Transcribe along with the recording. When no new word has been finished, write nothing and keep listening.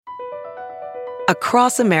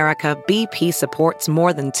Across America, BP supports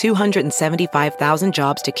more than 275,000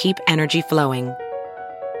 jobs to keep energy flowing.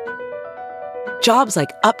 Jobs like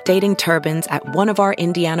updating turbines at one of our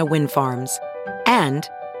Indiana wind farms and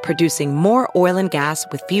producing more oil and gas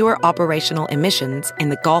with fewer operational emissions in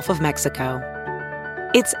the Gulf of Mexico.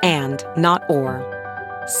 It's and, not or.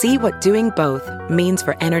 See what doing both means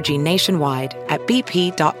for energy nationwide at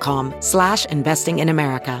bp.com/investing in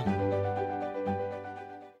America.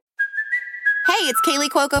 Hey, it's Kaylee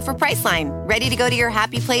Cuoco for Priceline. Ready to go to your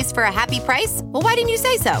happy place for a happy price? Well, why didn't you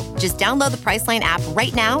say so? Just download the Priceline app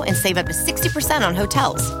right now and save up to 60% on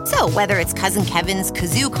hotels. So whether it's Cousin Kevin's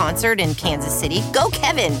Kazoo Concert in Kansas City, go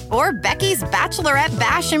Kevin, or Becky's Bachelorette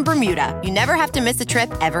Bash in Bermuda, you never have to miss a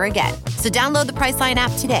trip ever again. So download the Priceline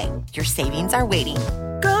app today. Your savings are waiting.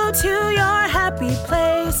 Go to your happy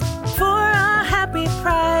place for a happy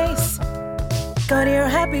price. Go to your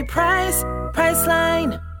happy price,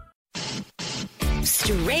 Priceline.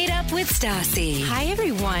 Straight Up with Stassi. Hi,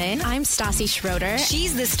 everyone. I'm Stassi Schroeder.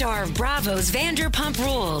 She's the star of Bravo's Vanderpump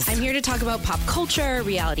Rules. I'm here to talk about pop culture,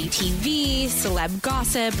 reality TV, celeb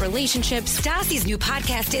gossip, relationships. Stassi's new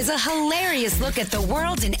podcast is a hilarious look at the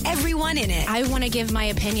world and everyone in it. I want to give my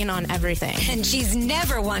opinion on everything. And she's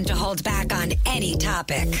never one to hold back on any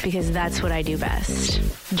topic. Because that's what I do best.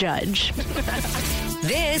 Judge.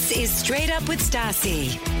 This is Straight Up with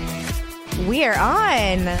Stassi. We are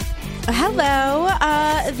on. Hello.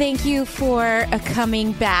 Thank you for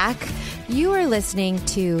coming back. You are listening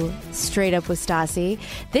to Straight Up with Stassi.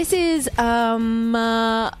 This is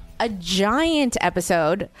a giant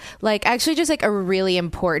episode, like actually just like a really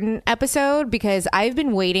important episode, because I've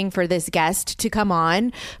been waiting for this guest to come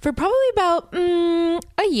on for probably about a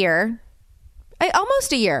year.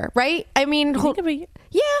 Almost a year, right? I mean, yeah.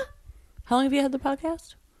 How long have you had the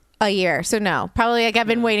podcast? A year. So no, probably like I've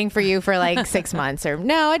been waiting for you for like 6 months, or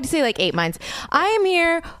no, I'd say like 8 months. I am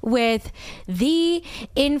here with the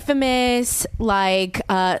infamous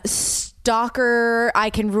stalker,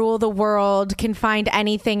 I can rule the world, can find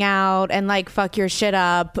anything out and like fuck your shit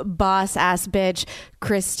up, boss ass bitch,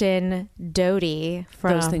 Kristen Doute.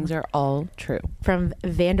 Those things are all true. From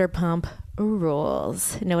Vanderpump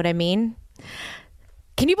Rules. Know what I mean?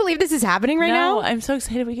 Can you believe this is happening right now? No, I'm so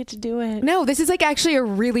excited we get to do it. No, this is like actually a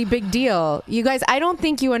really big deal. You guys, I don't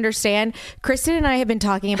think you understand. Kristen and I have been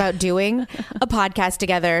talking about doing a podcast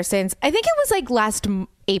together since, I think it was like last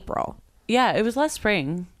April. Yeah, it was last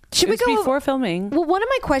spring. Should we go before filming? Well, one of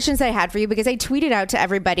my questions that I had for you, because I tweeted out to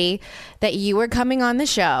everybody that you were coming on the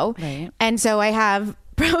show. Right. And so I have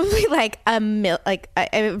probably like I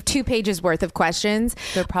have 2 pages worth of questions.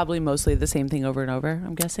 They're probably mostly the same thing over and over,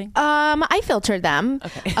 I'm guessing. I filtered them.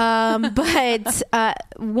 Okay. But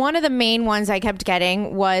one of the main ones I kept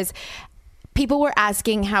getting was people were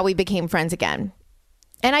asking how we became friends again.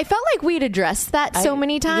 And I felt like we'd addressed that so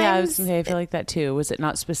many times. Yeah, I was gonna say, I feel like that too. Was it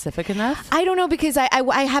not specific enough? I don't know, because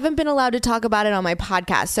I haven't been allowed to talk about it on my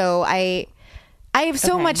podcast. So I have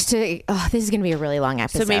so much to... Oh, this is going to be a really long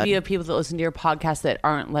episode. So maybe you have people that listen to your podcast that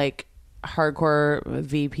aren't like hardcore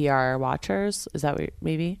VPR watchers. Is that what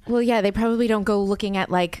maybe? Well, yeah, they probably don't go looking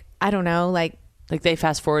at like, I don't know, like they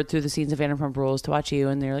fast forward through the scenes of Vanderpump Rules to watch you,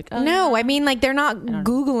 and they're like, oh, no, I mean, like they're not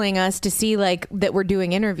Googling us to see like that we're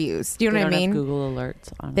doing interviews. Do you know what I mean? They don't have Google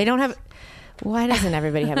alerts on. They don't have... Why doesn't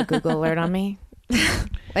everybody have a Google alert on me?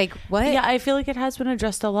 Like what? Yeah, I feel like it has been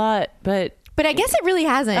addressed a lot, but I guess it really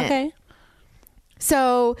hasn't. Okay.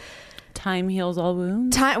 So time heals all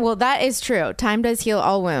wounds. Well, that is true. Time does heal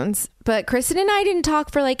all wounds. But Kristen and I didn't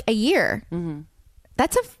talk for like a year. Mm-hmm.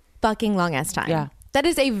 That's a fucking long ass time. Yeah. That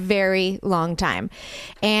is a very long time.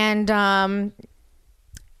 And I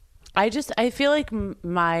feel like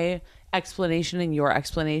my explanation and your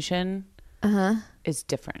explanation is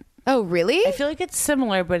different. Oh, really? I feel like it's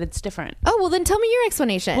similar, but it's different. Oh, well, then tell me your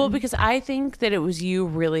explanation. Well, because I think that it was you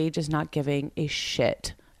really just not giving a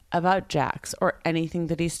shit about Jax or anything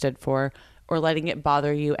that he stood for, or letting it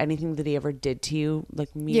bother you, anything that he ever did to you,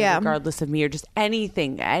 like me, regardless of me, or just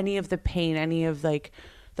anything, any of the pain, any of like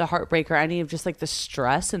the heartbreak, or any of just like the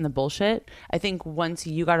stress and the bullshit. I think once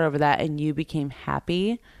you got over that and you became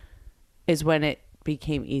happy is when it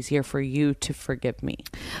became easier for you to forgive me.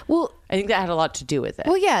 Well, I think that had a lot to do with it.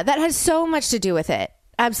 Well, yeah, that has so much to do with it.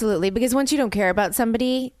 Absolutely. Because once you don't care about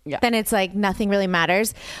somebody, then it's like nothing really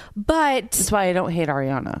matters. But that's why I don't hate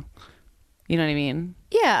Ariana. You know what I mean?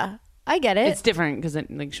 Yeah, I get it. It's different because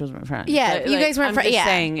like she was my friend. Yeah, but, you like, guys weren't friends. Yeah,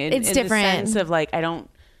 saying, it's in different. The sense of like, you don't.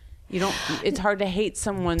 It's hard to hate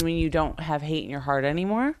someone when you don't have hate in your heart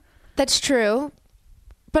anymore. That's true.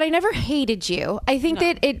 But I never hated you. I think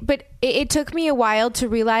that it took me a while to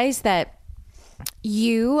realize that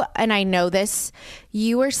you, and I know this,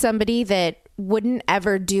 you are somebody that wouldn't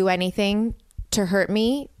ever do anything to hurt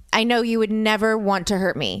me. I know you would never want to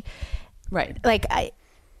hurt me. Right. Like,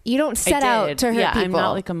 you don't set out to hurt people. I'm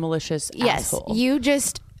not like a malicious asshole. You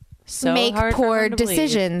just so make poor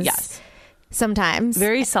decisions. Yes. Sometimes.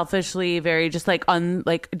 Very selfishly, very just like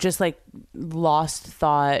lost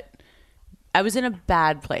thought. I was in a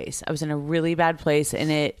bad place. I was in a really bad place,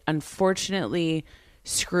 and it unfortunately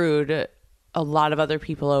screwed a lot of other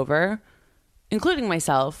people over, including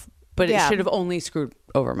myself, but it should have only screwed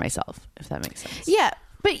over myself, if that makes sense. Yeah.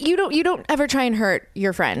 But you don't ever try and hurt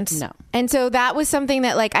your friends. No. And so that was something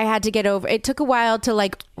that like I had to get over. It took a while to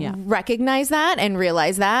like recognize that and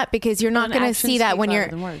realize that, because you're not going to see that when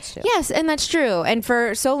you're Yes, and that's true. And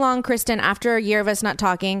for so long, Kristen, after a year of us not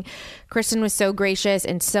talking, Kristen was so gracious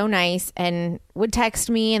and so nice and would text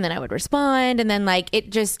me, and then I would respond, and then like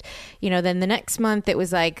it just, then the next month it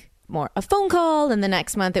was like more a phone call, and the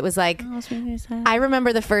next month it was like, I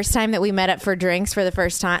remember the first time that we met up for drinks for the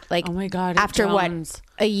first time, like, oh my god, after what,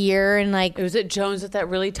 a year, and like it was at Jones at that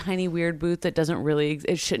really tiny weird booth that doesn't really,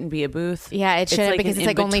 it shouldn't be a booth. Yeah, it shouldn't, because it's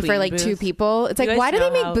like only for like two people. It's like, why do they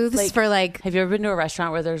make booths for like, have you ever been to a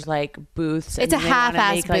restaurant where there's like booths, it's a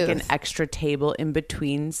half-ass booth, like an extra table in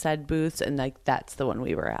between said booths, and like that's the one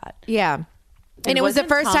we were at. Yeah. And it was the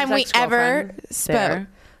first time we ever spoke.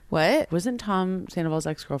 What? Wasn't Tom Sandoval's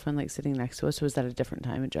ex-girlfriend like sitting next to us, or was that a different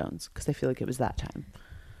time at Jones? Because I feel like it was that time.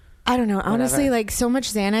 I don't know. Honestly, like so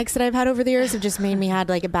much Xanax that I've had over the years have just made me had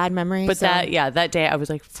like a bad memory. But that day I was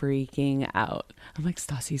like freaking out. I'm like,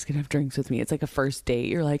 Stassi's gonna have drinks with me. It's like a first date.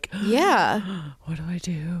 You're like, yeah. What do I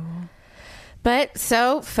do? But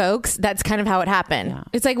so, folks, that's kind of how it happened. Yeah.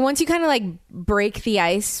 It's like once you kind of like break the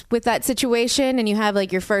ice with that situation and you have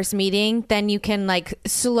like your first meeting, then you can like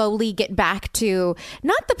slowly get back to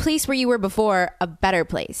not the place where you were before, a better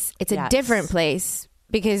place. It's a different place,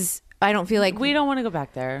 because I don't feel like we don't want to go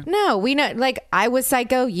back there. No, we know, like I was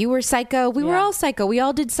psycho, you were psycho, we were all psycho, we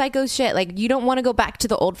all did psycho shit. Like you don't want to go back to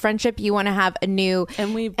the old friendship. You want to have a new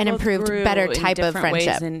and improved, better type of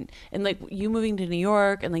friendship. And like you moving to New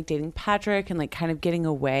York and like dating Patrick and like kind of getting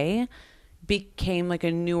away became like a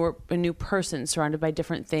new person surrounded by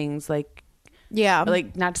different things, like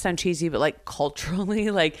like not to sound cheesy, but like culturally,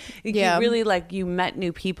 like you really like you met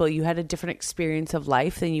new people, you had a different experience of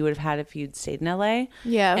life than you would have had if you'd stayed in LA.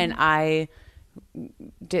 And I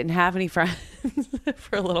didn't have any friends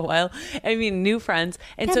for a little while. I mean, new friends,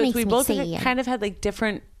 and that so we both kind of had like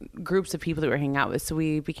different groups of people that we were hanging out with, so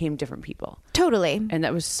we became different people. Totally. And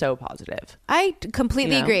that was so positive. I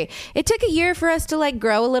completely agree. It took a year for us to like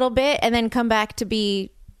grow a little bit and then come back to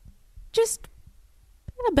be just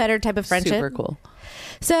a better type of friendship. Super cool.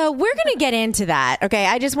 So we're going to get into that. Okay.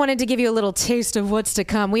 I just wanted to give you a little taste of what's to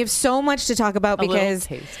come. We have so much to talk about because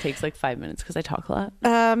taste takes like 5 minutes because I talk a lot.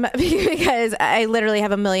 Because I literally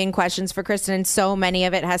have a million questions for Kristen, and so many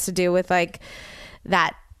of it has to do with like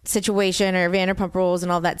that situation or Vanderpump Rules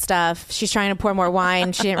and all that stuff. She's trying to pour more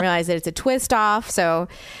wine. She didn't realize that it's a twist off. So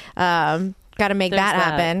got to make that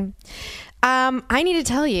happen. I need to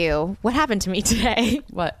tell you what happened to me today.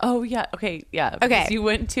 What? Oh, yeah. Okay. Yeah. Okay. You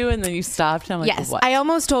went to and then you stopped. And I'm like, yes. What? I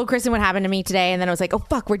almost told Kristen what happened to me today. And then I was like, oh,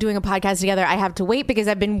 fuck, we're doing a podcast together. I have to wait because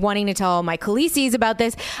I've been wanting to tell my Khaleesi's about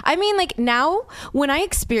this. I mean, like now when I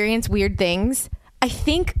experience weird things, I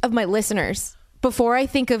think of my listeners before I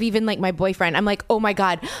think of even like my boyfriend. I'm like, oh my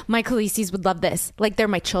God, my Khaleesi's would love this. Like they're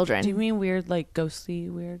my children. Do you mean weird, like ghostly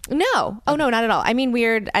weird? No. Okay. Oh, no, not at all. I mean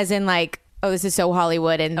weird as in like, oh, this is so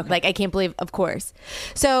Hollywood. And like, I can't believe, of course.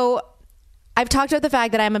 So I've talked about the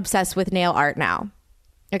fact that I'm obsessed with nail art now.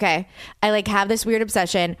 Okay. I like have this weird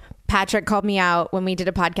obsession. Patrick called me out when we did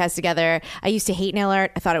a podcast together. I used to hate nail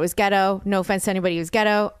art. I thought it was ghetto. No offense to anybody who's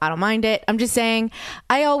ghetto. I don't mind it. I'm just saying,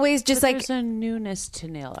 I always just there's a newness to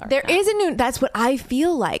nail art. There is a new, that's what I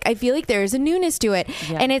feel like. I feel like there is a newness to it.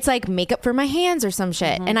 Yeah. And it's like makeup for my hands or some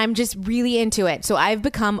shit. Mm-hmm. And I'm just really into it. So I've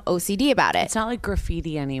become OCD about it. It's not like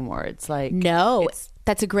graffiti anymore. It's like, no,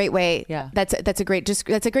 that's a great way. Yeah. That's a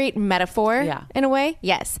great metaphor in a way.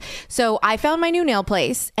 Yes. So I found my new nail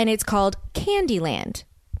place and it's called Candyland.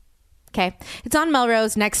 Okay. It's on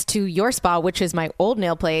Melrose next to your spa, which is my old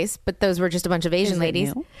nail place, but those were just a bunch of Asian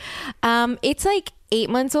ladies. It's like 8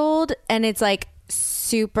 months old and it's like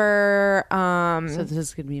super so this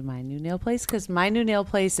is gonna be my new nail place, because my new nail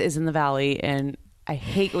place is in the Valley and I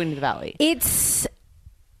hate going to the Valley. It's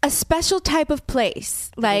a special type of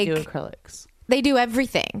place. Like they do acrylics. They do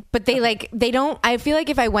everything, but they don't. I feel like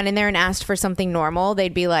if I went in there and asked for something normal,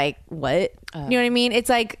 they'd be like, what? You know what I mean? It's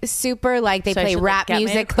like super like they play rap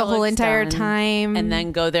music the whole entire time. And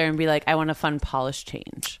then go there and be like, I want a fun polish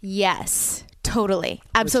change. Yes, Totally.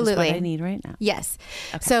 Absolutely. Which is what I need right now. Yes.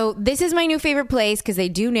 Okay. So this is my new favorite place because they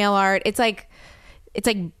do nail art. It's like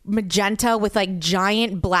magenta with like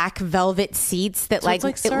giant black velvet seats that it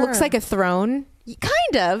looks like a throne.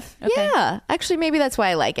 Kind of. Okay. Yeah. Actually, maybe that's why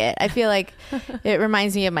I like it. I feel like it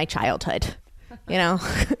reminds me of my childhood, you know?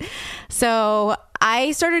 So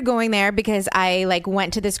I started going there because I like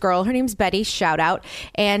went to this girl. Her name's Betty. Shout out.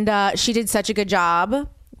 And she did such a good job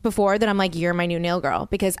before that I'm like, you're my new nail girl,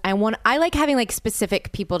 because I like having like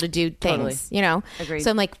specific people to do things, you know? Agreed. So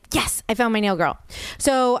I'm like, yes, I found my nail girl.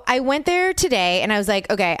 So I went there today and I was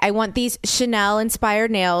like, okay, I want these Chanel inspired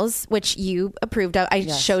nails, which you approved of. I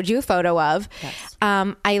showed you a photo of. Yes.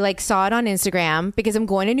 I like saw it on Instagram because I'm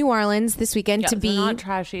going to New Orleans this weekend to be not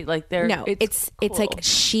trashy. Like it's like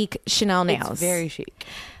chic Chanel nails. It's very chic.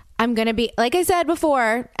 I'm going to be, like I said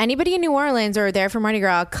before, anybody in New Orleans or there for Mardi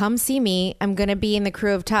Gras, come see me. I'm going to be in the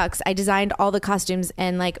crew of Tux. I designed all the costumes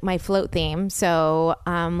and like my float theme. So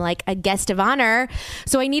like a guest of honor.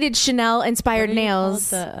 So I needed Chanel inspired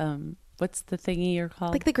nails. What's the thingy you're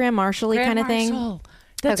called? Like the Grand Marshal-y kind of thing.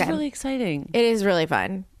 That's really exciting. It is really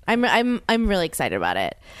fun. I'm really excited about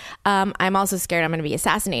it. I'm also scared I'm going to be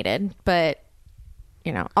assassinated, but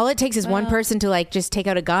you know, all it takes is one person to like just take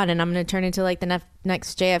out a gun and I'm going to turn into like the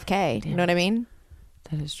next JFK. You know what I mean?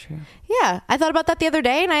 That is true. Yeah. I thought about that the other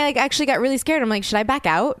day and I like actually got really scared. I'm like, should I back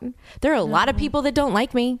out? There are a lot of people that don't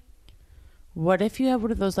like me. What if you have one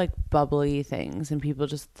of those like bubbly things and people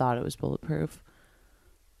just thought it was bulletproof?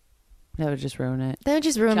 That would just ruin it. That would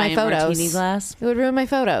just ruin my photos. Martini glass? It would ruin my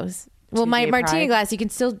photos. Well, my martini glass, you can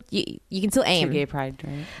still aim. Too gay pride,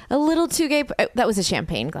 right? A little too gay. That was a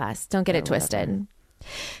champagne glass. Don't get it twisted. Whatever.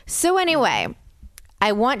 So anyway,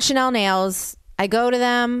 I want Chanel nails. I go to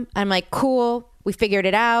them. I'm like, cool. We figured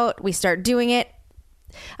it out. We start doing it.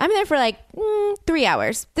 I'm there for like 3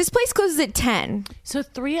 hours. This place closes at 10. So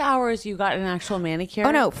 3 hours you got an actual manicure? Oh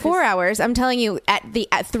no, 4 hours. I'm telling you, at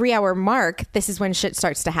 3 hour mark, this is when shit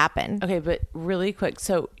starts to happen. Okay, but really quick.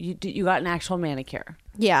 So you got an actual manicure?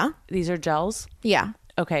 Yeah. These are gels? Yeah.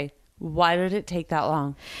 Okay. Why did it take that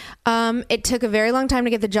long? It took a very long time to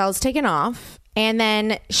get the gels taken off. And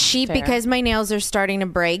then because my nails are starting to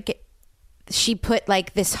break, she put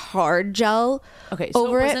like this hard gel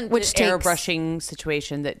over it, which the airbrushing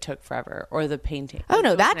situation that took forever, or the painting. Oh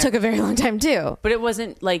no, that took a very long time too. But it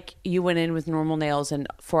wasn't like you went in with normal nails and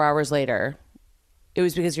 4 hours later, it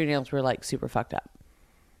was because your nails were like super fucked up.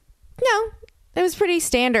 No, it was pretty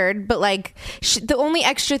standard. But like the only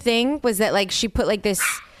extra thing was that like she put like this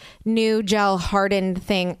new gel hardened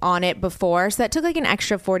thing on it before, so that took like an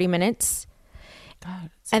extra 40 minutes.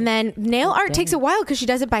 God, and then nail art takes a while because she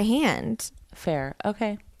does it by hand. Fair.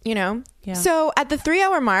 Okay. You know? Yeah. So at the 3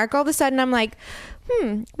 hour mark, all of a sudden I'm like,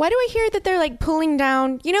 why do I hear that they're like pulling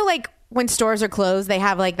down, you know, like when stores are closed, they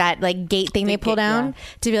have like that like gate thing they pull down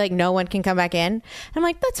to be like, no one can come back in. And I'm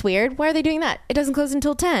like, that's weird. Why are they doing that? It doesn't close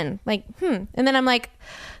until 10. Like, And then I'm like,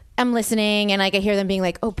 I'm listening and like I hear them being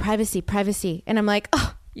like, oh, privacy. And I'm like,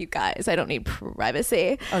 oh, you guys, I don't need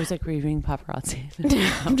privacy. I was like reading paparazzi.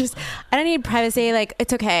 I don't need privacy. Like,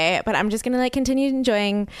 it's okay. But I'm just going to like continue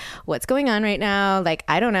enjoying what's going on right now. Like,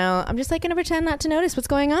 I don't know. I'm just like going to pretend not to notice what's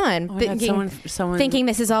going on. Oh my God, someone thinking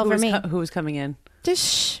this is all for me. Who was coming in? Just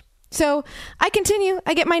shh. So I continue.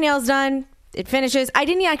 I get my nails done. It finishes. I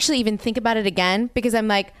didn't actually even think about it again because I'm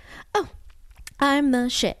like, oh, I'm the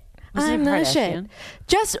shit. I'm the shit.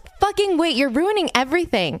 Just fucking wait. You're ruining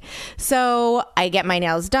everything. So I get my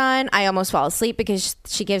nails done. I almost fall asleep because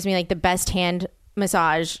she gives me like the best hand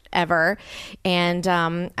massage ever. And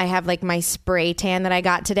I have like my spray tan that I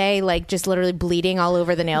got today, like just literally bleeding all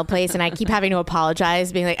over the nail place. And I keep having to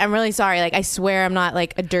apologize, being like, I'm really sorry. Like, I swear I'm not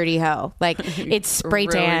like a dirty hoe. Like, it's spray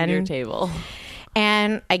tan. Your table.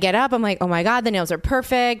 And I get up, I'm like, oh my God, the nails are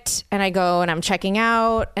perfect. And I go and I'm checking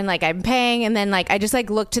out and like I'm paying. And then like I just like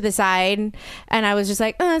look to the side and I was just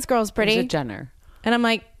like, oh, this girl's pretty. It's a Jenner. And I'm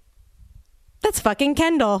like, that's fucking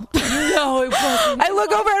Kendall. No, it wasn't. I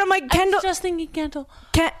look over and I'm like, Kendall. I was just thinking Kendall.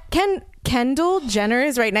 Kendall Jenner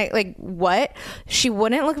is right now. Like, what? She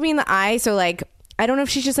wouldn't look me in the eye. So like, I don't know if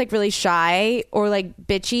she's just like really shy or like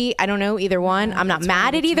bitchy. I don't know, either one. Yeah, I'm not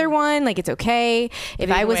mad at either one. Like, it's okay.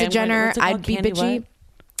 If I was a Jenner, I'd be bitchy. What?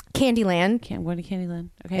 Candyland. Going to Candyland.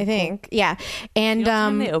 Okay, I think. Yeah. And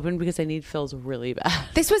they open because I need fills really bad.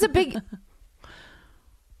 This was a big.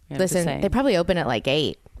 Listen, they probably open at like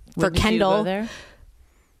 8 for Kendall. You go there?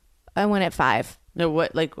 I went at 5. No,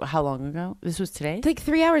 what? Like how long ago? This was today. Like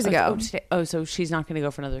 3 hours ago. So she's not going to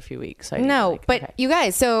go for another few weeks. So You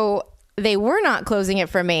guys. So. They were not closing it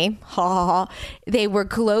for me. They were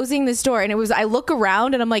closing the store. And I look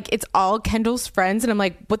around and I'm like, it's all Kendall's friends. And I'm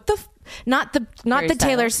like, what the not the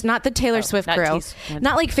Taylor Swift crew,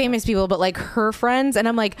 not like famous people, but like her friends. And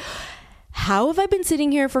I'm like, how have I been sitting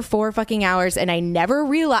here for 4 fucking hours and I never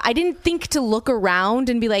realized, I didn't think to look around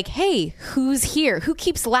and be like, hey, who's here? Who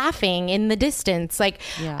keeps laughing in the distance? Like,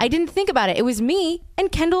 I didn't think about it. It was me and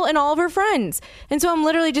Kendall and all of her friends. And so I'm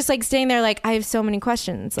literally just like staying there like, I have so many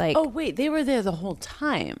questions. Like, oh, wait, they were there the whole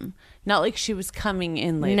time. Not like she was coming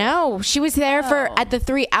in later. No, she was there at the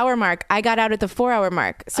 3-hour mark. I got out at the 4-hour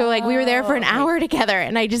mark. So like we were there for an hour together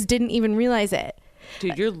and I just didn't even realize it.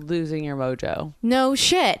 Dude, you're losing your mojo. No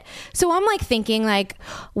shit. So I'm like thinking like,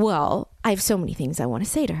 well, I have so many things I want to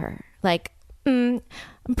say to her. Like, I'm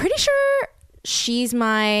pretty sure she's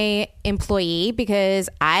my employee because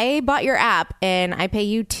I bought your app and I pay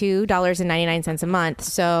you $2.99 a month.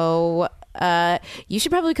 So you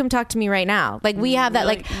should probably come talk to me right now. Like we have that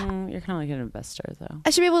like you're kind of like an investor though.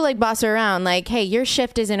 I should be able to like boss her around. Like, hey, your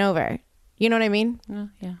shift isn't over. You know what I mean?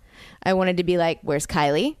 Yeah. I wanted to be like, where's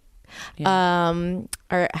Kylie? Yeah.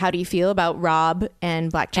 Or how do you feel about Rob and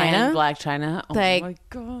Black China? And Black China. Oh like, my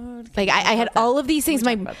God. Like I had all of these things.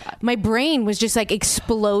 My brain was just like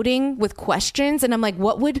exploding with questions. And I'm like,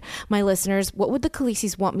 what would the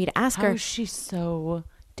Khaleesi's want me to ask her? How is she so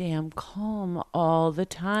damn calm all the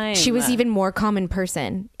time? She was even more calm in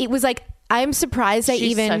person. It was like, I'm surprised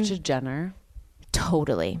She's such a Jenner.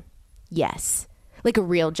 Totally. Yes. Like a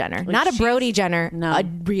real Jenner. Like not a Brody Jenner. No. A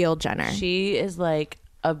real Jenner. She is like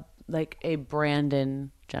a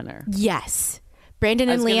Brandon Jenner. Yes. Brandon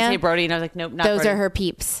and Leah. I was going to say Brody and I was like, nope, not those Brody. are her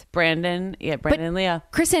peeps. Brandon and Leah.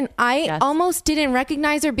 Kristen, I almost didn't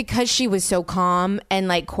recognize her because she was so calm and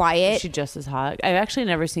like quiet. She's just as hot. I've actually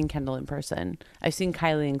never seen Kendall in person. I've seen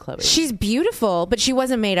Kylie and Chloe. She's beautiful, but she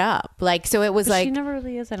wasn't made up. Like, so it was like... She never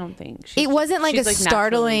really is, I don't think. It wasn't like a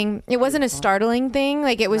startling... It wasn't a startling thing.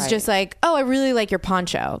 Like, it was just like, oh, I really like your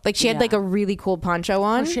poncho. Like, she had like a really cool poncho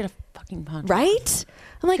on. Oh, she had a fucking poncho. Right?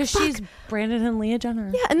 I'm like, because she's Brandon and Leah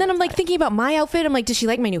Jenner. Yeah, and then I'm like thinking about my outfit. I'm like, does she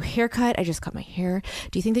like my new haircut? I just cut my hair.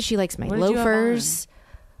 Do you think that she likes my loafers?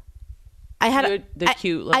 I had the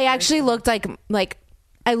cute loafers. I actually looked like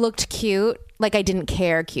I looked cute. Like I didn't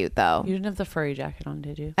care cute though. You didn't have the furry jacket on,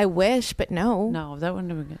 did you? I wish, but no. No, that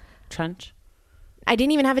wouldn't have been good. Trench? I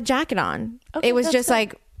didn't even have a jacket on. Okay, it was just good.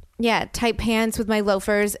 Like, yeah, tight pants with my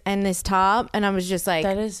loafers and this top. And I was just like...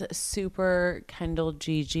 That is super Kendall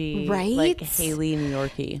Gigi. Right? Like Haley New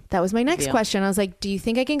Yorkie. That was my next question. I was like, do you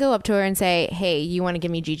think I can go up to her and say, hey, you want to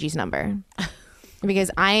give me Gigi's number?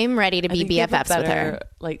 Because I'm ready to be BFFs with her.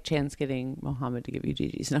 Like chance getting Muhammad to give you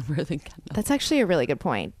Gigi's number than Kendall. That's actually a really good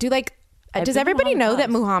point. Does everybody know that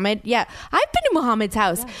Muhammad... Yeah, I've been to Muhammad's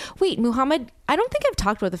house. Yeah. Wait, Muhammad... I don't think I've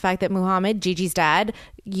talked about the fact that Muhammad, Gigi's dad,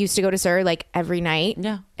 used to go to Sir like every night.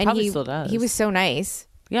 Yeah, and probably still does. He was so nice.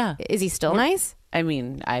 Yeah. Is he still nice? I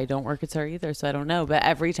mean, I don't work at Sir either, so I don't know. But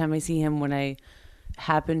every time I see him when I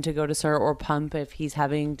happen to go to Sir or Pump, if he's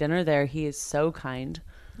having dinner there, he is so kind.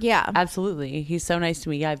 Yeah. Absolutely. He's so nice to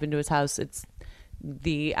me. Yeah, I've been to his house. It's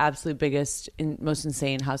the absolute biggest and most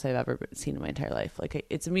insane house I've ever seen in my entire life. Like,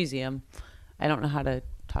 it's a museum. I don't know how to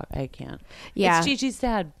talk. I can't. Yeah. It's Gigi's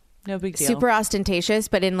dad. No big deal. Super ostentatious,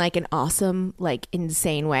 but in like an awesome, like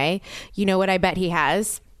insane way. You know what I bet he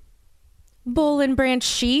has? Boll and Branch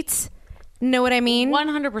sheets. Know what I mean?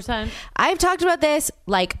 100%. I've talked about this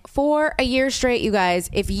like for a year straight, you guys.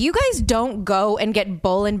 If you guys don't go and get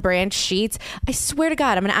Boll and Branch sheets, I swear to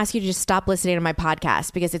God, I'm going to ask you to just stop listening to my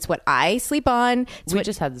podcast because it's what I sleep on. We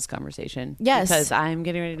just had this conversation. Yes. Because I'm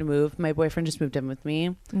getting ready to move. My boyfriend just moved in with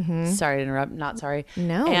me. Mm-hmm. Sorry to interrupt. Not sorry.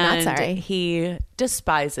 No, and not sorry. He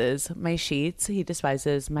despises my sheets. He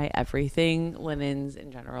despises my everything, linens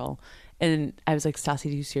in general. And I was like, Stassi,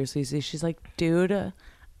 do you seriously? She's like, dude...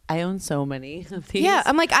 I own so many of these. Yeah,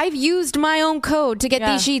 I'm like, I've used my own code to get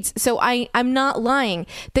these sheets, so I'm not lying.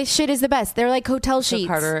 This shit is the best. They're like hotel sheets.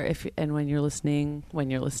 Carter, when you're listening,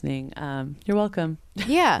 you're welcome.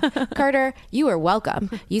 Yeah, Carter, you are welcome.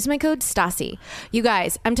 Use my code Stassi. You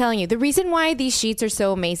guys, I'm telling you, the reason why these sheets are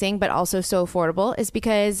so amazing, but also so affordable, is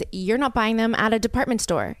because you're not buying them at a department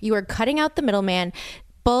store. You are cutting out the middleman.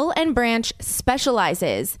 Boll and Branch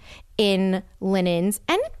specializes in linens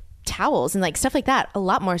and towels and like stuff like that. A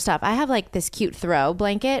lot more stuff. I have like this cute throw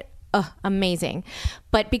blanket. Amazing.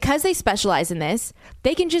 But because they specialize in this,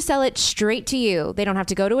 they can just sell it straight to you. They don't have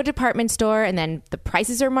to go to a department store and then the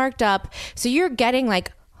prices are marked up. So you're getting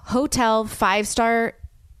like hotel 5-star,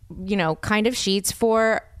 kind of sheets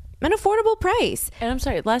for an affordable price. And I'm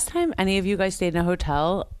sorry, last time any of you guys stayed in a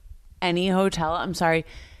hotel, I'm sorry,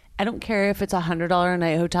 I don't care if it's $100 a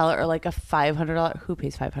night hotel or like a $500. Who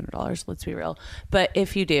pays $500? Let's be real. But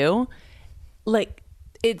if you do, like,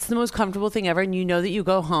 it's the most comfortable thing ever. And you know that you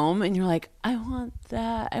go home and you're like, I want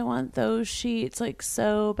that. I want those sheets like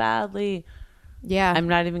so badly. Yeah. I'm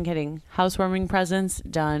not even kidding. Housewarming presents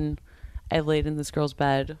done. I laid in this girl's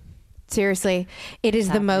bed. Seriously, it is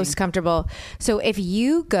the most comfortable. So if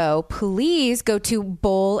you go, please go to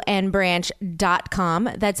bollandbranch.com.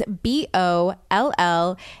 That's BOLLAND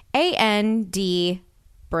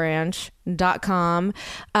branch.com.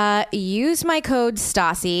 Use my code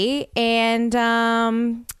Stassi and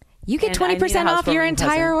you get 20% off your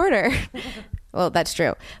entire order. Well, that's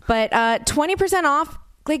true. But 20% off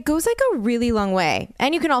like goes like a really long way.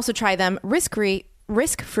 And you can also try them risk-free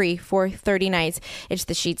for 30 nights. It's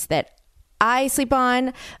the sheets that I sleep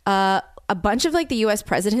on. A bunch of like the US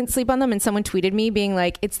presidents sleep on them, and someone tweeted me being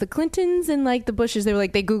like, it's the Clintons and like the Bushes. They were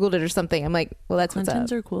like, they Googled it or something. I'm like, well, that's Clintons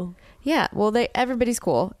what's up. Are cool. Yeah, well, everybody's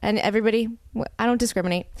cool, and everybody, I don't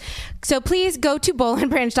discriminate. So please go to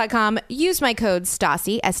bollandbranch.com, use my code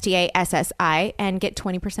Stassi, STASSI, and get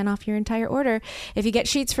 20% off your entire order. If you get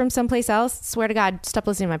sheets from someplace else, swear to God, stop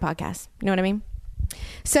listening to my podcast. You know what I mean?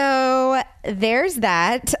 So there's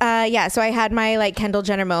that. So I had my like Kendall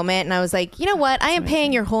Jenner moment, and I was like, you know what? I am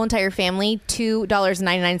paying your whole entire family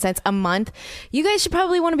 $2.99 a month. You guys should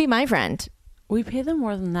probably want to be my friend. We pay them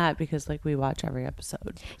more than that because like we watch every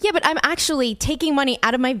episode. Yeah, but I'm actually taking money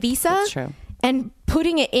out of my Visa. That's true. And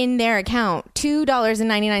putting it in their account,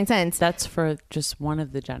 $2.99. That's for just one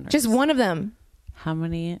of the Jenners. Just one of them. How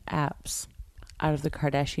many apps out of the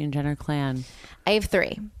Kardashian Jenner clan? I have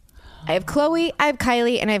 3. I have Khloe, I have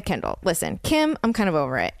Kylie, and I have Kendall. Listen, Kim, I'm kind of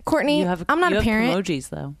over it. Courtney, I'm not a parent. Emojis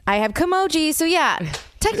though. I have Kemojis, so yeah.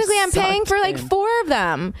 Technically, I'm paying for like 4 of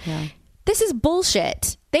them. Yeah. This is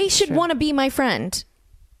bullshit. They should want to be my friend.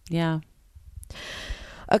 Yeah.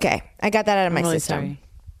 Okay, I got that out of my system. Sorry.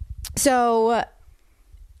 So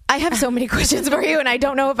I have so many questions for you, and I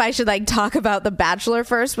don't know if I should like talk about The Bachelor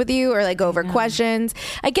first with you or like go over questions.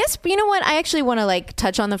 I guess, you know what? I actually want to like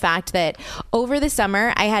touch on the fact that over the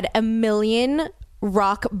summer I had a million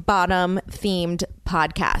rock bottom themed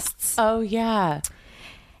podcasts. Oh yeah.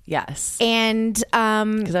 Yes. And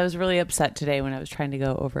because I was really upset today when I was trying to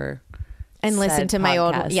go over and listen to my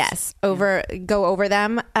old go over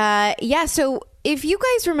them. So if you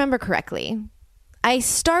guys remember correctly, I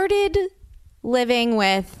started living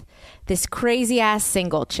with this crazy ass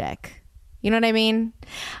single chick. You know what I mean?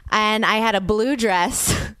 And I had a blue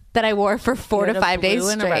dress that I wore for 4 to 5 days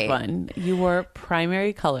straight. And a red one. You wore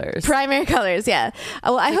primary colors. Primary colors, yeah.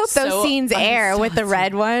 Well, I hope those scenes air with the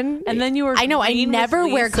red one. And then you were I know, I never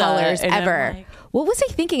wear colors ever. Like, what was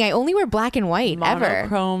I thinking? I only wear black and white ever.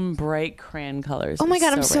 Monochrome, bright crayon colors. Oh my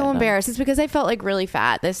God, I'm so embarrassed. It's because I felt like really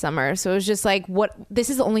fat this summer. So it was just like,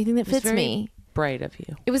 this is the only thing that fits me. Bright of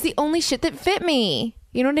you. It was the only shit that fit me.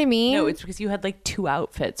 You know what I mean? No, it's because you had like 2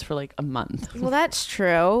 outfits for like a month. Well, that's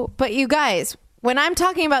true. But you guys, when I'm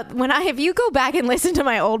talking about if you go back and listen to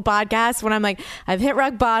my old podcast, when I'm like, I've hit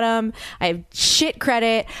rock bottom, I have shit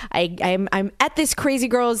credit, I'm at this crazy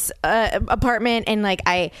girl's apartment, and like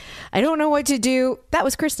I don't know what to do. That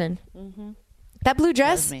was Kristen. Mm-hmm. That blue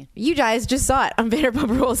dress. That was me. You guys just saw it on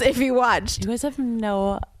Vanderpump Rules if you watched. You guys have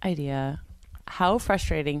no idea how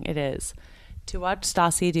frustrating it is to watch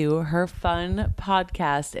Stassi do her fun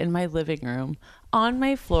podcast in my living room on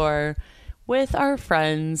my floor with our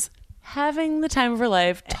friends, having the time of her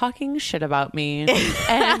life, talking shit about me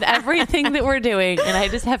and everything that we're doing. And I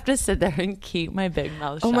just have to sit there and keep my big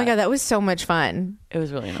mouth shut. Oh my God, that was so much fun. It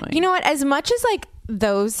was really annoying. You know what? As much as like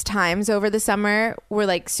those times over the summer were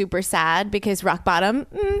like super sad because rock bottom,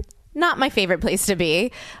 not my favorite place to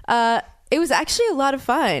be. It was actually a lot of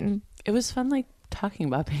fun. It was fun, like talking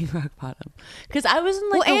about being rock bottom, because I was in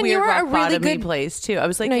like a weird rock really bottom-y place too. I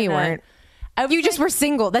was like, no, you weren't. You just were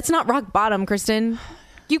single. That's not rock bottom, Kristen.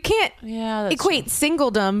 You can't equate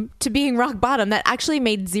singledom to being rock bottom. That actually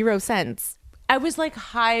made 0 sense. I was like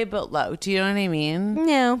high but low. Do you know what I mean?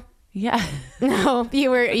 No. Yeah. No, you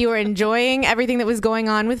were enjoying everything that was going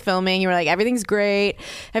on with filming. You were like, everything's great.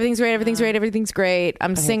 Everything's great.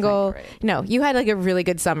 I'm single. No, you had like a really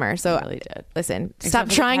good summer. So I really did. Listen, stop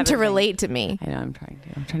trying to relate to me. I know, I'm trying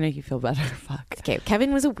to make you feel better. Fuck. Okay,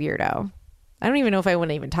 Kevin was a weirdo. I don't even know if I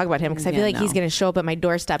want to even talk about him because I feel like he's going to show up at my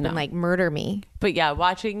doorstep and like murder me. But yeah,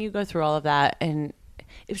 watching you go through all of that, and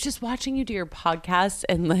it was just watching you do your podcast,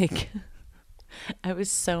 and like I was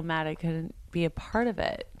so mad I couldn't be a part of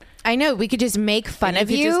it. I know, we could just make fun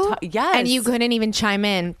of you. Yes. And you couldn't even chime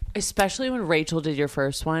in. Especially when Rachel did your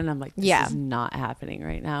first one. I'm like, this is not happening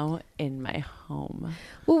right now in my home.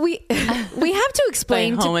 Well, we have to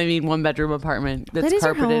explain. By home, I mean 1-bedroom apartment that's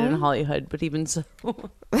carpeted in Hollywood, but even so.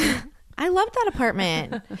 I love that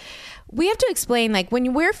apartment. We have to explain, like,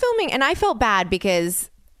 when we're filming, and I felt bad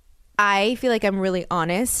because I feel like I'm really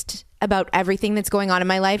honest about everything that's going on in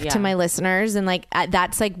my life to my listeners. And like,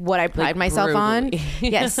 that's like what I pride myself on.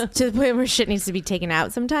 Yes. To the point where shit needs to be taken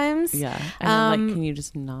out sometimes. Yeah. And I'm like, can you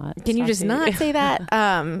just not say that?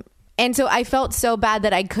 And so I felt so bad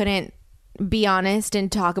that I couldn't be honest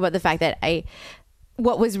and talk about the fact that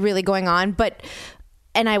what was really going on.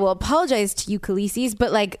 And I will apologize to you, Khaleesi's,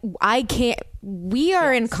 but like, I can't, we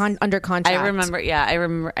are under contract. I remember.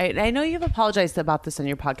 I know you've apologized about this on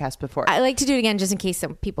your podcast before. I like to do it again just in case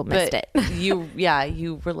some people missed it. you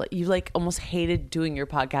like almost hated doing your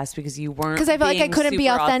podcast because you weren't, because I felt like I couldn't be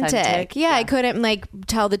authentic. Yeah, I couldn't like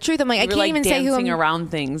tell the truth. I'm like, I can't even say who I'm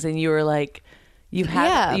around things, and you were like, you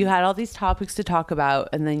had all these topics to talk about,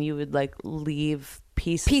 and then you would like leave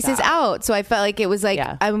pieces out. So I felt like it was like,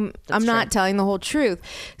 I'm not telling the whole truth.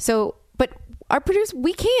 So, but our producer,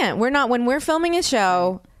 when we're filming a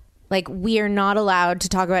show, like we are not allowed to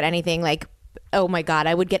talk about anything like, oh my God,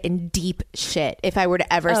 I would get in deep shit if I were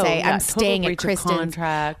to ever say I'm staying at Kristen's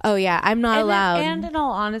contract. Oh yeah, I'm not allowed. And in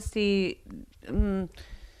all honesty,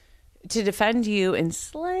 to defend you and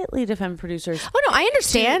slightly defend producers. Oh no, I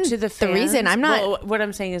understand to the fans, reason. I'm not. Well, what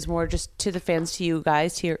I'm saying is more just to the fans, to you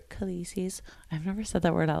guys, to your Khaleesi's. I've never said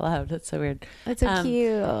that word out loud. That's so weird. That's so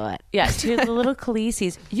cute. Yeah, to the little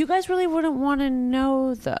Khaleesi's. You guys really wouldn't want to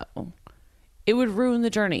know, though. It would ruin the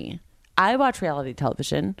journey. I watch reality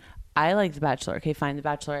television. I like The Bachelor. Okay, fine. The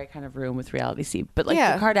Bachelor I kind of ruin with reality C. But like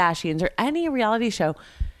the Kardashians or any reality show,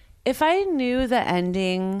 if I knew the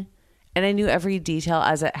ending and I knew every detail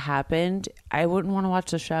as it happened, I wouldn't want to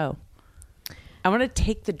watch the show. I want to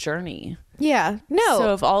take the journey. Yeah. No.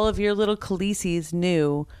 So if all of your little Khaleesi's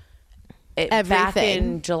knew back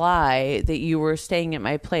in July that you were staying at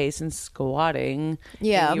my place and squatting,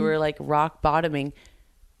 and you were like rock bottoming,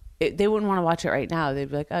 they wouldn't want to watch it right now. They'd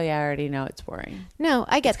be like, oh yeah, I already know it's boring. No,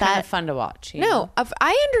 I get it's that. Kind of fun to watch. You know?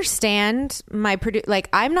 I understand like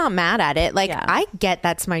I'm not mad at it. Like I get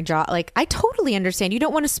that's my job. Like I totally understand. You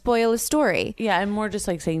don't want to spoil a story. Yeah, I'm more just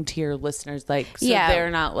like saying to your listeners, like, so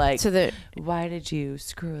they're not like, why did you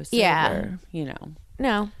screw us over? Yeah, you know.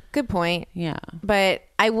 No, good point. Yeah, but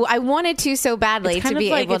I wanted to so badly to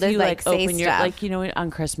be able to like say open stuff. Like, you know, on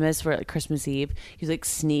Christmas, for like Christmas Eve, you like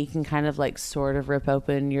sneak and kind of like sort of rip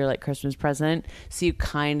open your like Christmas present, so you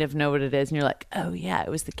kind of know what it is, and you're like, oh yeah, it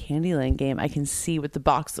was the Candyland game. I can see what the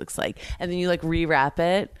box looks like, and then you like rewrap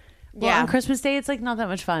it. Well, on Christmas Day, it's like not that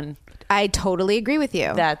much fun. I totally agree with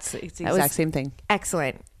you. It's the exact same thing.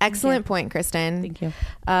 Excellent point, Kristen. Thank you.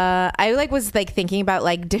 I like was like thinking about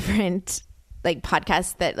like different like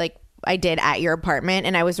podcasts that like I did at your apartment,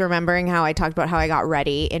 and I was remembering how I talked about how I got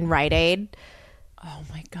ready in Rite Aid. Oh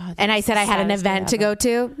my God. And I said I had an event to go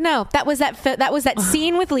to. No, that was that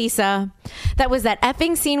scene with Lisa. That was that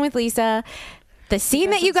effing scene with Lisa. The scene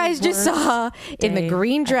that you guys just saw in the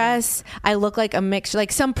green dress, I look like a mix,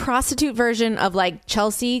 like some prostitute version of like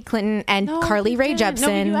Chelsea Clinton and Carly Rae Jepsen. No,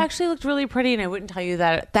 but you actually looked really pretty, and I wouldn't tell you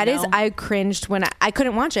that. That is, I cringed when I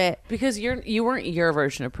couldn't watch it because you weren't your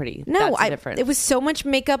version of pretty. No, that's different. It was so much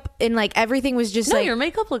makeup and like everything was just like, your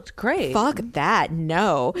makeup looked great. Fuck that,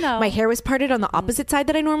 no. My hair was parted on the opposite side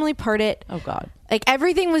that I normally part it. Oh God, like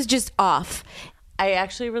everything was just off. I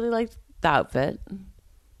actually really liked the outfit.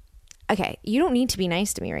 Okay, you don't need to be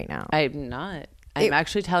nice to me right now. I'm not. I'm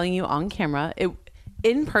actually telling you on camera.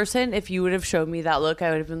 In person, if you would have showed me that look, I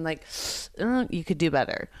would have been like, you could do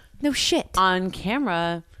better. No shit. On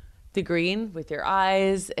camera, the green with your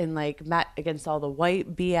eyes and like matte against all the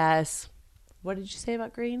white BS. What did you say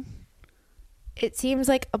about green? It seems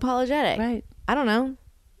like apologetic. Right. I don't know.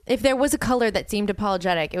 If there was a color that seemed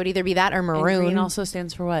apologetic, it would either be that or maroon. And green also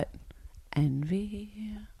stands for what?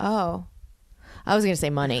 Envy. Oh. I was going to say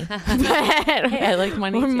money. But hey, I like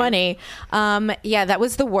money. Or too. money. Yeah, that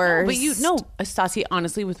was the worst. No, but Stassi,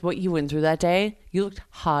 honestly, with what you went through that day, you looked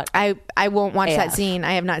hot. I won't watch that scene.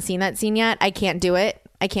 I have not seen that scene yet. I can't do it.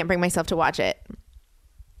 I can't bring myself to watch it.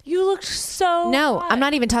 You looked so hot. I'm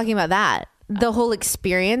not even talking about that. The whole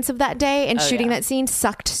experience of that day and shooting that scene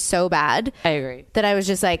sucked so bad. I agree. That I was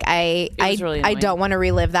just like, I don't want to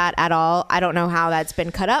relive that at all. I don't know how that's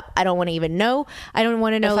been cut up. I don't want to even know. I don't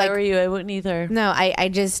want to know. If I were you, I wouldn't either. No, I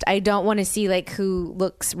don't want to see like who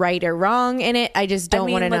looks right or wrong in it. I just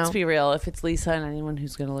don't want to know. Let's be real. If it's Lisa and anyone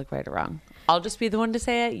who's going to look right or wrong, I'll just be the one to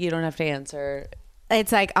say it. You don't have to answer.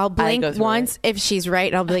 It's like, I'll blink once if she's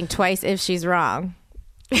right, and I'll blink twice if she's wrong.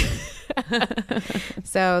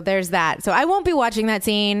 So there's that. So I won't be watching that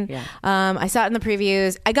scene. I saw it in the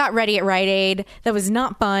previews. I got ready at Rite Aid. That was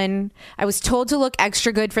not fun. I was told to look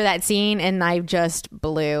extra good for that scene, and I just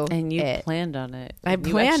blew. And you planned on it. I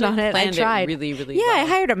planned on it. I tried. Really, really. Yeah, well. I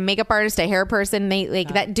hired a makeup artist, a hair person.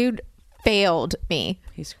 That dude failed me.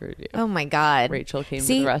 He screwed you. Oh my God. Rachel came to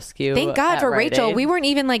the rescue. Thank God for Rite Rachel. Aid. We weren't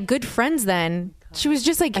even like good friends then. She was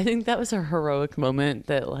just like, I think that was a heroic moment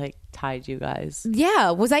that like tied you guys.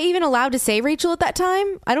 yeah. Was I even allowed to say Rachel at that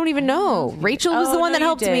time? I don't even know. Rachel was the one that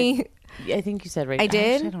helped me. I think you said Rachel. I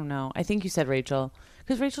did? Actually, I don't know. I think you said Rachel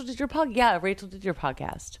because Rachel did your podcast. Yeah, Rachel did your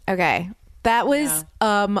podcast. Okay. That was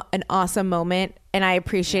an awesome moment, and I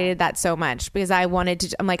appreciated that so much because I wanted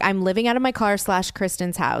to. I'm like, I'm living out of my car /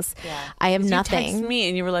 Kristen's house. Yeah. I have nothing. You texted me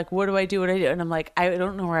and you were like, "What do I do? What do I do?" And I'm like, I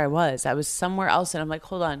don't know where I was. I was somewhere else, and I'm like,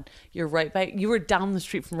 "Hold on, you're right by." You were down the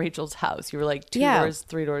street from Rachel's house. You were like 2 doors,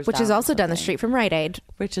 3 doors, which down is also down the street from Rite Aid,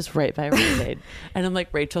 which is right by Rite Aid. And I'm like,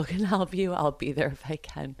 Rachel can help you. I'll be there if I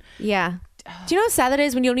can. Yeah. Do you know how sad that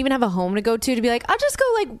is when you don't even have a home to go to be like, I'll just go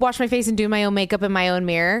like wash my face and do my own makeup in my own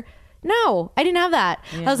mirror? No, I didn't have that.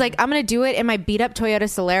 Yeah. I was like, I'm going to do it in my beat up Toyota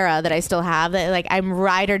Solera that I still have that like I'm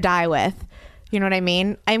ride or die with. You know what I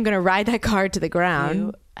mean? I'm going to ride that car to the ground.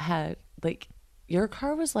 You had like, your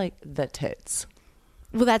car was like the tits.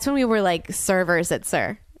 Well, that's when we were like servers at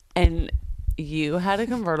Sir. And you had a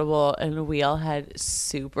convertible and we all had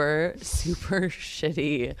super, super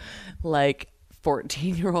shitty, like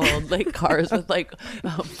 14-year-old like cars with like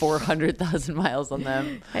 400,000 miles on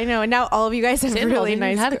them. I know, and now all of you guys have really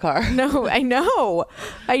nice. Had a car. No, I know.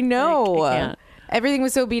 Like, everything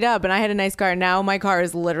was so beat up, and I had a nice car. Now my car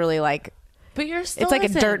is literally like. But you're still. It's like a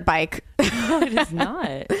dirt bike. No, it is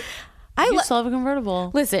not. You still have a convertible.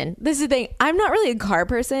 Listen, this is the thing. I'm not really a car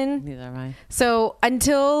person. Neither am I. So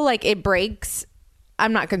until like it breaks,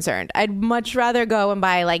 I'm not concerned. I'd much rather go and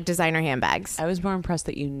buy like designer handbags. I was more impressed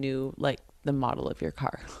that you knew like the model of your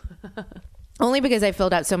car. Only because I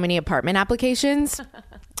filled out so many apartment applications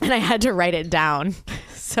and I had to write it down.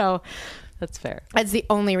 So that's fair. That's the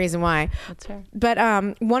only reason why. That's fair. But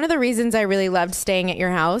one of the reasons I really loved staying at your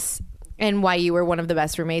house and why you were one of the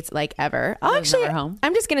best roommates like ever. Actually,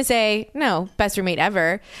 I'm just going to say, no, best roommate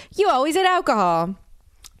ever. You always had alcohol.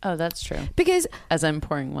 Oh, that's true. Because as I'm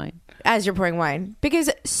pouring wine. As you're pouring wine. Because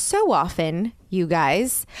so often, you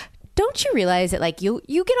guys, don't you realize that like you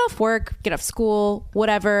get off work, get off school,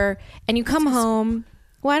 whatever, and you come home.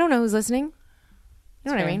 Well, I don't know who's listening.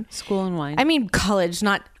 You know what I mean? School and wine. I mean college,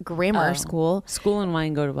 not grammar school. School and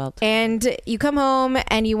wine go to well. And you come home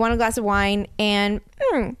and you want a glass of wine and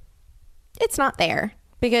it's not there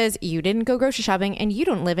because you didn't go grocery shopping and you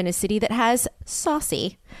don't live in a city that has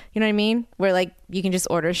Saucy. You know what I mean? Where like you can just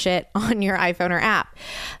order shit on your iPhone or app.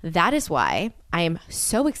 That is why I am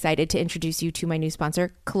so excited to introduce you to my new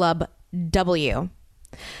sponsor, Club W.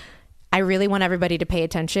 I really want everybody to pay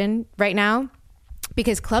attention right now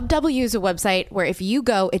because Club W is a website where if you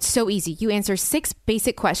go, it's so easy. You answer 6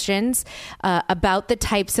 basic questions about the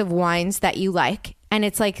types of wines that you like. And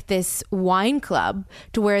it's like this wine club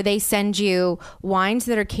to where they send you wines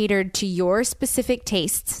that are catered to your specific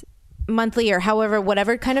tastes monthly or however,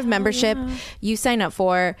 whatever kind of membership you sign up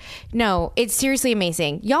for. No, it's seriously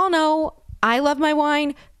amazing. Y'all know I love my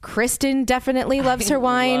wine. Kristen definitely loves her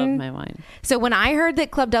wine. I love my wine. So when I heard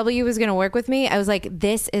that Club W was going to work with me, I was like,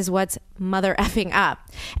 this is what's mother effing up.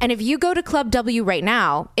 And if you go to Club W right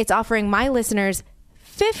now, it's offering my listeners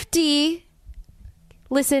 50%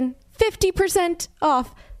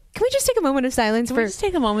 off. Can we just take a moment of silence Can we just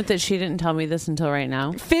take a moment that she didn't tell me this until right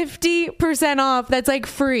now? 50% off. That's like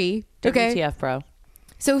free. Okay. WTF, bro.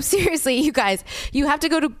 So seriously, you guys, you have to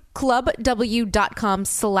go to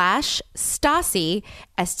clubw.com/Stassi,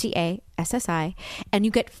 STASSI, and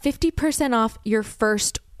you get 50% off your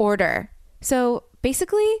first order. So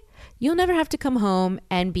basically, you'll never have to come home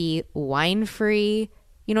and be wine free.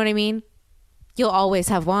 You know what I mean? You'll always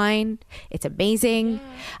have wine. It's amazing.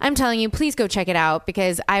 I'm telling you, please go check it out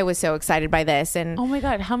because I was so excited by this. And oh my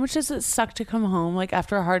God, how much does it suck to come home like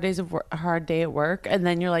after a hard day at work and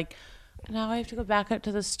then you're like, now I have to go back up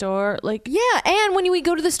to the store. Like, yeah. And when we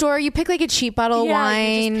go to the store, you pick like a cheap bottle of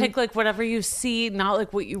wine. You just pick like whatever you see, not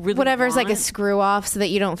like what you really whatever's want. like a screw off so that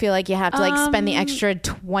you don't feel like you have to like spend the extra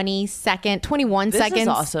 21 seconds. This is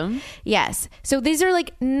awesome. Yes. So these are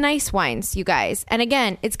like nice wines, you guys. And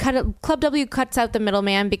again, it's Club W cuts out the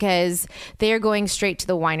middleman because they are going straight to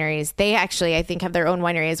the wineries. They actually, I think, have their own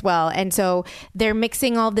winery as well. And so they're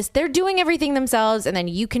mixing all of this. They're doing everything themselves. And then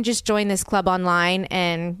you can just join this club online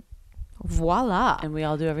and voila. And we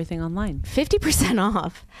all do everything online. 50%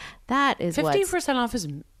 off. That is 50% off is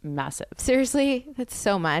massive. Seriously, that's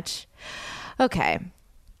so much. Okay.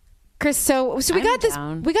 Chris, so we got this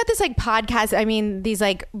like podcast. I mean, these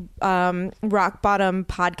like rock bottom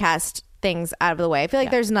podcast things out of the way. I feel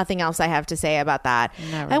like there's nothing else I have to say about that.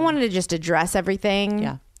 I wanted to just address everything.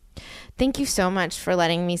 Yeah. Thank you so much for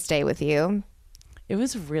letting me stay with you. It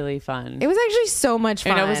was really fun. It was actually so much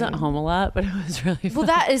fun. And I wasn't home a lot, but it was really fun. Well,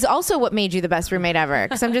 that is also what made you the best roommate ever.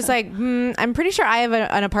 Because I'm just like, I'm pretty sure I have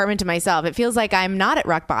an apartment to myself. It feels like I'm not at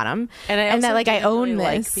rock bottom. And that like I own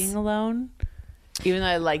really this. Like being alone. Even though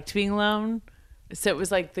I liked being alone. So it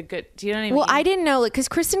was like the good, do you know what I mean? Well, I didn't know, like, because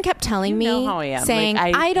Kristen kept telling me, how I am. saying,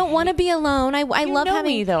 like, I don't want to be alone. I love know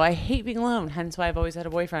having me, though. I hate being alone. Hence why I've always had a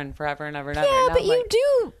boyfriend forever and ever and ever. Yeah, and but you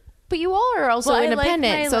do. But you all are also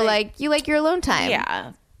independent. So like you like your alone time.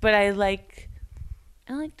 Yeah. But I like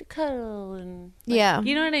to cuddle and like, yeah.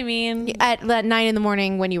 You know what I mean? At 9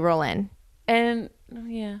 a.m. when you roll in. And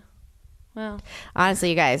yeah. Well,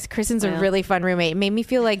 honestly, you guys, Kristen's a really fun roommate. It made me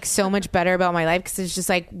feel like so much better about my life because it's just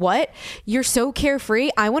like, what? You're so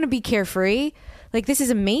carefree. I want to be carefree. Like, this is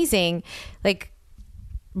amazing. Like,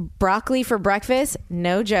 broccoli for breakfast.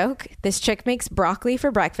 No joke. This chick makes broccoli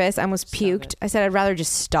for breakfast. I almost puked. I said I'd rather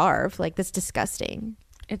just starve. Like, that's disgusting.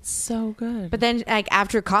 It's so good. But then, like,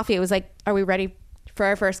 after coffee, it was like, are we ready for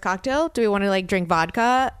our first cocktail? Do we want to, like, drink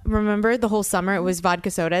vodka? Remember the whole summer it was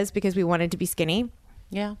vodka sodas because we wanted to be skinny?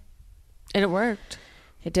 Yeah. And it worked.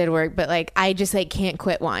 It did work, but like I just like can't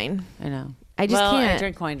quit wine. I know. I just can't. I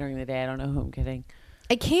drink wine during the day. I don't know who I'm kidding.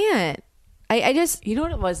 I can't. I just... You know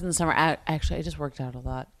what it was in the summer? I just worked out a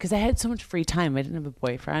lot because I had so much free time. I didn't have a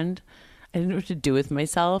boyfriend. I didn't know what to do with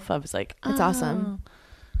myself. I was like, that's awesome.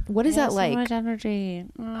 What is that like? So much energy.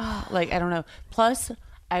 Like, I don't know. Plus,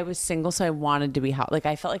 I was single, so I wanted to be hot. Like,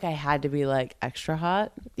 I felt like I had to be like extra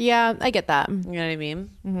hot. Yeah, I get that. You know what I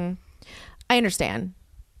mean? Mm-hmm. I understand.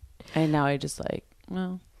 And now I just like,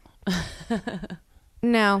 well.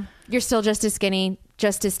 No, you're still just as skinny,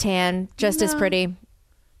 just as tan, just as pretty.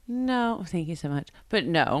 No, thank you so much. But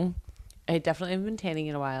no, I definitely haven't been tanning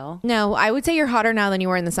in a while. No, I would say you're hotter now than you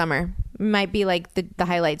were in the summer. Might be like the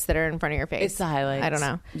highlights that are in front of your face. It's the highlights. I don't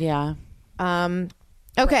know. Yeah.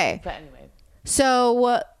 Okay. But anyway.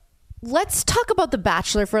 So let's talk about The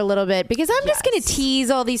Bachelor for a little bit because I'm just going to tease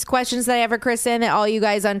all these questions that I have for Kristen that all you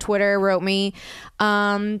guys on Twitter wrote me.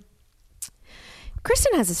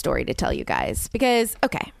 Kristen has a story to tell you guys because,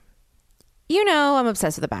 okay, you know I'm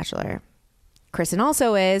obsessed with The Bachelor. Kristen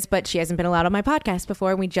also is, but she hasn't been allowed on my podcast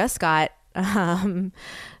before. We just got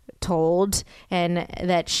told and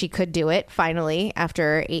that she could do it finally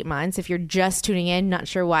after 8 months. If you're just tuning in, not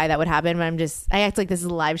sure why that would happen, but I act like this is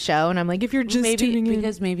a live show and I'm like, if you're just tuning in.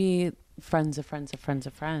 Because maybe friends of friends of friends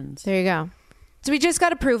of friends. There you go. So we just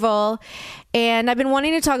got approval and I've been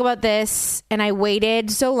wanting to talk about this and I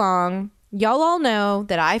waited so long. Y'all all know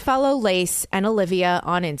that I follow Lace and Olivia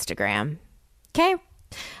on Instagram. Okay?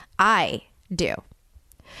 I do.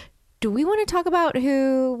 Do we want to talk about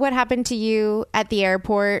what happened to you at the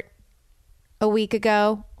airport a week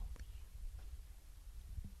ago?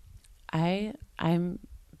 I'm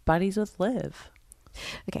buddies with Liv.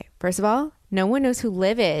 Okay, first of all, no one knows who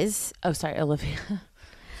Liv is. Oh, sorry, Olivia.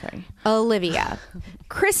 Sorry. Olivia.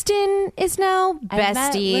 Kristen is now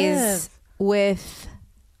besties with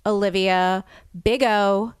Olivia. Big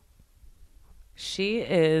O. She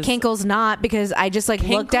is. Kinkle's not because I just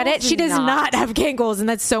looked at it. She does not have kinkles and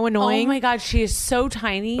that's so annoying. Oh my God, she is so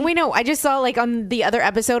tiny. We know. I just saw on the other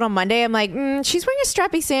episode on Monday, I'm like, she's wearing a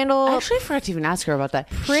strappy sandal. I actually forgot to even ask her about that.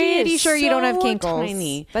 Pretty sure you don't have kinkles.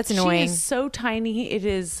 Tiny. That's annoying. She is so tiny. It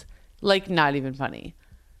is not even funny.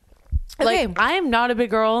 Okay. I am not a big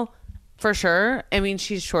girl for sure. I mean,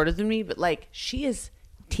 she's shorter than me, but she is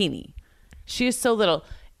teeny. She is so little.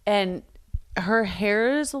 And her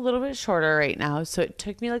hair is a little bit shorter right now, so it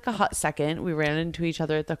took me a hot second. We ran into each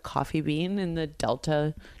other at the Coffee Bean in the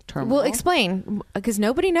Delta terminal. Well, explain, because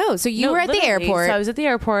nobody knows. So you were at the airport. So I was at the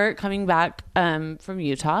airport coming back from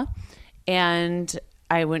Utah, and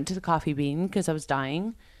I went to the Coffee Bean because I was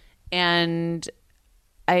dying, and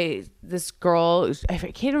this girl, I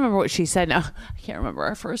can't remember what she said now. I can't remember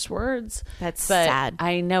our first words. That's sad.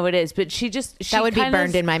 I know it is, but she that would be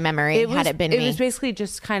burned in my memory had it been me. It was basically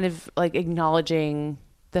just kind of acknowledging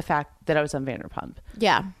the fact that I was on Vanderpump.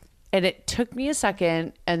 Yeah. And it took me a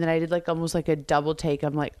second, and then I did almost a double take.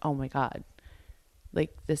 I'm like, oh my God.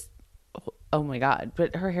 Oh my God.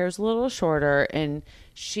 But her hair's a little shorter, and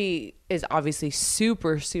she is obviously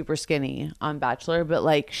super, super skinny on Bachelor,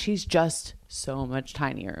 but she's just so much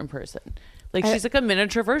tinier in person. She's a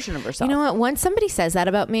miniature version of herself. You know what? Once somebody says that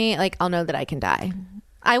about me, I'll know that I can die.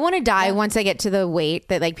 I want to die once I get to the weight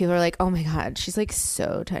that people are like, oh my God, she's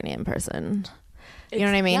so tiny in person. You know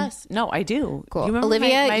what I mean? Yes. No, I do. Cool. You remember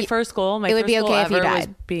Olivia, my first goal? My it would first be goal okay if you ever died.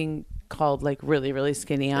 was being called like really, really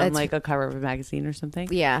skinny on like a cover of a magazine or something.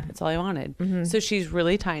 Yeah. That's all I wanted. So she's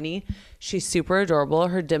really tiny. She's super adorable.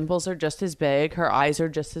 Her dimples are just as big. Her eyes are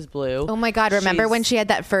just as blue. Oh my God. Remember when she had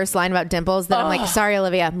that first line about dimples that I'm like, sorry,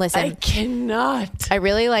 Olivia, listen. I cannot. I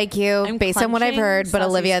really like you based on what I've heard, but Stassi's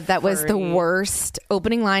Olivia, that was the furry. worst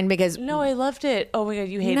opening line because... No, I loved it. Oh my God,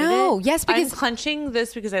 you hated it? No, yes, because... I'm clenching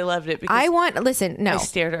this because I loved it. Because no. I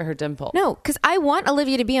stared at her dimple. No, because I want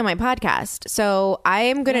Olivia to be on my podcast. So I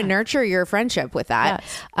am going to nurture your friendship with that.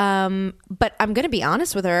 Yes. But I'm going to be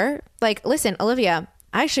honest with her. Like, listen, Olivia,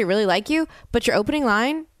 I actually really like you, but your opening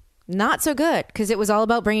line, not so good because it was all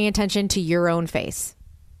about bringing attention to your own face.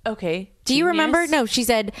 Okay. Do you remember? No, she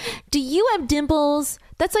said, do you have dimples?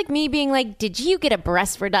 That's like me being like, did you get a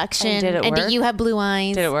breast reduction? And did it work? Do you have blue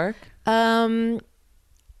eyes? Did it work?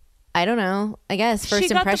 I don't know. I guess She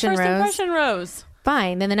got the first impression rose.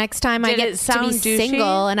 Fine. Then the next time I get to be douchey?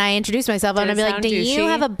 single and I introduce myself, I'm going to be like, do you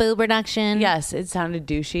have a boob reduction? Yes, it sounded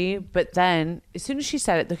douchey. But then as soon as she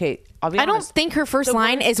said it, okay, I'll be honest. I don't think her first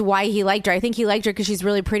line is why he liked her. I think he liked her because she's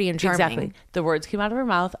really pretty and charming. Exactly. The words came out of her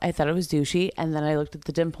mouth. I thought it was douchey. And then I looked at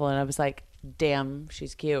the dimple and I was like, damn,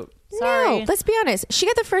 she's cute. Sorry. No, let's be honest. She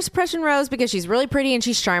got the first impression rose because she's really pretty and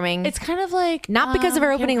she's charming. It's kind of like... Not because of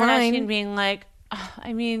her opening Kim line. Kardashian being like,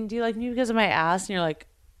 I mean, do you like me because of my ass? And you're like,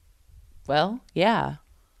 well, yeah.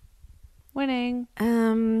 Winning.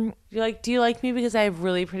 Do you like me because I have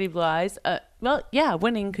really pretty blue eyes? Well, yeah,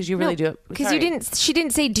 winning because you really do it. Because she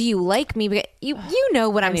didn't say, do you like me? But you know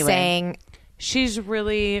what I'm saying. She's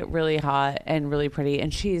really, really hot and really pretty.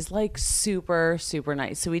 And she's like super, super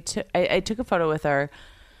nice. So I took a photo with her.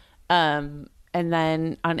 And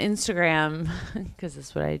then on Instagram, because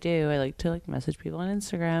that's what I do. I like to message people on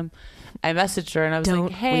Instagram. I messaged her and I was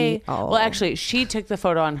like, hey, well, actually she took the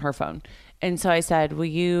photo on her phone. And so I said, will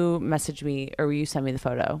you message me or will you send me the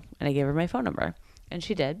photo? And I gave her my phone number and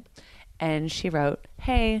she did. And she wrote,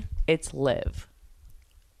 hey, it's Liv.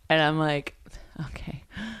 And I'm like, okay.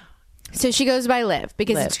 So she goes by Liv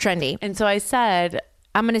because it's trendy. And so I said,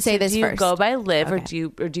 I'm going to say this first. Do you go by Liv okay.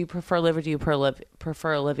 or do you prefer Liv or do you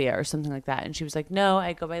prefer Olivia or something like that? And she was like, no,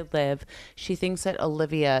 I go by Liv. She thinks that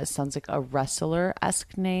Olivia sounds like a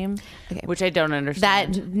wrestler-esque name, which I don't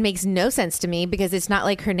understand. That makes no sense to me because it's not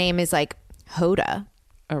like her name is like Hoda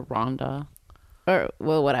or Rhonda. Or,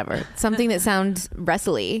 well, whatever. Something that sounds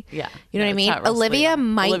wrestly. Yeah. You know what I mean? Olivia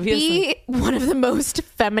might be one of the most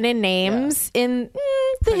feminine names in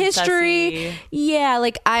the history. Yeah.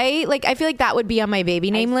 I feel like that would be on my baby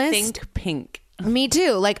name list. I think Pink. Me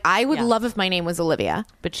too. Like, I would love if my name was Olivia.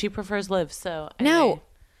 But she prefers Liv, so. Anyway. No.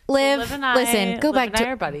 Liv, so Liv and I, listen, go Liv back and to. I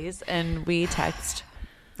are buddies, and we text.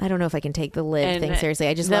 I don't know if I can take the Liv thing seriously.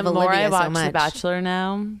 I just love Olivia so much. The more I watch The Bachelor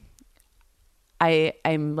now,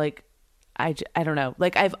 I'm like, I don't know.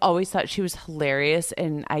 Like, I've always thought she was hilarious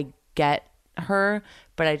and I get her,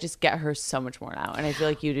 but I just get her so much more now. And I feel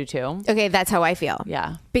like you do too. Okay, that's how I feel.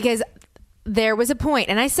 Yeah. Because there was a point,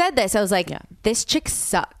 and I said this, I was like, this chick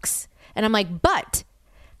sucks. And I'm like, but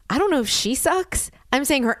I don't know if she sucks. I'm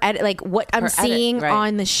saying her edit, like what I'm seeing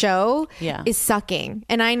on the show is sucking.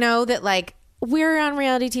 And I know that like, we're on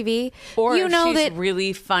reality TV, or you know, she's that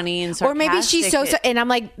really funny and sarcastic, or maybe she's so and I'm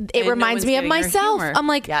like, it reminds me of myself. I'm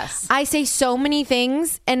like, yes. I say so many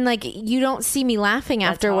things and like you don't see me laughing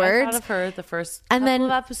afterwards. How I thought of her the first couple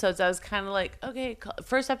of episodes. I was kind of like, okay,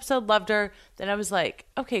 first episode loved her. Then I was like,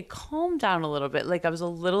 okay, calm down a little bit. Like I was a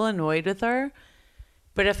little annoyed with her,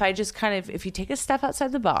 but if I just if you take a step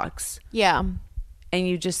outside the box, and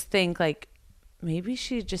you just think like, maybe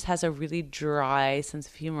she just has a really dry sense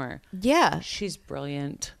of humor. Yeah. She's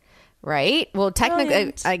brilliant. Right? Well,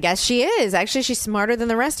 technically, I guess she is. Actually, she's smarter than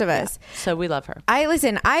the rest of us. Yeah. So we love her. I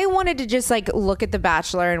wanted to just like look at The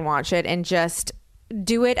Bachelor and watch it and just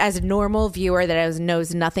do it as a normal viewer that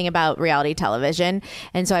knows nothing about reality television.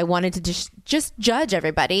 And so I wanted to just judge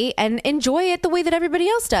everybody and enjoy it the way that everybody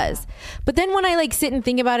else does. But then when I like sit and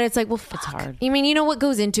think about it, it's like, well, fuck. It's hard. I mean, you know what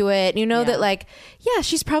goes into it. You know that like,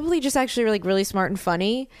 she's probably just actually like really smart and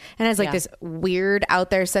funny and has like this weird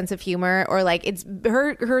out there sense of humor, or like it's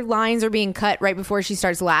her lines are being cut right before she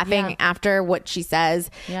starts laughing after what she says.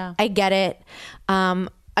 Yeah. I get it.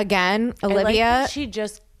 Again, Olivia, she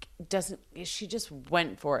just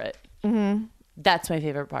went for it. Mm-hmm. That's my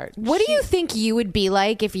favorite part. What do you think you would be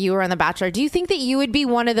like if you were on The Bachelor? Do you think that you would be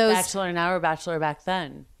one of those Bachelor now or Bachelor back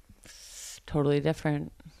then? Totally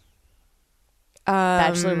different.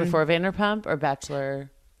 Bachelor before Vanderpump or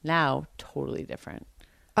Bachelor now? Totally different.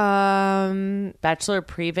 Bachelor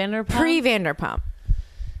pre-Vanderpump? Pre-Vanderpump.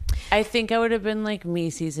 I think I would have been like me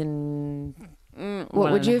season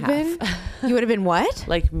what would you have been? You would have been what?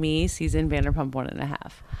 Like me season Vanderpump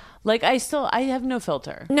 1.5. Like, I have no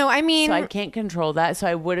filter. No, I mean... So I can't control that. So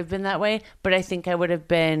I would have been that way. But I think I would have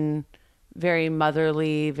been very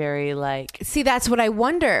motherly, very like... See, that's what I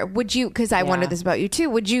wonder. Would you... Because I wonder this about you too.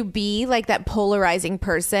 Would you be like that polarizing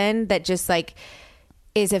person that just like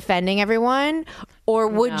is offending everyone? Or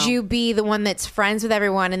would you be the one that's friends with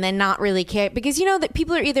everyone and then not really care? Because you know that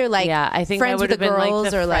people are either like I think friends I would with the have been girls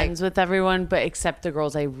like the or friends like... with everyone, but except the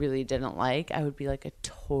girls I really didn't like. I would be like a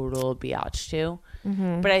total biatch to.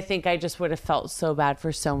 Mm-hmm. But I think I just would have felt so bad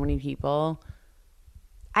for so many people.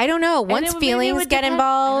 I don't know. Once feelings get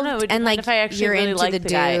involved and like if I actually you're really into the the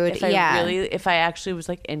guy, dude, if I actually was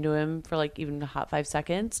like into him for like even a hot 5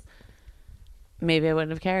 seconds, maybe I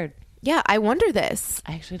wouldn't have cared. Yeah, I wonder this.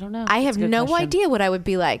 I actually don't know. I have no idea what I would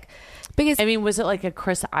be like. Because I mean, was it like a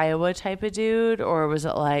Chris Iowa type of dude, or was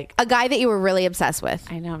it like a guy that you were really obsessed with?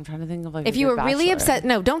 I know. I'm trying to think of like if you were really obsessed.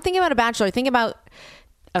 No, don't think about a bachelor. Think about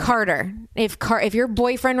Carter. If your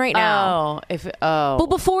boyfriend right now. Well,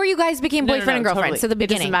 before you guys became boyfriend and girlfriend, so the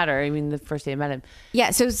beginning. It doesn't matter. I mean, the first day I met him. Yeah.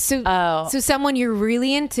 So someone you're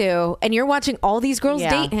really into, and you're watching all these girls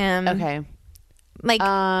date him. Okay. Like,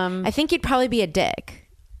 I think you'd probably be a dick.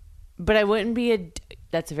 But I wouldn't be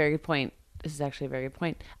that's a very good point. This is actually a very good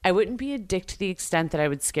point. I wouldn't be a dick to the extent that I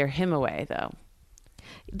would scare him away, though.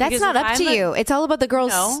 That's because not up to you. It's all about the girls.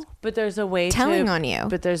 No, but there's a way telling on you.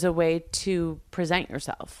 But there's a way to present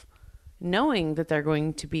yourself, knowing that they're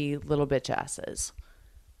going to be little bitch asses.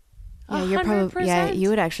 Yeah, you're probably. Yeah, you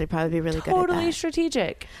would actually probably be really good at that. Totally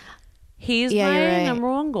strategic. He's my number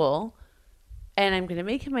one goal. And I'm going to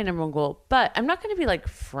make him my number one goal, but I'm not going to be like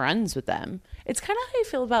friends with them. It's kind of how I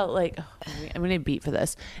feel about like, I'm going to beat for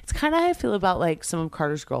this. It's kind of how I feel about like some of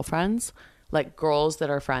Carter's girlfriends, like girls that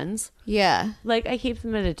are friends. Yeah. Like I keep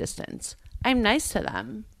them at a distance. I'm nice to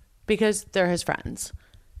them because they're his friends.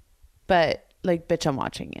 But like, bitch, I'm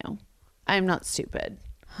watching you. I'm not stupid.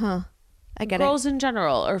 Huh. I get girls in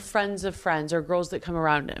general, or friends of friends, or girls that come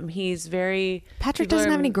around him. He's very... Patrick doesn't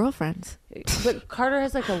have any girlfriends. But Carter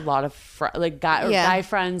has like a lot of guy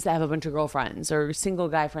friends that have a bunch of girlfriends, or single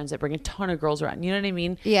guy friends that bring a ton of girls around. You know what I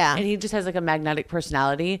mean? Yeah. And he just has like a magnetic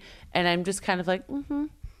personality. And I'm just kind of like, go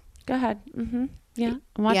ahead. Yeah,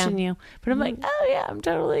 I'm watching you. But I'm like, oh yeah, I'm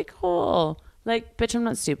totally cool. Like, bitch, I'm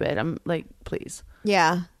not stupid. I'm like, please.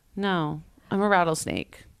 Yeah. No, I'm a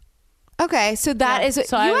rattlesnake. Okay, so that is...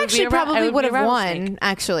 So you actually probably would have won,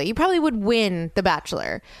 actually. You probably would win The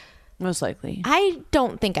Bachelor. Most likely. I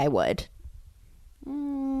don't think I would. I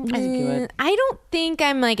think you would. I don't think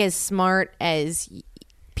I'm like as smart as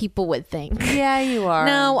people would think. Yeah, you are.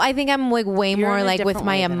 No, I think I'm like way You're more like with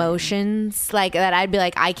my emotions, like that I'd be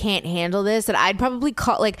like, I can't handle this. That I'd probably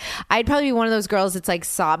I'd probably be one of those girls that's like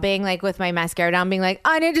sobbing, like with my mascara down, being like,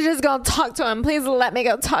 I need to just go talk to him. Please let me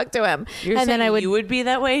go talk to him. And then you would be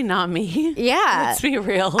that way, not me. Yeah. Let's be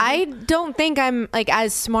real. I don't think I'm like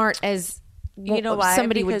as smart as you know why?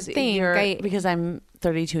 Somebody would think. Because I'm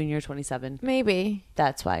 32 and you're 27. Maybe.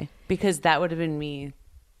 That's why. Because that would have been me.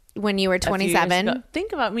 When you were 27.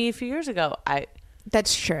 Think about me a few years ago.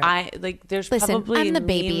 That's true. There's Listen, probably I'm the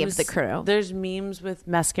baby of the crew. There's memes with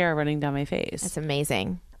mascara running down my face. That's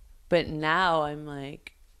amazing. But now I'm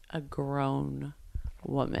like a grown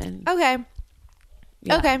woman. Okay.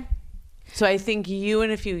 Yeah. Okay. So I think you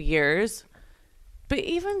in a few years, but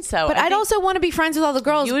even so. But I'd also want to be friends with all the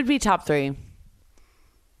girls. You would be top 3.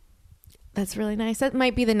 That's really nice. That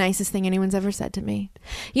might be the nicest thing anyone's ever said to me.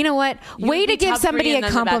 You know what? Way to give somebody a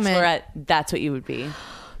compliment. That's what you would be.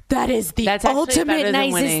 That is the ultimate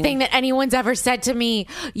nicest thing that anyone's ever said to me.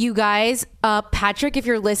 You guys, Patrick, if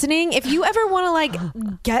you're listening, if you ever want to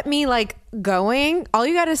like get me like going, all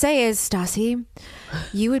you got to say is, Stassi,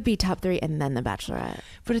 you would be top 3 and then The Bachelorette.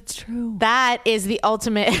 But it's true. That is the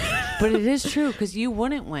ultimate. But it is true because you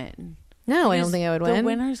wouldn't win. No, I don't think I would win. The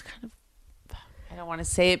winner's kind of... I don't want to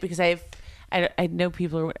say it because I know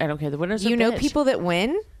people. I don't care. The winners. You know people that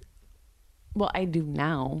win? Well, I do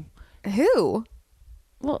now. Who?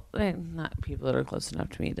 Well, not people that are close enough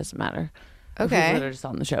to me. It doesn't matter. Okay. People that are just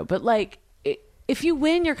on the show. But like, if you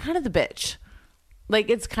win, you're kind of the bitch. Like,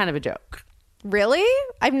 it's kind of a joke. Really?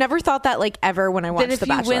 I've never thought that like ever when I watched The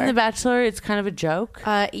Bachelor. If you win The Bachelor, it's kind of a joke.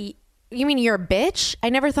 You mean you're a bitch? I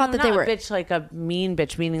never thought that they were a bitch, like a mean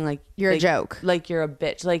bitch, meaning like you're a joke. Like you're a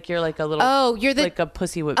bitch. Like you're like a little. You're like a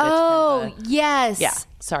pussy whip bitch. Oh, kind of yes. Yeah.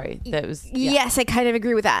 Sorry. That was. Yeah. Yes, I kind of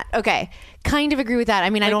agree with that. Okay, kind of agree with that. I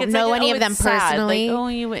mean, I don't know any of them personally.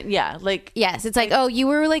 Like, you went. Yeah. Like yes, it's like you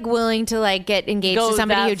were like willing to like get engaged to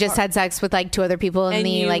somebody who just had sex with like 2 other people in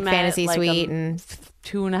the like fantasy suite and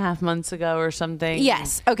 2.5 months ago or something.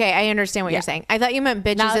 Yes. Okay, I understand what you're saying. I thought you meant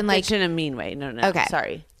bitches Not in like bitch in a mean way. No. Okay.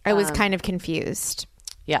 Sorry. I was kind of confused.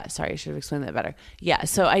 Yeah, sorry, I should have explained that better. Yeah,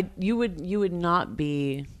 so you would not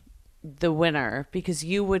be the winner because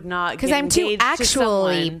you would not, because I'm too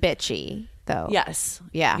actually bitchy though. Yes.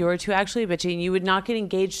 Yeah. You were too actually bitchy, and you would not get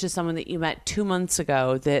engaged to someone that you met 2 months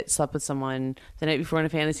ago that slept with someone the night before in a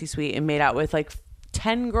fantasy suite and made out with like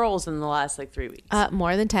 10 girls in the last like 3 weeks.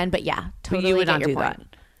 More than 10, but yeah, totally. But you would get not your do point.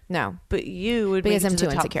 that. No. But you would because make it I'm to too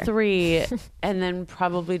the top insecure. 3 and then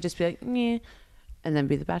probably just be like, meh, and then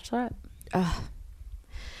be the Bachelorette.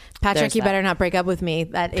 Patrick, There's you that. better not break up with me.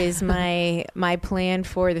 That is my plan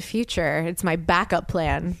for the future. It's my backup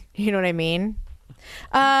plan. You know what I mean?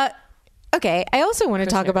 Okay. I also want to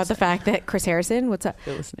talk about the fact that Chris Harrison, what's up?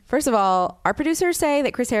 You're listening. First of all, our producers say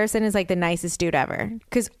that Chris Harrison is like the nicest dude ever.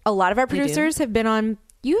 Because a lot of our producers have been on.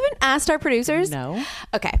 You haven't asked our producers? No.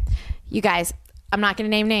 Okay. You guys, I'm not going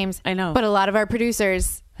to name names. I know. But a lot of our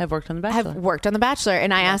producers Have worked on The Bachelor. have worked on The Bachelor.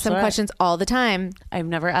 And I ask them Bachelorette. questions all the time. I've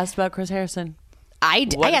never asked about Chris Harrison. I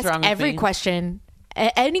What is asked wrong with every me? question.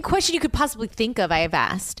 Any question you could possibly think of, I have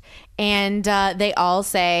asked. And they all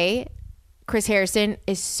say Chris Harrison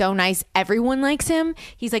is so nice. Everyone likes him.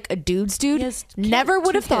 He's like a dude's dude. He has Never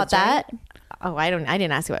would have thought kids, right? that. Oh, I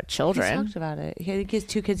didn't ask about He's children. talked about it. I think he has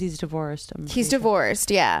 2 kids. He's divorced. He's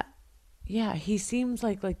divorced. Yeah. Yeah, he seems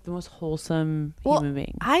like the most wholesome Well, human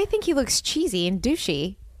being. I think he looks cheesy and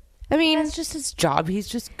douchey. I mean, That's just his job. He's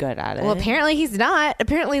just good at it. well, apparently he's not.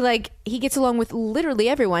 Apparently, like, he gets along with literally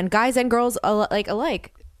everyone, guys and girls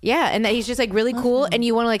alike. Yeah, and that he's just like really cool, and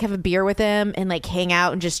you want to like have a beer with him and like hang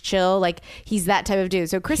out and just chill. Like, he's that type of dude.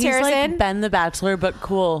 So Chris He's Harrison, like Ben the Bachelor, but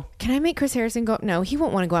cool. can I make Chris Harrison go? No, he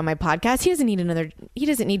won't want to go on my podcast. He doesn't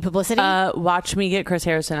need publicity. Watch me get Chris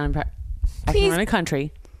Harrison on. I Please. can run a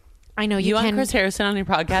country. I know You can. want Chris Harrison on your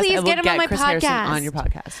podcast? Please I will get him on my Chris Harrison podcast. on your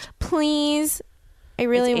podcast. Please, I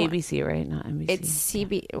really It's want. ABC, right? Not NBC. It's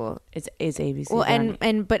CB. Well, It's ABC. well, Darn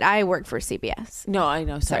it. but I work for CBS. No, I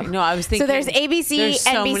know. Sorry. No, I was thinking. So there's ABC, there's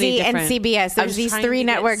so many NBC, and different- CBS. I There's was these trying 3 to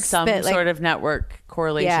get networks some that like. sort of network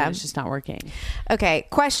correlation. Yeah. It's just not working. Okay,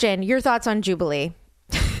 question. Your thoughts on Jubilee?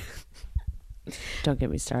 Don't get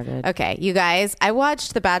me started. Okay, you guys, I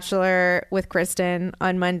watched The Bachelor with Kristen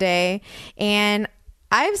on Monday, and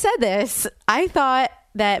I've said this. I thought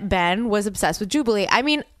that Ben was obsessed with Jubilee. I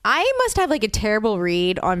mean, I must have like a terrible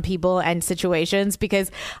read on people and situations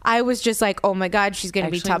because I was just like, oh my God, she's going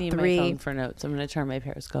to be Actually top need my 3. phone for notes. I'm going to turn my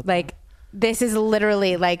Periscope. Like, this is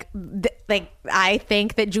literally like I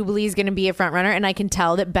think that Jubilee is going to be a front runner, and I can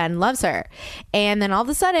tell that Ben loves her. And then all of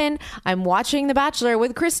a sudden, I'm watching The Bachelor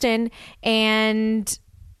with Kristen, and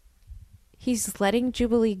he's letting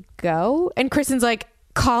Jubilee go, and Kristen's like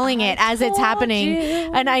calling it as it's happening,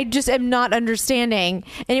 and I just am not understanding,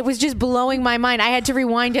 and it was just blowing my mind. I had to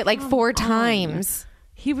rewind it like 4 times.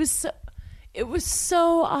 It was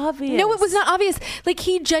so obvious. No, it was not obvious. Like,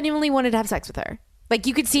 he genuinely wanted to have sex with her. Like,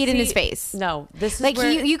 you could see it in his face. No, this is like where,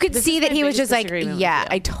 you could this see is that my he was biggest just like, disagreement with yeah, you.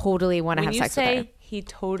 I totally want to have sex with her. When you say he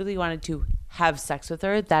totally wanted to have sex with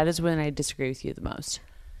her, that is when I disagree with you the most.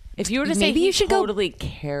 If you were to say Maybe he you should go- totally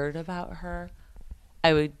cared about her,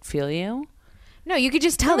 I would feel you. No, you could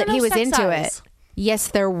just tell There that were he no was sex into eyes. it. Yes,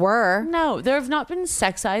 there were. No, there have not been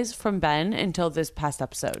sex eyes from Ben until this past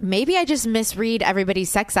episode. Maybe I just misread everybody's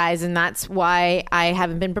sex eyes, and that's why I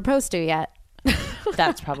haven't been proposed to yet.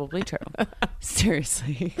 That's probably true.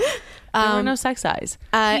 Seriously. There were no sex eyes.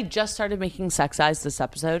 He just started making sex eyes this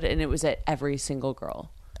episode, and it was at every single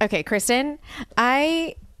girl. Okay, Kristen,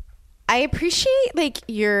 I appreciate like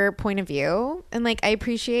your point of view, and like I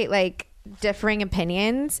appreciate like differing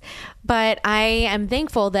opinions, but I am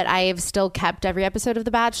thankful that I have still kept every episode of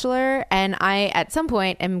The Bachelor, and I at some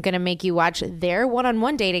point am gonna make you watch their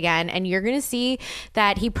one-on-one date again, and you're gonna see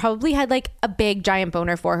that he probably had like a big giant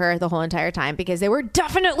boner for her the whole entire time, because they were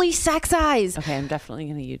definitely sex eyes. Okay, I'm definitely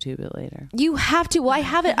going to YouTube it later. You have to. Well, I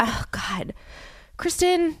have it. Oh God,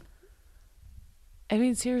 Kristen. I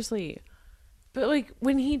mean, seriously. But like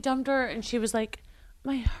when he dumped her and she was like,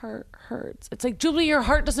 my heart hurts. It's like, Julie, your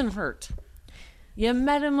heart doesn't hurt. You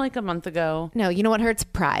met him like a month ago. No, you know what hurts?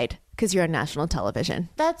 Pride, because you're on national television.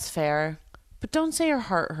 That's fair. But don't say your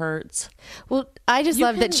heart hurts. Well, I just You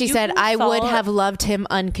love that can- she you said, can I would follow- have loved him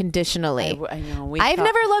unconditionally. I know. I've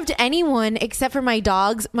never loved anyone except for my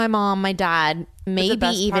dogs, my mom, my dad, maybe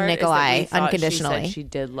even Nikolai unconditionally. She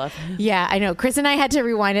did love him. Yeah, I know. Chris and I had to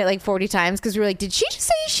rewind it like 40 times because we were like, did she just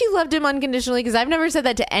say she loved him unconditionally? Because I've never said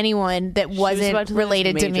that to anyone that She was about wasn't to lose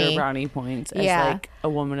related to major me. brownie points as Yeah. like a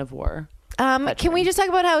woman of war. Can we just talk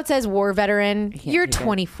about how it says war veteran? You're take it.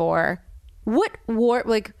 24. What war?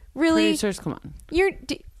 Like, really? Producers, come on. You're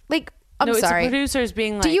like, I'm no, sorry. It's producers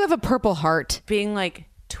being like, Do you have a purple heart? being like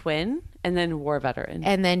twin And then war veteran.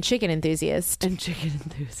 And then chicken enthusiast.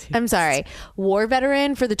 I'm sorry. War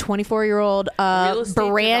veteran for the 24-year-old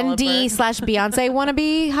Brandy / Beyonce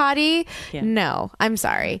wannabe hottie. Yeah. No, I'm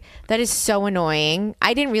sorry. That is so annoying.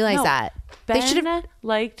 I didn't realize that. Ben they should have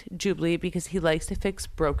liked Jubilee because he likes to fix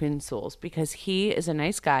broken souls because he is a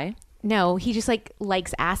nice guy. No, he just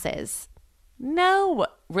likes asses. No,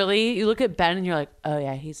 really? You look at Ben and you're like, oh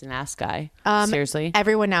yeah, he's an ass guy. Seriously?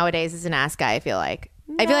 Everyone nowadays is an ass guy, I feel like.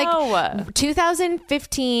 No. I feel like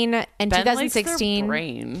 2015 and Ben 2016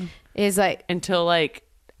 brain is like until like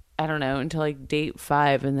I don't know, until like date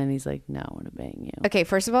 5 and then he's like, no, I want to bang you. Okay,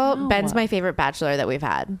 first of all, Ben's my favorite bachelor that we've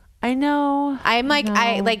had. I know. I'm like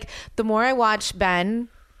I like the more I watch Ben,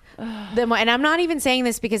 the more, and I'm not even saying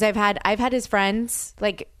this because I've had his friends,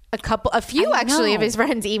 like a few actually of his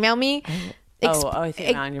friends email me. I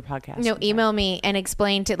think on your podcast. No, email me and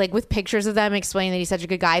explain to like with pictures of them, explain that he's such a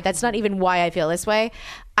good guy. That's not even why I feel this way.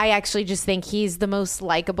 I actually just think he's the most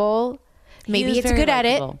likable. Maybe it's a good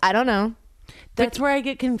edit. I don't know. That's where I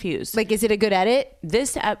get confused. Like, is it a good edit?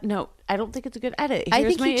 No, I don't think it's a good edit. I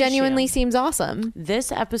think he genuinely seems awesome.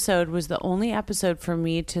 This episode was the only episode for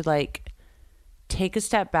me to like take a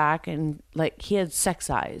step back and like he had sex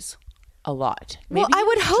eyes a lot. Maybe I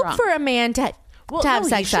would hope for a man to have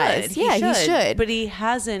sex eyes. Yeah, he should. But he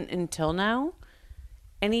hasn't until now.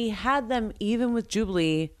 And he had them even with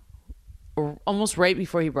Jubilee almost right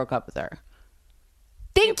before he broke up with her.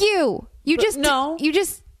 Thank you.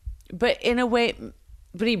 But in a way,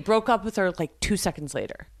 but he broke up with her like 2 seconds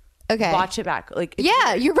later. Okay. Watch it back. Like,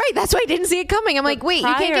 yeah, you're right. That's why I didn't see it coming. I'm like, wait,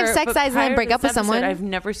 you can't give sex eyes and then break up with someone. I've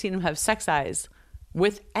never seen him have sex eyes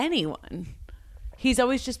with anyone. He's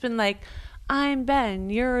always just been like, I'm Ben,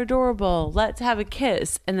 you're adorable, let's have a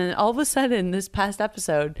kiss. And then all of a sudden, this past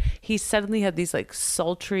episode, he suddenly had these like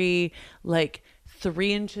sultry, like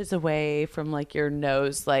 3 inches away from like your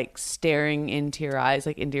nose, like staring into your eyes,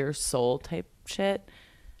 like into your soul type shit.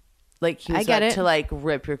 Like he was about to like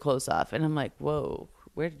rip your clothes off. And I'm like, whoa,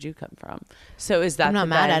 where did you come from? So is that I'm not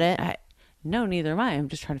mad at it. No, neither am I. I'm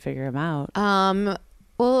just trying to figure him out.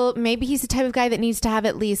 Well, maybe he's the type of guy that needs to have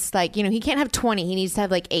at least like, he can't have 20. He needs to have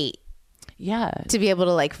like 8. Yeah. To be able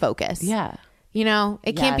to like focus. Yeah.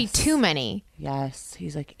 It can't be too many. Yes.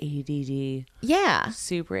 He's like ADD. Yeah.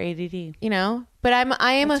 Super ADD. But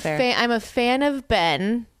I'm a fan of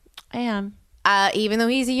Ben. I am. Even though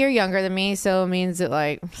he's a year younger than me, so it means that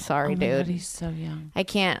like, sorry, dude. God, he's so young. I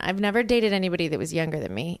can't. I've never dated anybody that was younger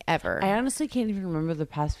than me ever. I honestly can't even remember the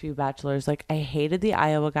past few bachelors. Like, I hated the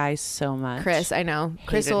Iowa guy so much. Chris, I know.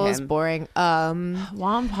 Crystal is boring.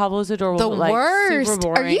 Juan Pablo's adorable. The but, worst. Super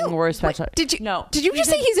boring. Are you? Worst bachelor. Did you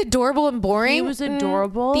just say he's adorable and boring? He was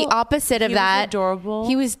adorable. The opposite of that. He was adorable.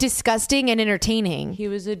 He was disgusting and entertaining. He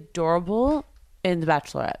was adorable in The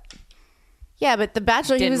Bachelorette. Yeah, but The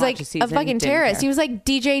Bachelor, he was like a fucking terrorist. He was like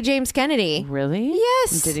DJ James Kennedy. Really?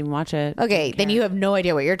 Yes. Didn't even watch it. Okay, then you have no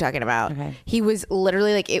idea what you're talking about. Okay. He was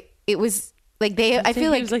literally like, it was like I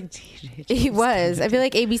feel like he was like DJ James he was. Kennedy. I feel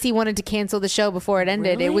like ABC wanted to cancel the show before it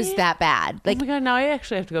ended. Really? It was that bad. Like, oh my God, now I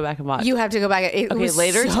actually have to go back and watch. You have to go back. It was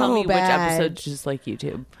later so tell me bad. which episode just like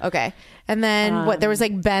YouTube. Okay. And then there was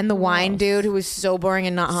like Ben, the wine dude, who was so boring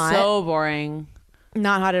and not hot. So boring.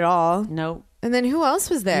 Not hot at all. Nope. And then who else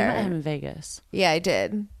was there? You met him in Vegas. Yeah, I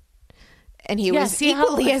did. And he was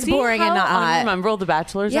equally as boring and not hot. Remember the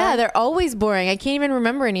Bachelors? Yeah, they're always boring. I can't even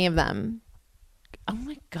remember any of them. Oh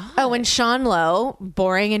my God. Oh, and Sean Lowe,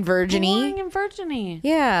 boring and virgin-y.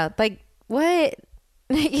 Yeah, like what?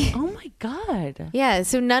 Oh my God. Yeah,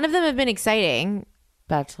 so none of them have been exciting.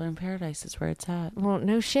 Bachelor in Paradise is where it's at. Well,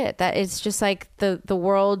 no shit. That is just like the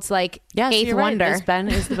world's like eighth so wonder. Right. This Ben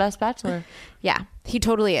is the best Bachelor. Yeah, he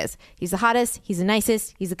totally is. He's the hottest. He's the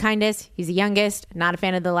nicest. He's the kindest. He's the youngest. Not a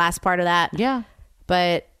fan of the last part of that. Yeah.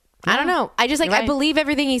 But I don't know. I just like, I believe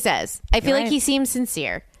everything he says. I feel like he seems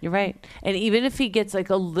sincere. You're right. And even if he gets like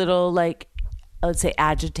a little like, let's say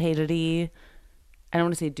agitated-y, I don't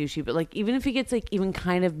want to say douchey, but like even if he gets like even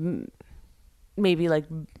kind of maybe like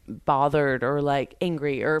bothered or like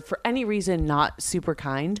angry or for any reason not super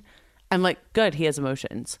kind, I'm like, good, he has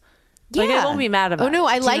emotions. Yeah. Like I won't be mad about it. Oh no,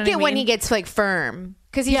 I like it when he gets like firm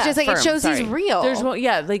because he's just like firm, it shows he's real.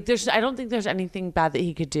 I don't think there's anything bad that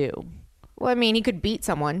he could do. Well, I mean, he could beat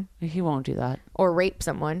someone. He won't do that. Or rape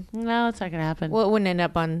someone. No, it's not gonna happen. Well, it wouldn't end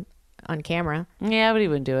up on camera. Yeah, but he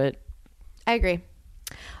wouldn't do it. I agree.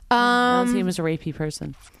 I don't see him as a rapey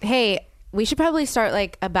person. Hey, we should probably start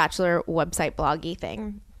like a Bachelor website bloggy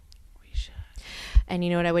thing. We should. And you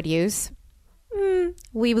know what I would use?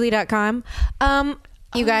 Weebly.com.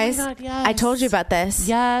 You guys, my God, yes. I told you about this.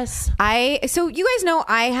 Yes. So you guys know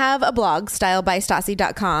I have a blog,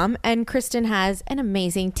 stylebystassi.com, and Kristen has an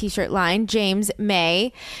amazing t-shirt line, James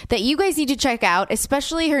May, that you guys need to check out,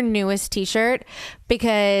 especially her newest t-shirt,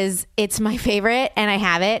 because it's my favorite and I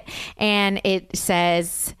have it, and it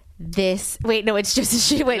says this. Wait, no, it's just a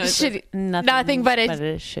shitty. Nothing but a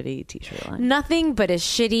shitty t-shirt line. Nothing but a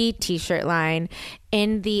shitty t-shirt line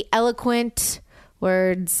in the eloquent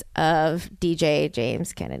words of DJ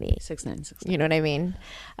James Kennedy. 6ix9ine. You know what I mean?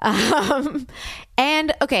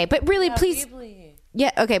 And okay, but really, please.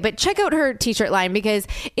 Yeah, okay, but check out her t-shirt line, because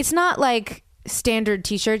it's not like standard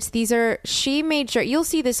t-shirts. She made sure, you'll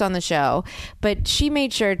see this on the show, but she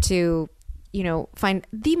made sure to, find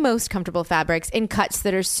the most comfortable fabrics in cuts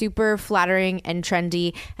that are super flattering and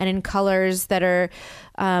trendy, and in colors that are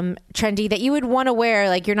trendy that you would want to wear.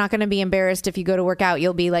 Like, you're not going to be embarrassed if you go to work out.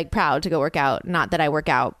 You'll be like proud to go work out. Not that I work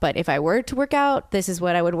out, but if I were to work out, this is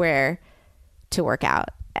what I would wear to work out.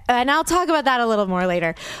 And I'll talk about that a little more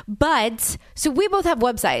later. But so we both have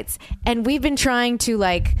websites, and we've been trying to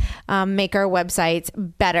make our websites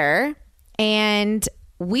better. And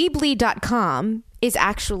Weebly.com is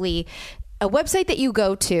actually a website that you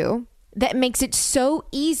go to that makes it so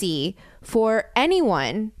easy for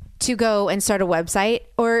anyone to go and start a website,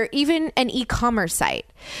 or even an e-commerce site.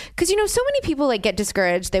 Because, so many people get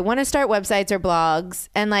discouraged. They want to start websites or blogs,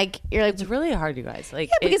 and you're like, it's really hard, you guys.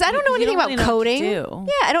 Because I don't know anything about coding. Yeah,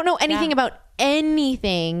 I don't know anything about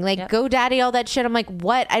anything. GoDaddy, all that shit. I'm like,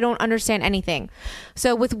 what? I don't understand anything.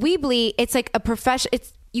 So with Weebly, it's like a profession.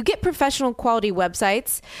 You get professional quality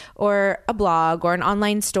websites or a blog or an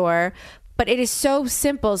online store, but it is so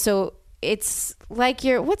simple. So it's like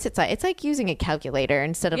it's like using a calculator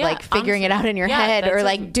instead of figuring it out in your head, or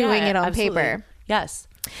doing it on absolutely. paper. Yes.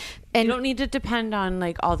 And you don't need to depend on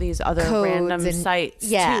all these other codes random and, sites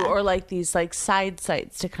too, or these side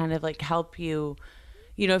sites to kind of help you.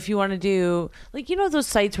 If you want to do those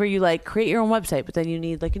sites where you create your own website, but then you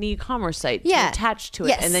need an e-commerce site to attach to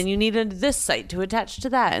it, and then you need this site to attach to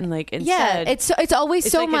that, and instead, it's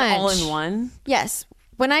always so much an all-in-one. Yes.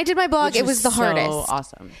 When I did my blog, it was the hardest. So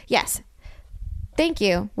awesome. Yes. Thank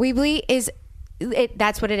you. Weebly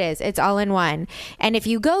that's what it is. It's all in one. And if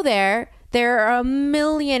you go there are a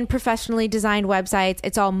million professionally designed websites.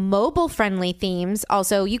 It's all mobile friendly themes.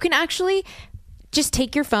 Also, you can actually just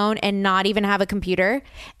take your phone and not even have a computer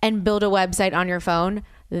and build a website on your phone.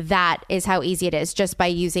 That is how easy it is, just by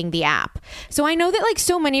using the app. So I know that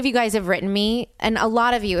so many of you guys have written me, and a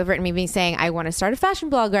lot of you have written me saying, I want to start a fashion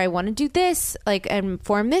blog, or I want to do this, and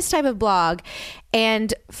form this type of blog.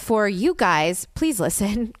 And for you guys, please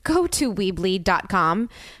listen, go to Weebly.com,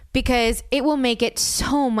 because it will make it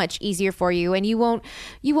so much easier for you, and you won't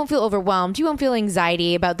feel overwhelmed. You won't feel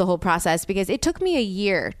anxiety about the whole process, because it took me a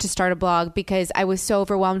year to start a blog, because I was so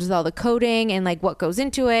overwhelmed with all the coding and what goes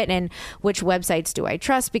into it, and which websites do I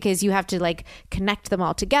trust, because you have to connect them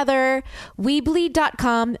all together.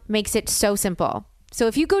 Weebly.com makes it so simple. So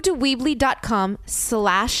if you go to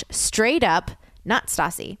Weebly.com/straight-up, not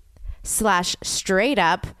Stassi,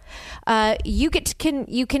 /straight-up,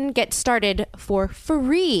 you can get started for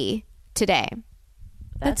free today.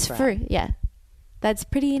 That's free. Yeah. That's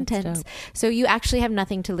pretty intense. So you actually have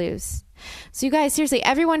nothing to lose. So you guys, seriously,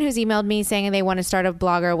 everyone who's emailed me saying they want to start a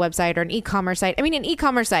blog or a website or an e-commerce site. I mean, an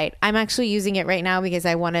e-commerce site. I'm actually using it right now because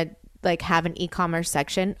I want to have an e-commerce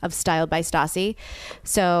section of Styled by Stassi.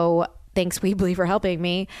 So thanks, Weebly, for helping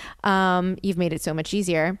me. You've made it so much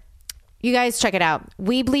easier. You guys check it out.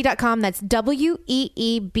 Weebly.com. That's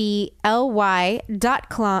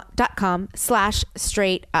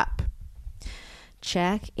weebly.com/straight-up.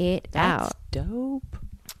 Check it out. That's dope.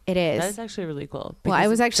 It is. That's actually really cool. Well, I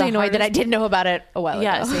was actually annoyed that I didn't know about it a while ago.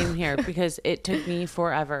 Yeah, same here, because it took me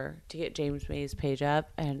forever to get James May's page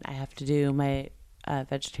up, and I have to do my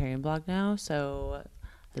vegetarian blog now. So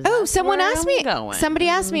someone asked me. Somebody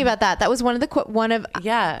asked me about that. That was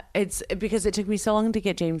yeah. It's because it took me so long to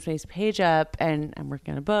get James May's page up, and I'm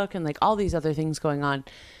working on a book and all these other things going on.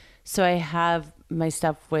 So I have my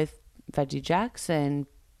stuff with Veggie Jackson,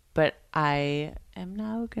 but I am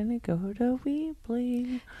now gonna go to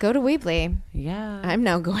Weebly. Go to Weebly. Yeah, I'm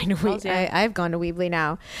now going to Weebly. I've gone to Weebly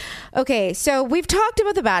now. Okay, so we've talked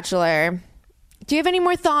about The Bachelor. Do you have any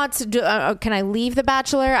more thoughts? Can I leave The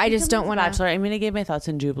Bachelor? I just don't want to. Bachelor. I mean, I gave my thoughts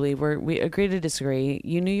in Jubilee. We agree to disagree.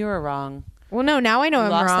 You knew you were wrong. Well, no, now I know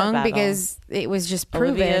I'm wrong because it was just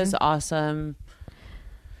proven. Olivia's awesome.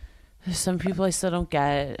 There's some people I still don't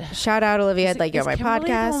get. Shout out, Olivia. I'd like you on my Kimberly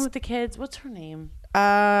podcast. The one with the kids. What's her name?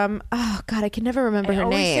 Oh God, I can never remember her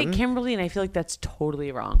name. I always say Kimberly, and I feel like that's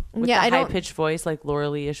totally wrong. With the high pitched voice, Laura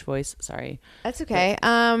Lee-ish voice. Sorry. That's okay.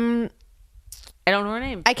 I don't know her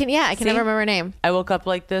name. I can never remember her name. I woke up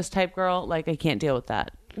like this type girl. Like, I can't deal with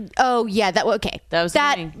that. Oh yeah, okay. That was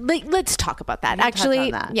annoying. Like, let's talk about that.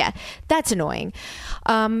 Actually, yeah, that's annoying.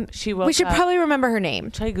 We should probably remember her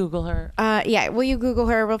name. Should I Google her? Yeah. Will you Google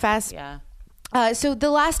her real fast? Yeah. So the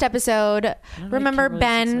last episode, remember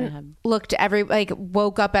Ben woke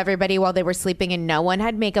up everybody while they were sleeping and no one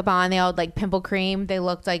had makeup on. They all had like pimple cream. They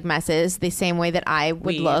looked like messes, the same way that I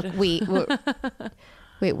would look. Wait,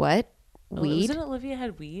 what? Weed? Wasn't Olivia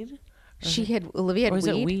had weed? Olivia had weed? Or was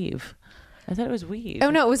weed? it weave? I thought it was weed. Oh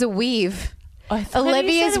no, it was a weave. Oh, I thought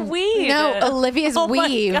Olivia's you said weed. No, Olivia's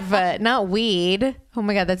weave, not weed. Oh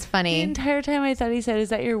my God, that's funny. The entire time I thought he said, "Is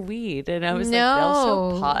that your weed?" And I was like, "No, they'll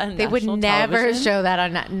show pot on they would never television? show that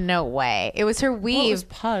on. No way. It was her weave. Well, it was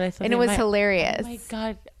pot. I thought, and it was hilarious. Oh my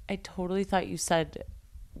God, I totally thought you said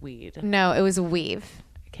weed. No, it was a weave.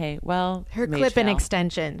 Okay, well, her clip-in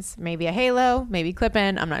extensions, maybe a halo, maybe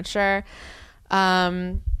clip-in. I'm not sure.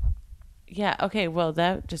 Yeah. Okay. Well,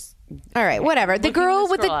 that just. All right. Whatever. The girl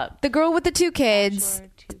with the two kids.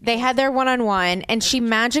 They had their one-on-one, and she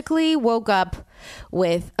magically woke up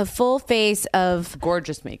with a full face of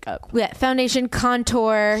gorgeous makeup. Yeah, foundation,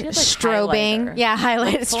 contour, strobing. Highlighter. Yeah,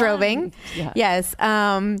 highlight strobing. Yeah. Yes.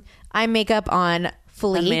 Eye makeup on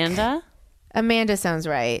fleek. Amanda sounds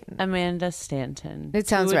right. Amanda Stanton. It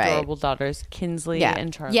sounds right. Adorable daughters, Kinsley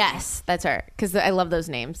and Charlie. Yes, that's her. Because I love those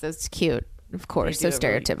names. That's cute. Of course, so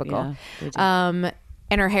stereotypical.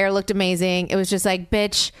 And her hair looked amazing. It was just like,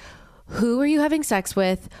 bitch, who are you having sex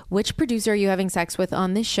with? Which producer are you having sex with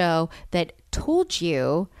on this show that told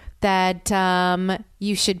you that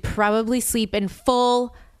you should probably sleep in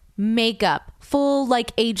full makeup, full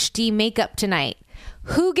like HD makeup tonight?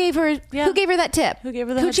 Who gave her that tip? Who gave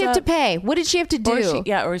her that? Who'd she have to pay? What did she have to do?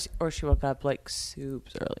 Or she woke up like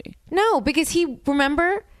soups early. No, because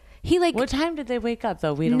remember. He what time did they wake up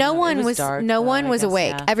though? We don't know. No one was dark. No one was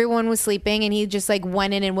awake. Yeah. Everyone was sleeping, and he just like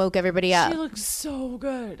went in and woke everybody up. She looked so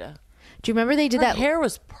good. Do you remember they did that? Her hair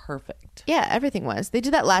was perfect. Yeah, everything was. They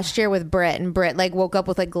did that last year with Britt, and Britt like woke up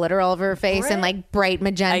with like glitter all over her face and like bright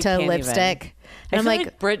magenta lipstick. And I'm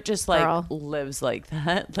like, Britt just like lives like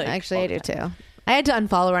that. Like, actually, I do too. I had to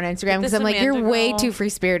unfollow her on Instagram because I'm like, you're way too free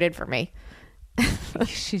spirited for me.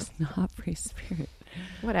 She's not free spirited.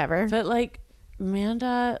 Whatever. But like.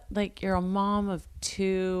 Amanda, like you're a mom of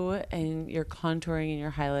two and you're contouring in your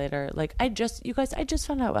highlighter. Like I just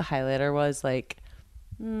found out what highlighter was like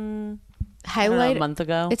highlight a month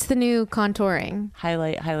ago. It's the new contouring.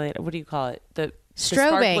 Highlight. What do you call it? The strobing.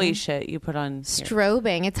 Sparkly shit you put on.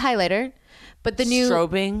 Strobing. It's highlighter. But the new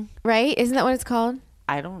strobing. Right? Isn't that what it's called?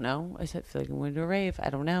 I don't know. I feel like I'm going to a rave. I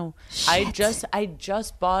don't know. Shit. I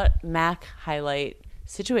just bought MAC highlight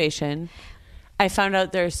situation. I found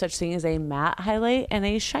out there's such thing as a matte highlight and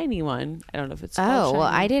a shiny one. I don't know if it's called well,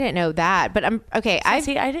 I didn't know that, but I'm okay. I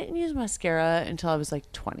didn't use mascara until I was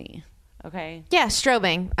like 20. Okay. Yeah,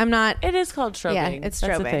 strobing. I'm not. It is called strobing. Yeah, it's strobing.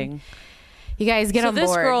 That's the thing. You guys get on board.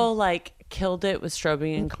 So this girl like killed it with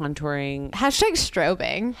strobing and contouring. Hashtag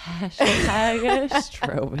strobing. Hashtag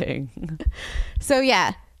strobing. So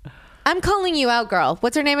yeah. I'm calling you out, girl.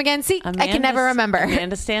 What's her name again? See, I can never remember.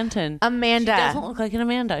 Amanda Stanton. Amanda. She doesn't look like an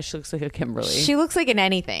Amanda. She looks like a Kimberly. She looks like an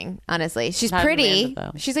anything, honestly. She's not pretty.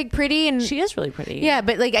 Amanda, she's like pretty and she is really pretty. Yeah,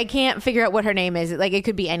 but like I can't figure out what her name is. Like it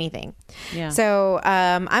could be anything. Yeah. So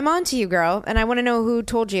I'm on to you, girl, and I want to know who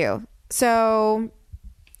told you. So,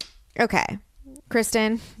 okay,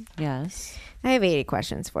 Kristen. Yes. I have 80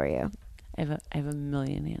 questions for you. I have a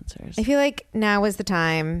million answers. I feel like now is the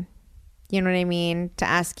time. You know what I mean? To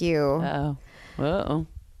ask you. Oh. Whoa.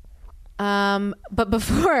 But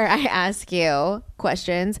before I ask you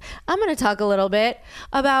questions, I'm going to talk a little bit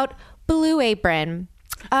about Blue Apron.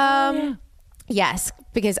 Yeah. Yes,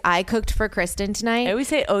 because I cooked for Kristen tonight. I always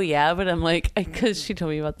say, oh yeah, but I'm like, because she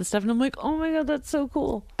told me about this stuff and I'm like, oh my God, that's so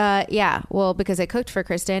cool. Yeah, well, because I cooked for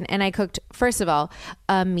Kristen and I cooked, first of all,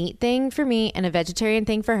 a meat thing for me and a vegetarian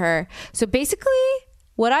thing for her. So basically...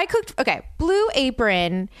 what I cooked, okay, Blue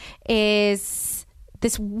Apron is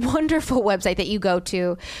this wonderful website that you go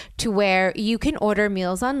to where you can order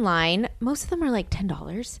meals online. Most of them are like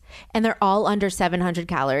 $10 and they're all under 700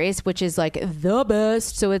 calories, which is like the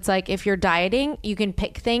best. So it's like if you're dieting, you can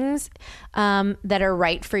pick things that are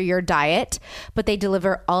right for your diet, but they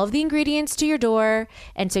deliver all of the ingredients to your door.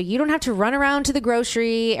 And so you don't have to run around to the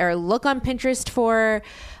grocery or look on Pinterest for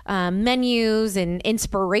menus and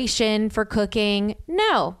inspiration for cooking.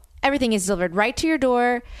 No. Everything is delivered right to your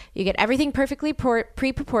door. You get everything perfectly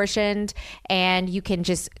pre-proportioned and you can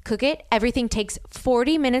just cook it. Everything takes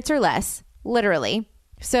 40 minutes or less, literally.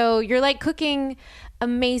 So you're like cooking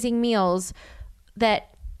amazing meals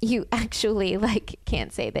that you actually like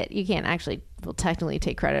can't say that you can't actually will technically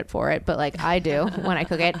take credit for it, but like I do when I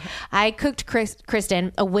cook it. I cooked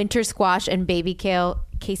Kristen a winter squash and baby kale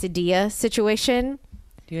quesadilla situation.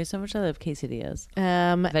 Do you guys know how much I love quesadillas?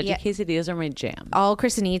 Veggie quesadillas are my jam. All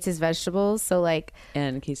Kristen eats is vegetables, so like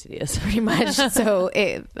and quesadillas, pretty much. So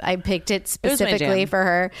I picked it specifically for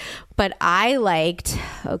her. But I liked,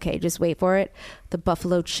 okay, just wait for it, the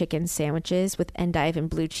buffalo chicken sandwiches with endive and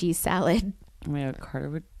blue cheese salad. Oh my God, Carter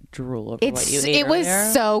would drool over what you ate. It was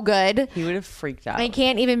so good. He would have freaked out. I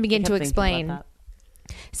can't even begin to explain.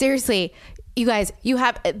 Seriously, you guys, you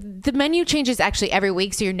have the menu changes actually every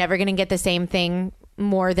week, so you're never going to get the same thing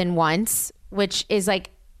more than once, which is like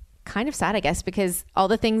kind of sad, I guess, because all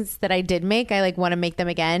the things that I did make, I like want to make them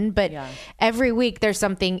again, but every week there's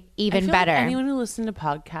something even better. Like anyone who listens to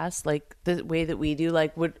podcasts like the way that we do,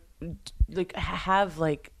 like would like have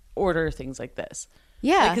like order things like this.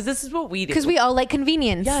 Yeah, because this is what we do. Because we all like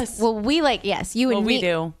convenience. Yes. Well, we like you and me. We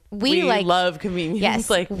do. We like love convenience. Yes.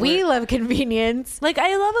 Like we love convenience. Like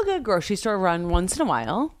I love a good grocery store run once in a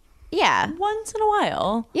while. Yeah. Once in a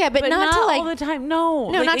while. Yeah, but not to like all the time. No,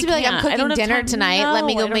 not to be like, I'm cooking dinner tonight. Let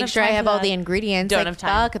me go make sure I have all the ingredients. Don't have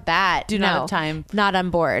time. Fuck that. Do not have time. Not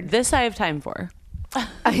on board. This I have time for.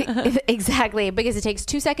 Exactly, because it takes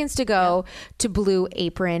 2 seconds to go to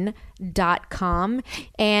blueapron.com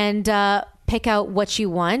and pick out what you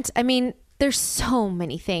want. I mean, there's so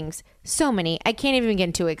many things. So many. I can't even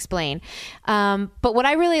begin to explain. But what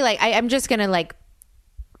I really like, I'm just going to like,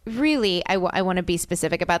 really, I want to be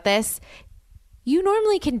specific about this. You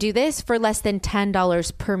normally can do this for less than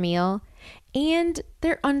 $10 per meal, and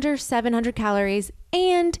they're under 700 calories,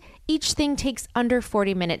 and each thing takes under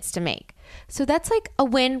 40 minutes to make. So that's like a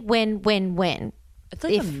win, win, win, win. It's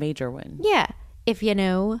like a major win. Yeah, if you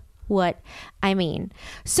know what I mean.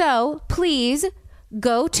 So please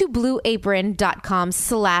go to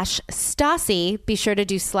blueapron.com/Stassi. Be sure to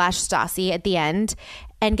do /Stassi at the end.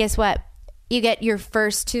 And guess what? You get your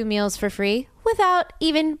first 2 meals for free without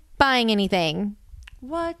even buying anything.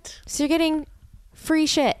 What? So you're getting free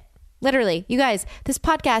shit. Literally. You guys, this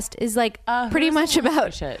podcast is like pretty much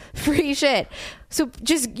about free shit. So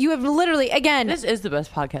just, you have literally, again. This is the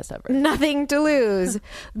best podcast ever. Nothing to lose.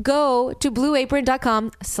 Go to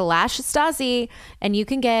blueapron.com/Stassi and you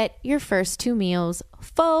can get your first 2 meals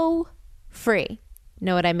for free.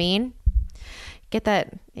 Know what I mean? Get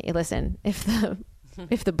that. Hey, listen, if the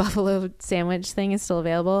buffalo sandwich thing is still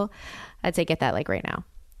available, I'd say get that like right now.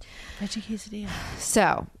 Veggie quesadilla.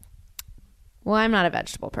 So, well, I'm not a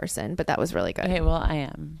vegetable person, but that was really good. Okay, well, I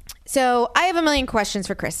am. So I have a million questions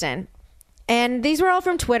for Kristen. And these were all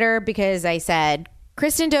from Twitter because I said,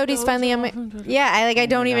 Kristen Doute's finally on my... Yeah, I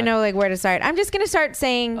don't even know like where to start. I'm just going to start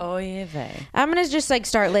saying... Oh, yeah, I'm going to just like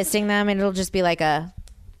start listing them and it'll just be like a...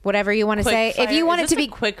 Whatever you want to say. Fire. If you want it to be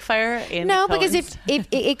quick fire, no, because if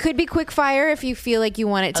it could be quick fire if you feel like you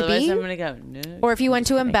want it to Otherwise, be. I'm gonna go. No, or if you want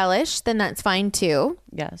to embellish, then that's fine too.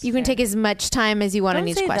 Yes, you can take as much time as you want on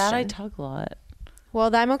each question. That I talk a lot.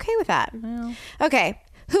 Well, I'm okay with that. Well. Okay,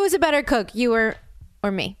 who is a better cook, you or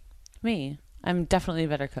me? Me. I'm definitely a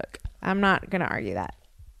better cook. I'm not gonna argue that.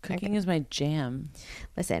 Cooking is my jam.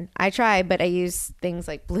 Listen, I try, but I use things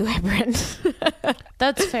like Blue Apron.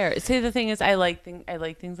 That's fair. See, the thing is, I like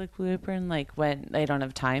things like Blue Apron, like when I don't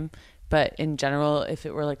have time. But in general, if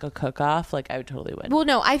it were like a cook-off, like I would totally win. Well,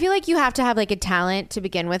 no, I feel like you have to have like a talent to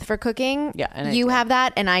begin with for cooking. Yeah, and you have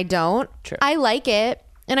that, and I don't. True. I like it,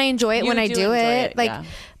 and I enjoy it when I do it. Like, yeah.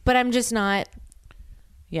 But I'm just not.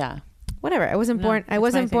 Yeah. Whatever. I wasn't born. I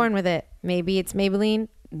wasn't born with it. Maybe it's Maybelline.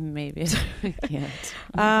 Maybe. Yeah.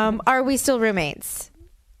 Are we still roommates?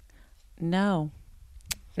 No,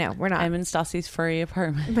 we're not. I'm in Stassi's furry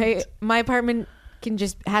apartment. My apartment can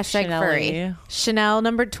just hashtag furry. Chanel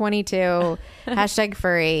number 22. Hashtag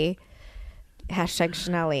furry. Hashtag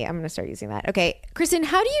Chanel-y. I'm going to start using that. Okay. Kristen,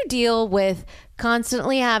 how do you deal with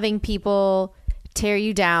constantly having people tear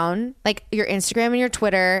you down? Like your Instagram and your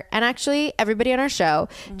Twitter, and actually everybody on our show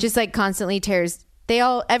just like constantly tears.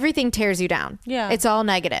 Everything tears you down. Yeah. It's all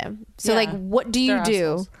negative. So like, what do you do?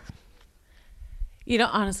 Assholes. You know,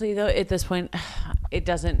 honestly though, at this point, it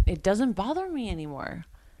doesn't bother me anymore.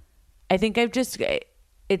 I think I don't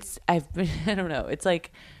know. It's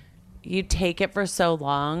like you take it for so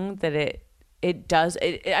long that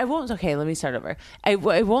I won't, okay, let me start over. I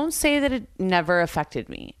won't say that it never affected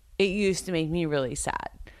me. It used to make me really sad.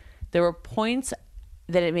 There were points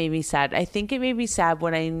that it made me sad. I think it made me sad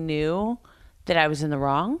when I knew that I was in the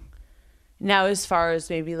wrong. Now, as far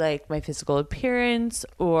as maybe like my physical appearance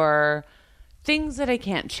or things that I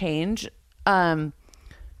can't change,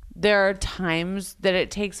 there are times that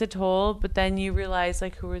it takes a toll, but then you realize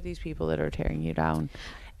like, who are these people that are tearing you down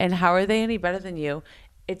and how are they any better than you?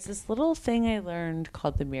 It's this little thing I learned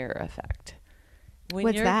called the mirror effect.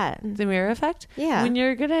 What's that? The mirror effect? Yeah. When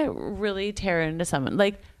you're going to really tear into someone,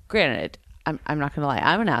 like, granted, I'm not going to lie,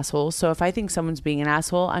 I'm an asshole. So if I think someone's being an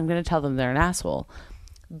asshole, I'm going to tell them they're an asshole.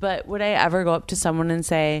 But would I ever go up to someone and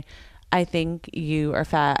say, I think you are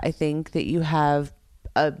fat. I think that you have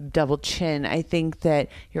a double chin. I think that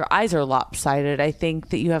your eyes are lopsided. I think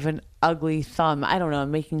that you have an ugly thumb. I don't know.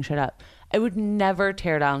 I'm making shit up. I would never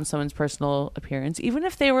tear down someone's personal appearance, even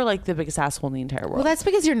if they were like the biggest asshole in the entire world. Well, that's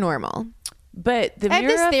because you're normal. But the I have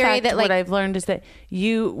mirror this theory effect, that, like, what I've learned is that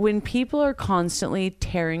when people are constantly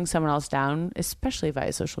tearing someone else down, especially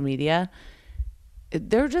via social media,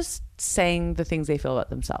 they're just saying the things they feel about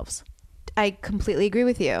themselves. I completely agree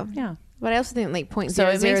with you. Yeah. But I also think like So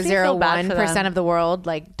it makes me feel bad for 0.0001% them. of the world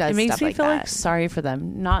like does It makes stuff me like feel that. like sorry for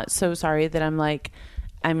them. Not so sorry that I'm like,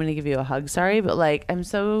 I'm going to give you a hug, sorry, but like, I'm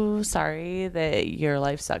so sorry that your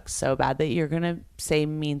life sucks so bad that you're going to say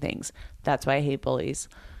mean things. That's why I hate bullies.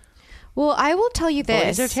 Well, I will tell you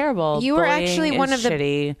this. Bullies are terrible. You were Bullying actually one is of the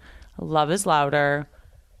shitty. Love is louder.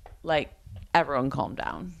 Like, everyone calm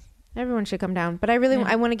down. Everyone should come down. But I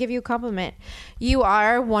want to give you a compliment. You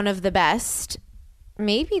are one of the best,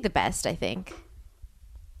 maybe the best, I think,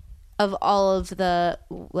 of all of the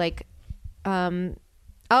like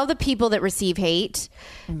all the people that receive hate.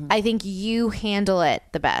 Mm-hmm. I think you handle it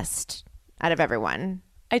the best out of everyone.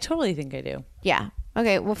 I totally think I do. Yeah.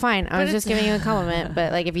 Okay, well, fine. I was just giving you a compliment,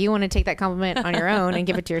 but like if you want to take that compliment on your own and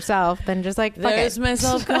give it to yourself, then just like fuck There's it. my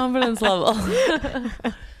self-confidence level.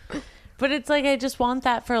 But it's like I just want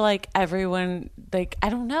that for like everyone. Like, I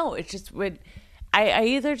don't know. It's just would I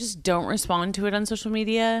either just don't respond to it on social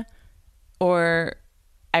media, or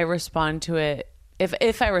I respond to it.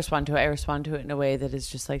 If I respond to it, I respond to it in a way that is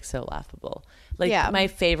just like so laughable. Like my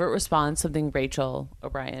favorite response, something Rachel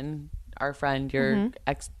O'Brien, our friend, your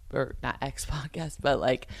ex or not ex podcast, but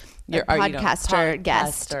like your podcaster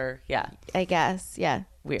guest. Yeah, I guess. Yeah.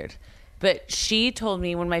 Weird. But she told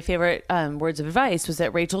me one of my favorite words of advice was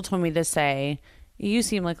that Rachel told me to say, you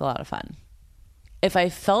seem like a lot of fun. If I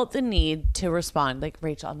felt the need to respond, like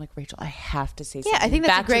Rachel, I'm like, Rachel, I have to say something. Yeah, I think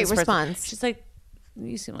that's back a great to this person. response. She's like,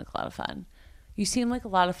 you seem like a lot of fun. You seem like a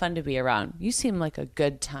lot of fun to be around. You seem like a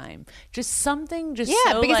good time. Just something just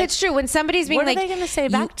so, because like, it's true. When somebody's being what like, are they going to say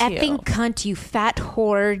back to you? effing cunt, you fat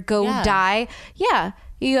whore, go die. Yeah.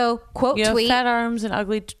 You go, quote, you tweet. have fat arms and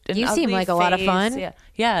ugly You seem like a lot of fun.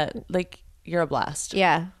 Yeah. Like, you're a blast.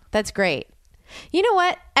 Yeah. That's great. You know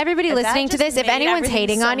what? Everybody If listening that to just this, if made anyone's everything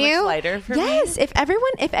hating so on you, much lighter for yes, me. if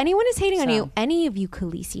anyone is hating on you, any of you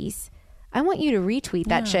Khaleesi's, I want you to retweet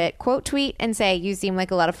that shit, quote tweet and say you seem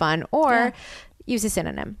like a lot of fun, or use a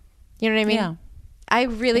synonym. You know what I mean? Yeah. I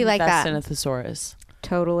really like that. Best in a thesaurus.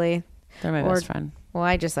 Totally. They're my best friend. Well,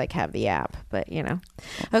 I just like have the app, but you know.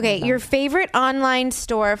 Okay, your favorite online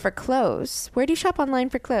store for clothes. Where do you shop online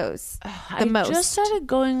for clothes? I just started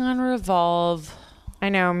going on Revolve. I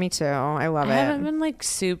know, me too. I love it. I haven't been like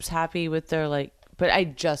soups happy with their like, but I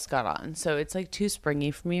just got on, so it's like too springy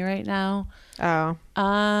for me right now. Oh.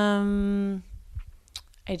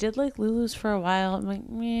 I did like Lulu's for a while. I'm like,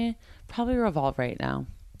 meh, probably Revolve right now.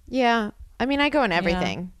 Yeah. I mean, I go on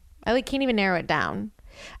everything. I like can't even narrow it down.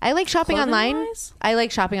 I like shopping online. Clothing-wise? I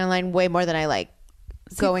like shopping online way more than I like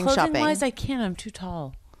going shopping. Clothing-wise, I can't. I'm too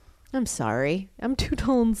tall. I'm sorry. I'm too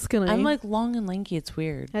tall and skinny. I'm like long and lanky. It's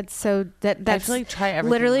weird. That's so that's I have to like try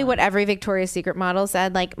everything literally on. what every Victoria's Secret model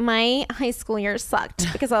said. Like, my high school year sucked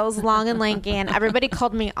because I was long and lanky and everybody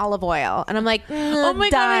called me olive oil. And I'm like, oh my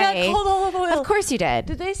God, I got called olive oil. Of course you did.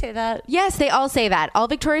 Did they say that? Yes, they all say that. All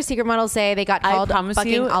Victoria's Secret models say they got called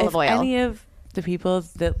fucking olive oil. Any of the people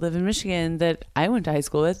that live in Michigan that I went to high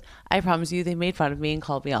school with, I promise you, they made fun of me and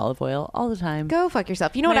called me olive oil all the time. Go fuck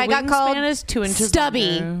yourself. You know My what I got called? wingspan is 2 inches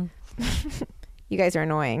stubby. longer. You guys are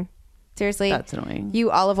annoying. Seriously. That's annoying. You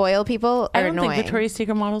olive oil people are I don't annoying. think Victoria's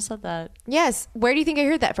Secret model said that. Yes. Where do you think I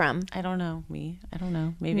heard that from? I don't know. I don't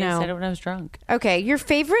know. Maybe I said it when I was drunk. Okay. Your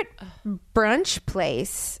favorite brunch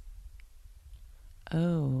place.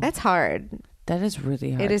 Oh. That's hard. That is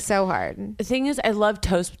really hard. It is so hard. The thing is, I love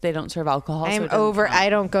Toast, but they don't serve alcohol. I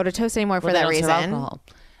don't go to Toast anymore for that reason. Alcohol.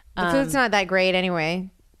 The food's not that great anyway.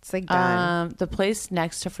 It's like done. The place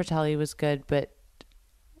next to Fratelli was good, but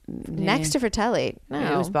next to Fratelli,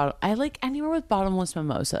 no. It was I like anywhere with bottomless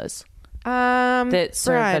mimosas that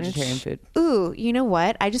serve vegetarian food. Ooh, you know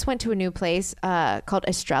what? I just went to a new place called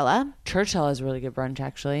Estrella. Churchill has really good brunch,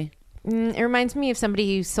 actually. It reminds me of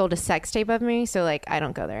somebody who sold a sex tape of me, so like I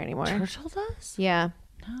don't go there anymore. Churchill does? Yeah.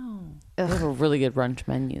 No. They have a really good brunch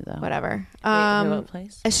menu, though. Whatever. Wait, what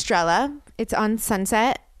place? Estrella. It's on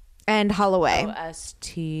Sunset. And Holloway.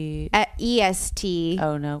 O-S-T. At E-S-T.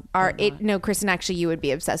 Oh, no. No, Kristen, actually, you would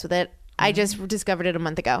be obsessed with it. I just discovered it a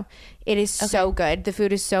month ago. It is so good. The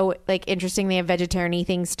food is so like interesting. They have vegetarian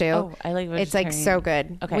things too. Oh, I like vegetarian. It's like so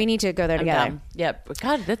good. Okay. We need to go there together. Yep.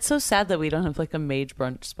 God, that's so sad that we don't have like a mage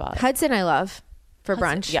brunch spot. Hudson I love for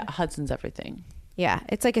brunch. Yeah, Hudson's everything. Yeah,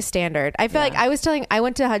 it's like a standard. I feel like I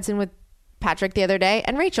went to Hudson with Patrick the other day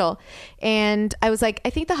and Rachel, and I was like, I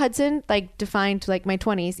think the Hudson like defined like my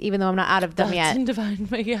 20s, even though I'm not out of them yet. Hudson defined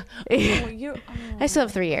my I still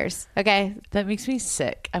have 3 years. Okay, that makes me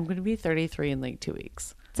sick. I'm going to be 33 in like 2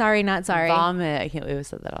 weeks. Sorry, not sorry. Vomit. I can't believe I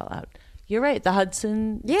said that out loud. You're right. The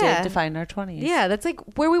Hudson did define our 20s. Yeah, that's like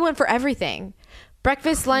where we went for everything.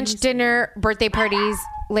 Breakfast, lunch, dinner, birthday parties,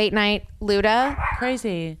 late night, Luda.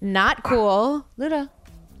 Crazy. Not cool. Luda.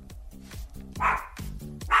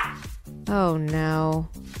 Oh no.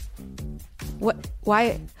 What?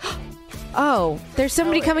 Why? Oh, there's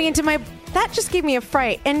somebody coming into my... That just gave me a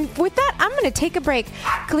fright. And with that, I'm going to take a break.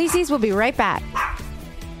 Khaleesi's will be right back.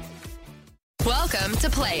 Welcome to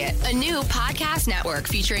Play It, a new podcast network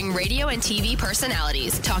featuring radio and TV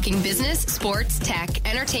personalities talking business, sports, tech,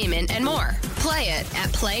 entertainment, and more. Play it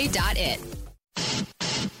at play.it.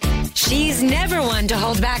 She's never one to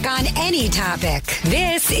hold back on any topic.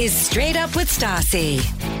 This is Straight Up with Stassi.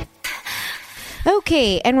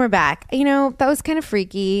 Okay, and we're back. You know, that was kind of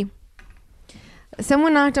freaky.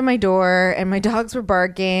 Someone knocked on my door and my dogs were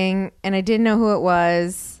barking and I didn't know who it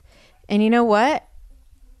was. And you know what?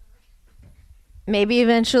 Maybe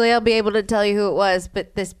eventually I'll be able to tell you who it was,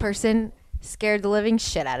 but this person scared the living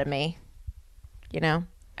shit out of me. You know?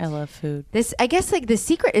 I love food. I guess like the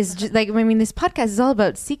secret is just like, I mean, this podcast is all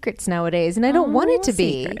about secrets nowadays and I don't want it to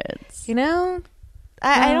be. Secrets. You know?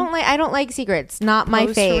 I don't like secrets. Not my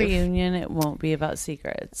fave. Post reunion, it won't be about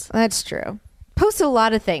secrets. That's true. Post a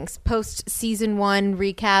lot of things. Post season 1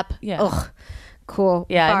 recap. Yeah. Ugh. Cool.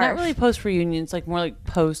 Yeah, Barf. not really post reunion. It's like more like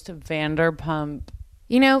post Vanderpump.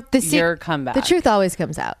 You know, your comeback. The truth always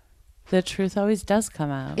comes out. The truth always does come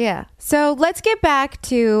out. Yeah. So let's get back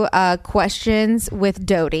to questions with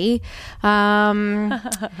Doute.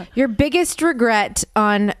 Your biggest regret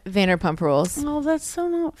on Vanderpump Rules? Oh, that's so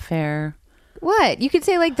not fair. What? You could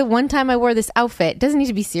say like the one time I wore this outfit. It doesn't need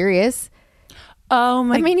to be serious. Oh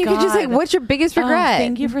my God. I mean, you could just like, what's your biggest regret?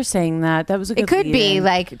 Thank you for saying that. That was a good It could lead be in.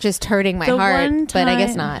 like just hurting my heart, but I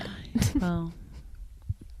guess not. Well,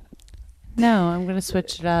 no, I'm going to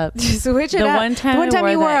switch it up. Switch it up. The one time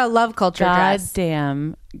you wore a Love Culture dress.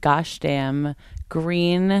 Gosh damn,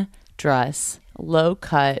 green dress, low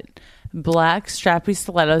cut, black strappy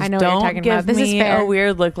stilettos. I know what you're talking about. This is fair. A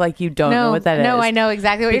weird look like you don't know what that is. No, I know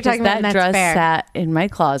exactly what you're talking about. That and that's dress fair. sat in my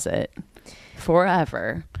closet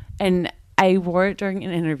forever. And I wore it during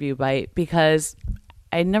an interview bite because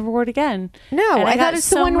I never wore it again. No, and I thought it's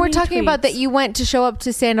the one we're talking about that you went to show up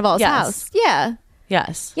to Sandoval's house. Yeah.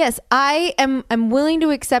 Yes. I am willing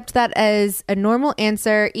to accept that as a normal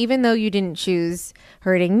answer, even though you didn't choose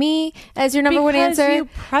hurting me as your number one answer. You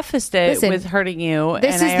prefaced it with hurting you.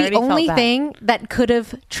 This and is the only thing that could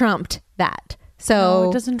have trumped that. So no,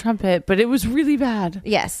 it doesn't trump it, but it was really bad.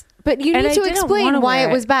 Yes. But you need to explain why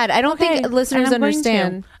it was bad. I don't think listeners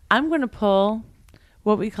understand. I'm going to pull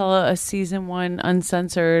what we call a season 1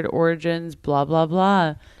 uncensored origins, blah, blah,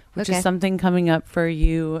 blah, which is something coming up for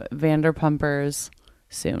you Vanderpumpers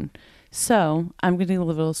soon. So I'm going to do a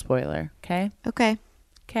little spoiler. Okay.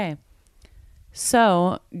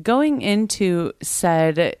 So going into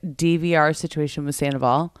said DVR situation with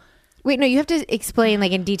Sandoval. Wait, no, you have to explain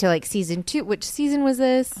like in detail, like season 2. Which season was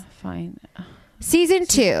this? Fine. Season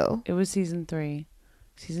 2. It was season 3.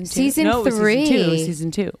 Season 2. Season 3. It was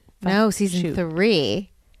season 2. No, season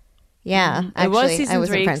 3. Yeah. It was season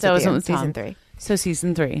 3 because I wasn't with Tom. Season 3. So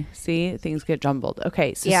season 3. See, things get jumbled.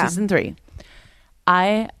 Okay, so season 3.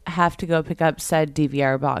 I have to go pick up said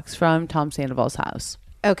DVR box from Tom Sandoval's house.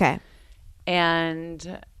 Okay.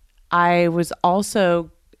 And I was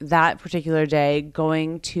also that particular day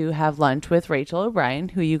going to have lunch with Rachel O'Brien,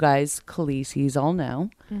 who you guys Khaleesi's all know.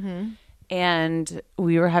 Mm-hmm. And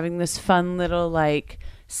we were having this fun little like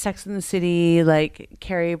Sex in the City, like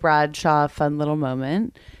Carrie Bradshaw fun little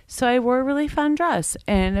moment. So I wore a really fun dress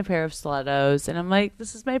and a pair of stilettos. And I'm like,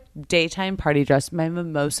 this is my daytime party dress, my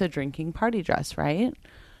mimosa drinking party dress, right?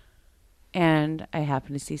 And I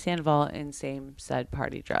happened to see Sandoval in same said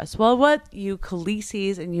party dress. Well, what you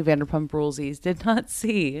Khaleesi's and you Vanderpump Rulesies did not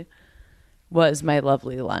see was my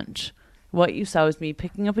lovely lunch. What you saw was me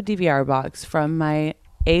picking up a DVR box from my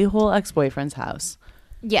a-hole ex-boyfriend's house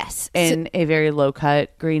Yes. in a very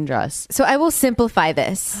low-cut green dress. So I will simplify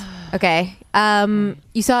this. Okay.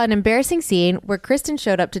 You saw an embarrassing scene where Kristen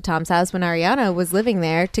showed up to Tom's house when Ariana was living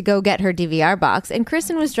there to go get her DVR box. And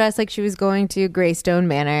Kristen was dressed like she was going to Greystone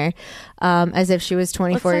Manor, as if she was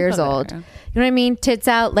 24 years old. You know what I mean? Tits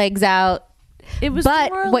out, legs out. It was,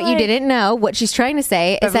 but what you didn't know, what she's trying to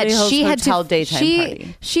say, is that she had to.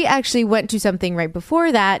 Party. She actually went to something right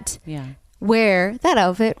before that, where that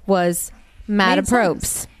outfit was mad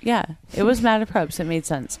approps. Yeah, it was mad approps. It made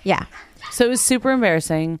sense. Yeah. So it was super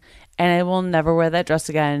embarrassing, and I will never wear that dress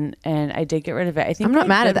again. And I did get rid of it. I think I'm not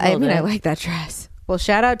mad at that. I mean, I like that dress. Well,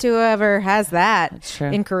 shout out to whoever has that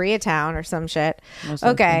in Koreatown or some shit.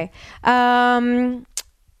 Okay.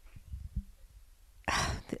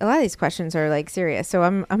 A lot of these questions are like serious, so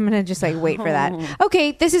I'm gonna just like wait for that.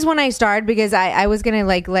 Okay, this is when I started because I was gonna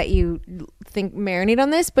like let you marinate on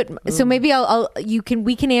this, but so maybe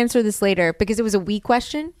we can answer this later because it was a we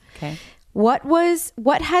question. Okay.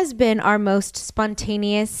 What has been our most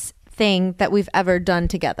spontaneous thing that we've ever done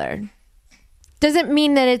together? Doesn't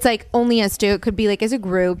mean that it's like only us two. It could be like as a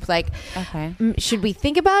group. Like, should we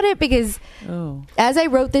think about it? Because as I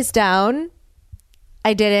wrote this down,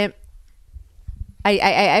 I didn't.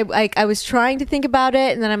 I was trying to think about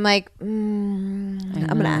it, and then I'm like, I'm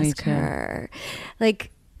gonna ask her.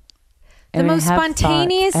 Like the most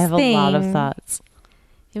spontaneous thing. I have a lot of thoughts.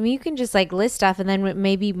 I mean, you can just like list stuff, and then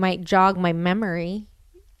maybe might jog my memory.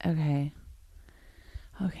 Okay.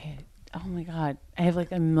 Oh my god, I have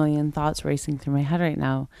like a million thoughts racing through my head right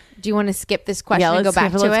now. Do you want to skip this question and go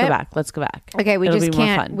back to it? Let's go back. Okay,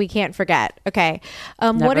 we can't forget. Okay,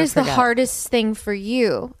 what is the hardest thing for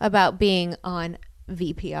you about being on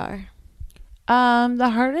VPR? The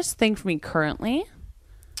hardest thing for me currently,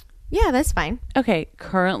 yeah, that's fine. Okay,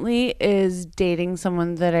 currently is dating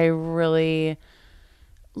someone that I really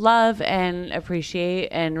love and appreciate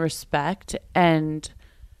and respect, and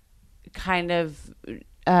kind of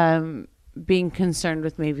being concerned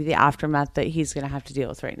with maybe the aftermath that he's going to have to deal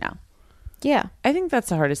with right now. Yeah, I think that's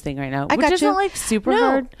the hardest thing right now. Which isn't like super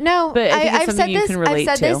hard. No, but I've said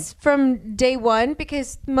this from day one,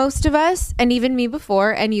 because most of us, and even me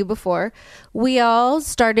before and you before, we all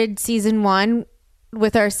started season 1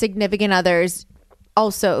 with our significant others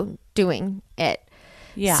also doing it.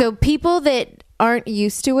 Yeah. So people that aren't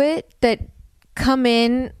used to it, that come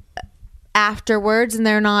in afterwards and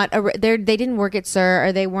they didn't work at SUR,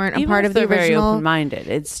 or they weren't a part of the original. Very open-minded.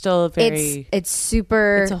 It's still very. It's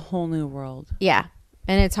super. It's a whole new world. Yeah,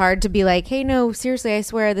 and it's hard to be like, hey, no, seriously, I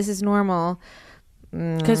swear this is normal.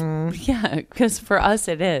 Because for us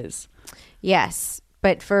it is. Yes,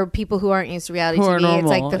 but for people who aren't used to reality TV, normal,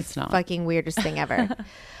 it's like the fucking weirdest thing ever.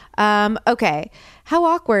 Okay, how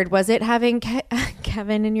awkward was it having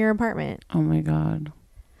Kevin in your apartment? Oh my god.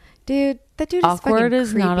 Dude, that dude awkward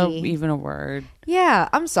is fucking creepy. Not even a word. Yeah,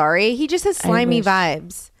 I'm sorry. He just has slimy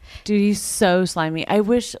vibes. Dude, he's so slimy. I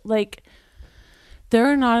wish, like, there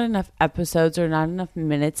are not enough episodes or not enough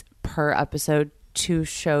minutes per episode to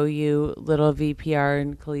show you little VPR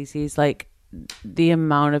and Khaleesi's, like, the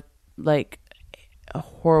amount of, like,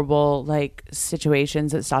 horrible, like,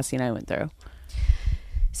 situations that Stassi and I went through.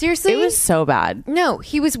 Seriously? It was so bad. No,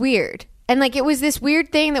 he was weird. And like it was this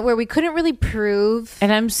weird thing that where we couldn't really prove.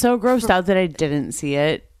 And I'm so grossed out that I didn't see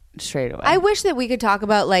it straight away. I wish that we could talk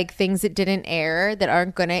about like things that didn't air, that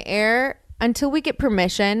aren't going to air until we get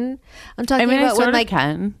permission. I'm talking about when like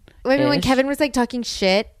when Kevin was like talking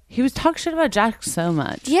shit. He was talking shit about Jack so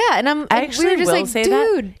much. Yeah, and we were just like,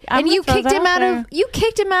 dude, and you kicked him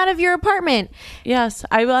out of your apartment. Yes,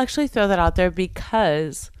 I will actually throw that out there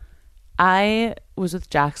because I was with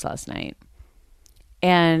Jax last night,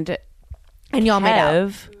 and y'all made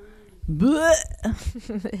out.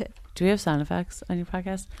 Do we have sound effects on your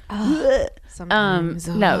podcast? Sometimes.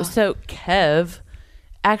 No. So Kev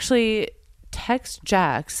actually texted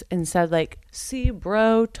Jax and said like, "See,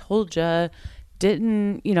 bro, told ya.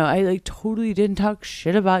 Didn't, I like totally didn't talk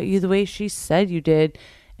shit about you the way she said you did."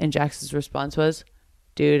 And Jax's response was,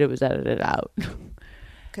 "Dude, it was edited out."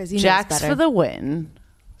 Because Jax for the win.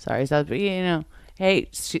 Sorry, but hey,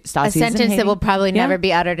 Stassi, a sentence that will probably never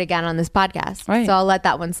be uttered again on this podcast. Right. So I'll let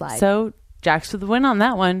that one slide. So Jax for the win on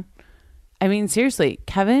that one. I mean, seriously,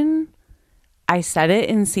 Kevin, I said it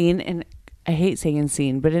in scene, and I hate saying in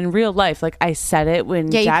scene, but in real life, like I said it when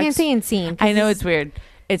Jax, you can't say in scene. I know it's weird.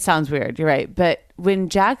 It sounds weird. You're right. But when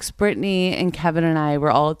Jax, Brittany, and Kevin and I were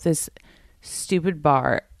all at this stupid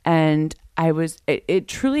bar, and it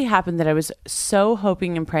truly happened that I was so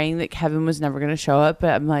hoping and praying that Kevin was never going to show up,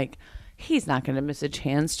 but I'm like, he's not going to miss a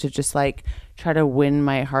chance to just like try to win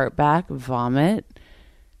my heart back, vomit.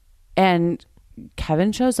 And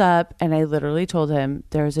Kevin shows up and I literally told him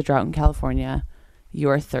there is a drought in California. You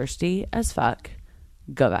are thirsty as fuck.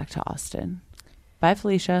 Go back to Austin. Bye,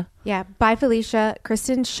 Felicia. Yeah. Bye, Felicia.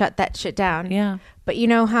 Kristen, shut that shit down. Yeah. But you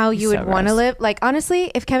know how you would want to gross. live? Like,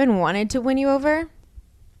 honestly, if Kevin wanted to win you over,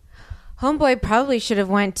 homeboy probably should have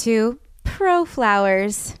went to Pro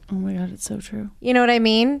Flowers. Oh my God, it's so true. You know what I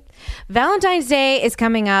mean? Valentine's Day is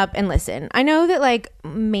coming up. And listen, I know that like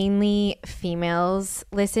mainly females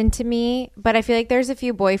listen to me, but I feel like there's a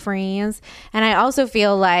few boyfriends. And I also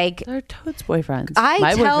feel like They're totes boyfriends.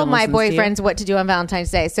 I tell boyfriend my listens to you. boyfriends what to do on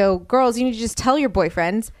Valentine's Day. So girls, you need to just tell your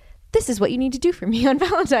boyfriends, this is what you need to do for me on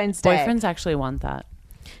Valentine's Day. Boyfriends actually want that.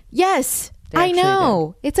 Yes. They I actually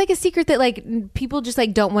know. It's like a secret that like people just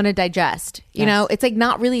like don't want to digest. You know, it's like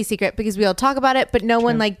not really a secret because we all talk about it, but no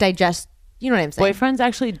one like digests. You know what I'm saying? Boyfriends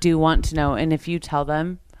actually do want to know. And if you tell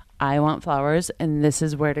them, I want flowers and this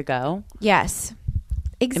is where to go. Yes.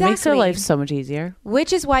 Exactly. It makes their life so much easier.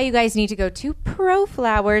 Which is why you guys need to go to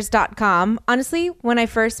proflowers.com. Honestly, when I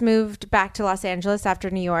first moved back to Los Angeles after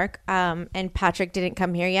New York, and Patrick didn't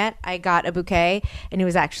come here yet, I got a bouquet and it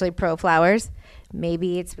was actually Pro Flowers.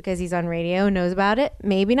 Maybe it's because he's on radio and knows about it.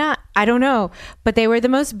 Maybe not. I don't know. But they were the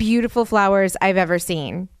most beautiful flowers I've ever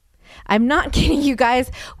seen. I'm not kidding you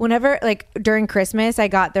guys. Whenever, like during Christmas, I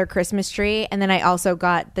got their Christmas tree and then I also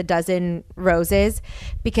got the dozen roses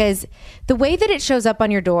because the way that it shows up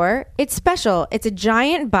on your door, it's special. It's a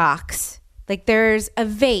giant box. Like there's a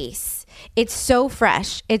vase. It's so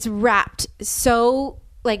fresh. It's wrapped so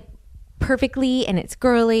like perfectly and it's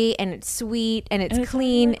girly and it's sweet and it's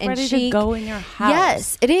clean and ready chic. to go in your house.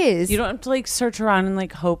 Yes, it is. You don't have to like search around and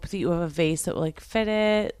like hope that you have a vase that will like fit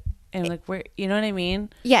it and like where, you know what I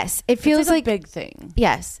mean? Yes, it feels it's like a big thing.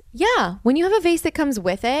 Yes, yeah. When you have a vase that comes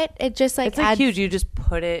with it, it just like It's like adds. huge. You just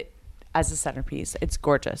put it as a centerpiece. It's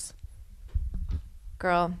gorgeous.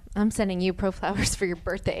 Girl, I'm sending you Pro Flowers for your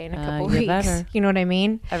birthday in a couple you weeks. better. You know what I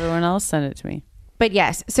mean? Everyone else send it to me. But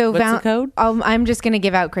yes, so What's the code? I'm just going to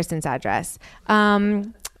give out Kristen's address.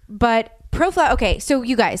 But okay, so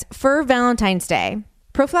you guys, for Valentine's Day,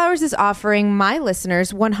 Pro Flowers is offering my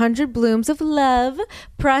listeners 100 blooms of love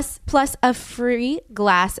plus a free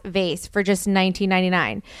glass vase for just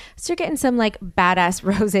 $19.99. So you're getting some like badass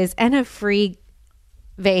roses and a free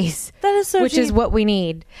vase. That is so which cheap. is what we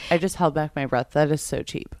need. I just held back my breath. That is so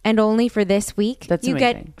cheap. And only for this week, That's you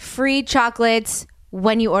amazing. get free chocolates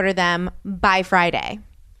when you order them by Friday.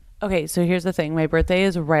 Okay, so here's the thing. My birthday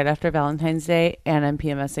is right after Valentine's Day and I'm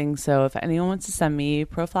PMSing. So if anyone wants to send me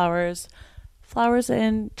Pro Flowers, flowers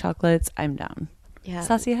and chocolates, I'm down. Yeah.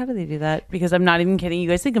 Stassi, how do they do that? Because I'm not even kidding. You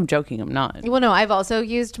guys think I'm joking. I'm not. Well, no, I've also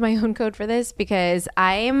used my own code for this because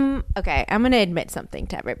I'm going to admit something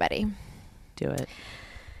to everybody. Do it.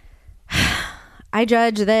 I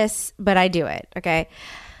judge this, but I do it. Okay.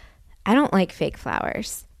 I don't like fake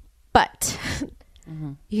flowers, but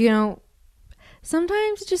you know,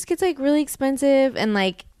 sometimes it just gets like really expensive and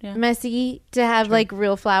like messy to have like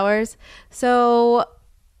real flowers. So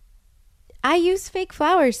I use fake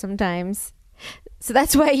flowers sometimes. So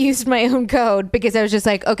that's why I used my own code because I was just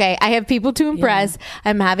like, okay, I have people to impress.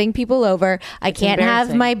 I'm having people over. I can't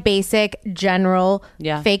have my basic general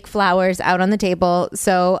fake flowers out on the table.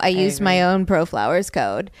 So I used my own Pro Flowers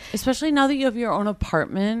code. Especially now that you have your own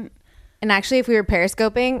apartment. And actually, if we were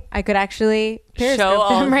periscoping, I could actually periscope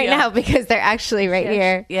them right now because they're actually right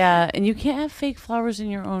here. Yeah, and you can't have fake flowers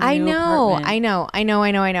in your own I new know.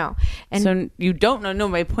 apartment. And so you don't know. No,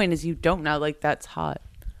 my point is you don't know. Like, that's hot.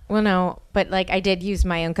 Well, no, but like I did use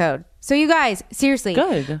my own code. So you guys, seriously,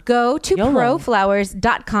 go to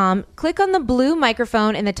proflowers.com, click on the blue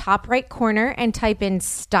microphone in the top right corner and type in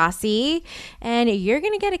Stassi, and you're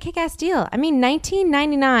going to get a kick-ass deal. I mean,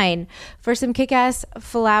 $19.99 for some kick-ass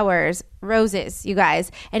flowers, roses, you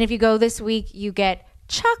guys. And if you go this week, you get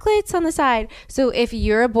chocolates on the side. So if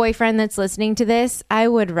you're a boyfriend that's listening to this, I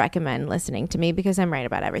would recommend listening to me because I'm right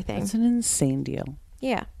about everything. It's an insane deal.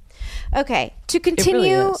 Yeah. Okay, to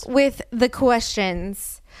continue with the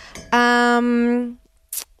questions, I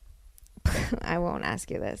won't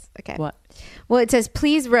ask you this. Okay. What? Well, it says,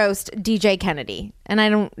 please roast DJ Kennedy.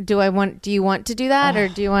 And do you want to do that or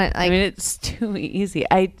do you want like, I mean, it's too easy.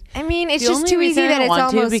 I mean, it's just too easy that it's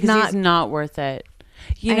almost because not. it's not worth it.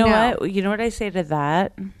 You know what? You know what I say to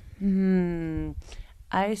that?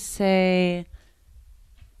 I say,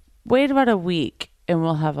 wait about a week and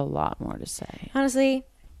we'll have a lot more to say. Honestly.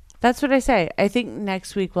 That's what I say. I think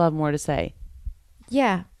next week we'll have more to say.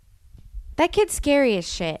 Yeah. That kid's scary as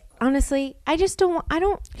shit. Honestly, I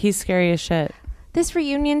don't. He's scary as shit. This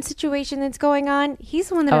reunion situation that's going on, he's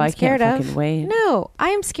the one that I'm scared of. I can't fucking wait. No, I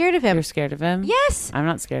am scared of him. You're scared of him? Yes. I'm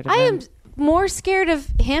not scared of I him. am more scared of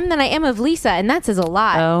him than I am of Lisa, and that says a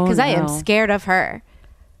lot because I am scared of her.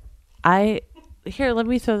 Here, let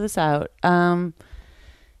me throw this out. I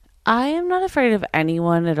am not afraid of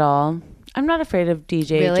anyone at all. I'm not afraid of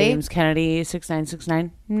DJ James Kennedy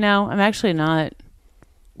 6969. No, I'm actually not.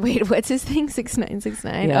 Wait, what's his thing?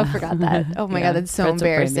 6969. Yeah. Oh, forgot that. Oh my god, that's so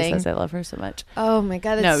embarrassing. Says I love her so much. Oh my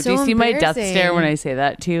god, that's do you see my death stare when I say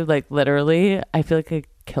that to you? Like literally, I feel like I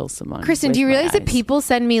kill someone. Kristen, do you realize that people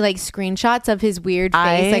send me like screenshots of his weird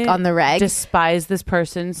face like on the reg? I despise this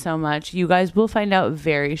person so much. You guys will find out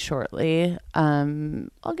very shortly.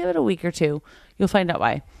 I'll give it a week or two. You'll find out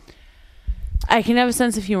why. I can have a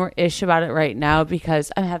sense of humor-ish about it right now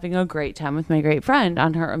because I'm having a great time with my great friend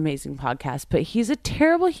on her amazing podcast. But he's a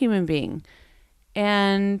terrible human being.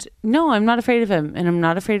 And no, I'm not afraid of him. And I'm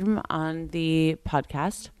not afraid of him on the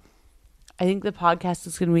podcast. I think the podcast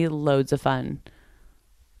is going to be loads of fun.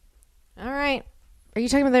 All right. Are you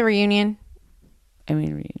talking about the reunion? I mean,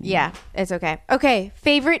 reunion. Yeah, it's okay. Okay,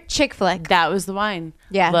 favorite chick flick. That was the wine.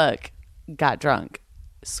 Yeah. Look, got drunk.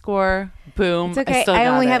 Score. Boom. It's okay. I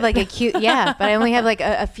only have like a cute, but I only have like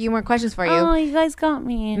a few more questions for you. Oh, you guys got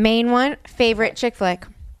me. Main one, favorite chick flick.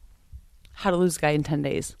 How to Lose a Guy in 10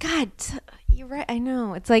 Days. God, you're right. I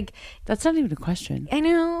know. It's like. That's not even a question. I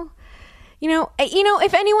know. You know,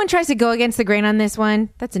 if anyone tries to go against the grain on this one,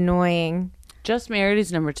 that's annoying. Just Married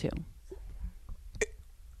is number 2.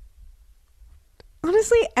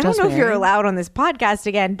 Honestly, I don't know if you're allowed on this podcast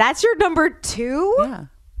again. That's your number 2? Yeah.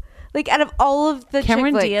 Like out of all of the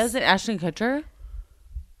Cameron chick Diaz and Ashton Kutcher?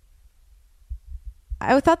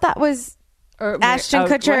 I thought that was Ashton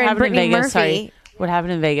Kutcher and Brittany Murphy. Sorry. What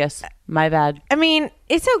happened in Vegas? My bad. I mean,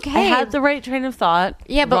 it's okay. I had the right train of thought.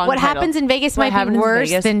 Yeah, but what happens in Vegas might be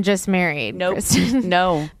worse than Just Married. Nope.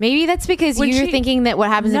 No. Maybe that's because you're thinking that what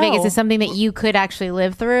happens in Vegas is something that you could actually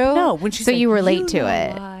live through. No, when she's so you relate to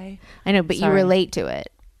it. I know, but you relate to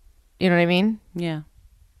it. You know what I mean? Yeah.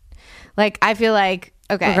 Like, I feel like,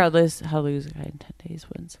 okay. Regardless, How to Lose a Guy in 10 Days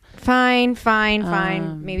wins. Fine.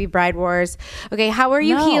 Maybe Bride Wars. Okay, how are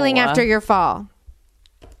you healing after your fall?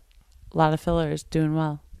 A lot of fillers. Doing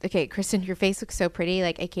well. Okay, Kristen, your face looks so pretty.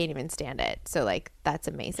 Like, I can't even stand it. So, like, that's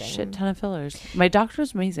amazing. Shit ton of fillers. My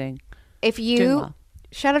doctor's amazing. If you...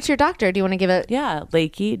 Shout out to your doctor. Do you want to give it? Yeah,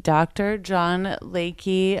 Lakey. Dr. John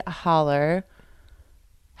Lakey Holler.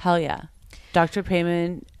 Hell yeah. Dr.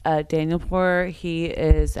 Payman, Daniel Poor, he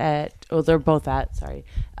is at, they're both at,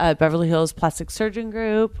 Beverly Hills Plastic Surgeon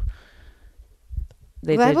Group.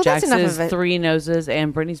 They did Jax's 3 noses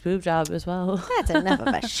and Brittany's boob job as well. That's enough of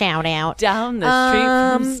a shout out. Down the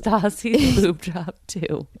street from Stassi's boob job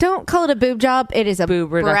too. Don't call it a boob job. It is a boob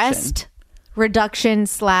breast reduction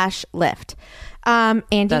 / lift.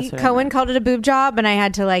 Andy Cohen called it a boob job, and I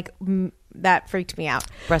had to that freaked me out.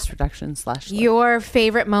 Breast reduction / lift. Your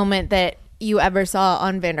favorite moment that you ever saw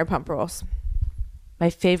on Vanderpump Rules? My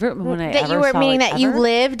favorite moment I that ever you were saw, meaning that you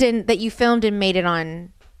lived and that you filmed and made it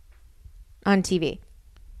on TV.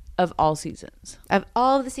 Of all seasons. Of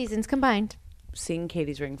all the seasons combined. Seeing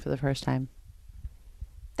Katie's ring for the first time.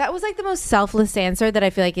 That was like the most selfless answer that I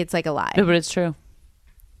feel like it's like a lie. No, but it's true.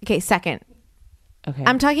 Okay, second. Okay.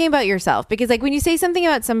 I'm talking about yourself because like when you say something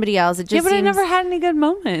about somebody else, it just but I never had any good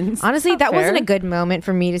moments. Honestly, that wasn't a good moment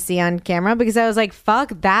for me to see on camera because I was like,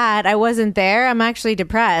 fuck that. I wasn't there. I'm actually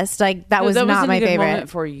depressed. Like that was not my favorite moment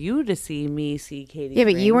for you to see me see Katie. Yeah,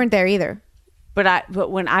 but you weren't there either.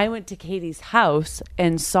 But when I went to Katie's house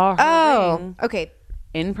and saw her ring, okay,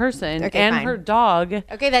 in person, and fine. Her dog.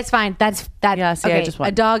 Okay, that's fine. That's Yeah, see, okay. I just won.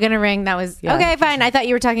 A dog and a ring. That was okay. Fine. I thought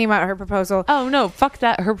you were talking about her proposal. Oh no, fuck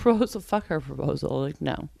that. Her proposal. Fuck her proposal. Like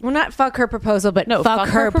no. Well, not fuck her proposal, but no, fuck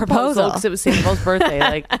her proposal because it was Samuel's birthday.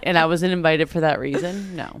 Like, and I wasn't invited for that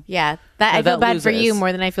reason. No. Yeah, I feel bad for you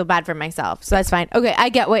more than I feel bad for myself. So that's fine. Okay, I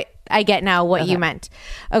get now what you meant.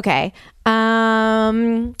 Okay.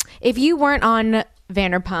 If you weren't on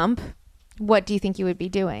Vanderpump, what do you think you would be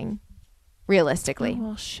doing? Realistically. Oh,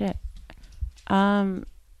 well, shit. I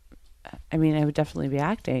mean, I would definitely be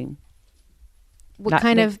acting. What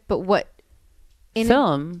in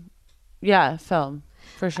film? Yeah, film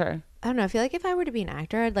for sure. I don't know. I feel like if I were to be an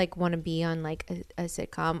actor, I'd like want to be on like a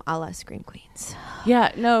sitcom a la Scream Queens.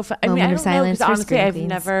 Yeah, no. I don't know. Because honestly,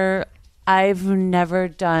 I've never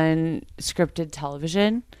done scripted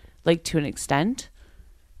television, like to an extent.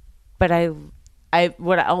 But the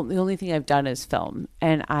only thing I've done is film,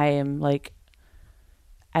 and I am like,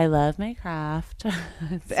 I love my craft.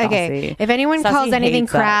 Okay, if anyone calls anything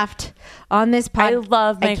craft on this podcast, I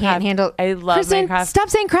love my craft. Can't handle. I love Kristen, my craft. Stop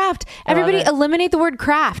saying craft. Everybody, eliminate the word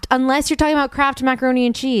craft unless you're talking about Kraft macaroni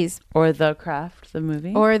and cheese or the craft. the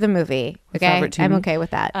movie. Or the movie. Okay. I'm okay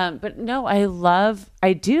with that. But no, I'm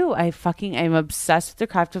obsessed with the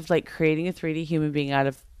craft of like creating a 3D human being out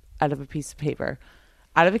of a piece of paper,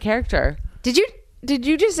 out of a character. Did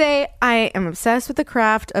you just say I am obsessed with the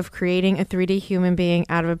craft of creating a 3D human being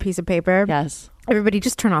out of a piece of paper? Yes. Everybody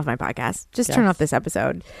just turn off my podcast. Just turn off this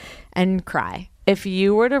episode and cry. If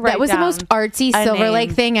you were to write that was the most artsy Silver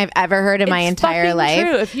Lake thing I've ever heard in my entire life.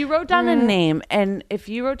 True. If you wrote down a name and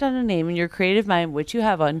in your creative mind, which you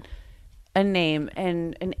have on a name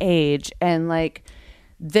and an age and like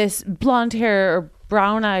this blonde hair or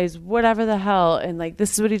brown eyes, whatever the hell, and like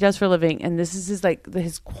this is what he does for a living, and this is his like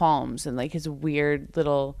his qualms and like his weird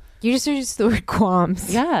little. You just used the word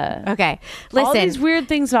qualms. Yeah. Okay. Listen. All these weird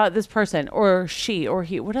things about this person or she or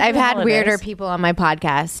he, whatever. I've had weirder people on my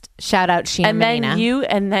podcast. Shout out Sheena and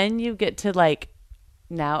Medina. then you get to like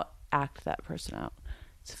now act that person out.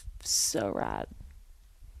 It's so rad.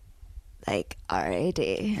 Like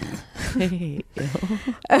R-A-D.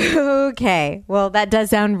 Okay. Well, that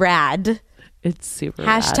does sound rad. It's super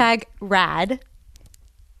Hashtag rad.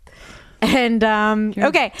 And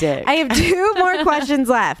okay, dick. I have 2 more questions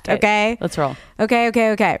left. Okay, let's roll.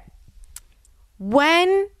 Okay.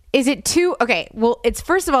 When is it too? Okay, well, it's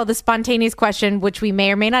first of all the spontaneous question, which we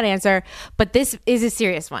may or may not answer, but this is a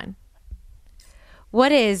serious one.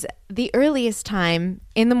 What is the earliest time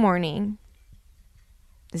in the morning?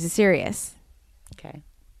 This is serious. Okay.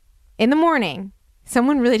 In the morning,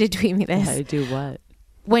 someone really did tweet me this. I do what?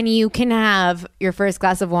 When you can have your first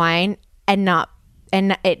glass of wine and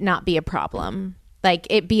it not be a problem, like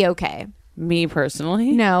it be okay. Me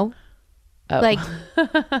personally, no. Like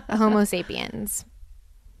Homo sapiens.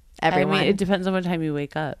 Everyone. I mean, it depends on what time you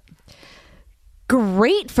wake up.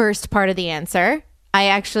 Great first part of the answer. I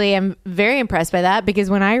actually am very impressed by that because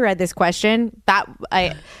when I read this question, that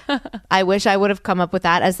I wish I would have come up with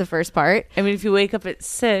that as the first part. I mean, if you wake up at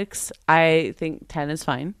 6, I think 10 is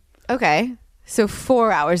fine. Okay. So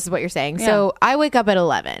 4 hours is what you're saying. Yeah. So I wake up at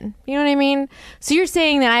 11. You know what I mean? So you're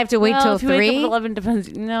saying that I have to wait till 3? If you wake up at 11,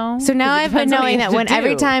 depends. No. So now I've been knowing that when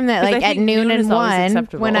every time that like at noon and 1,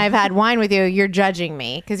 when I've had wine with you, you're judging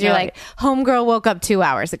me because you're like, homegirl woke up 2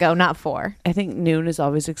 hours ago, not 4. I think noon is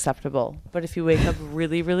always acceptable. But if you wake up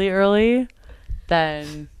really, really early,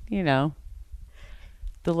 then, you know,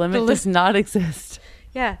 the limit does not exist.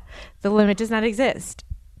 Yeah. The limit does not exist.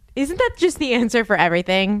 Isn't that just the answer for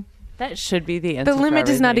everything? That should be the answer. The limit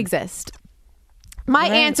does not exist. My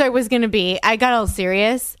answer was going to be, I got all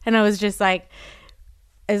serious and I was just like,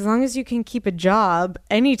 as long as you can keep a job,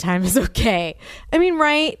 anytime is okay. I mean,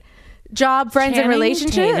 right? Job, friends, and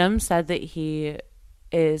relationship. Tatum said that he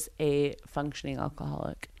is a functioning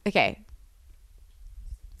alcoholic. Okay.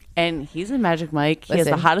 And he's in Magic Mike. He has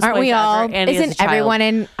the hottest aren't wife we all? ever, and isn't everyone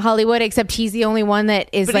in Hollywood except he's the only one that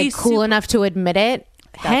is like cool enough to admit it?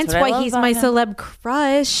 Hence why he's my celeb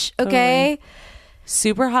crush. Okay. Totally.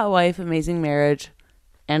 Super hot wife, amazing marriage,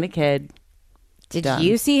 and a kid. Did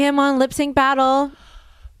you see him on Lip Sync Battle?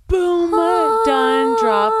 Boom. Done.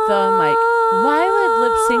 Drop the mic. Why would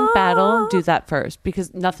Lip Sync Battle do that first?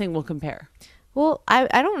 Because nothing will compare. Well,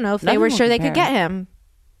 I don't know if they were sure they could get him.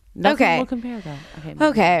 Nothing will compare though.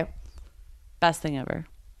 Okay. Best thing ever.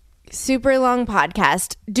 Super long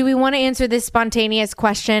podcast. Do we want to answer this spontaneous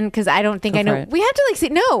question? Because I don't think I know. We have to like say,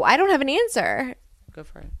 no, I don't have an answer. Go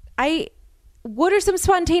for it. What are some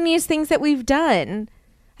spontaneous things that we've done?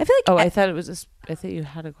 I feel like. I thought it was. I thought you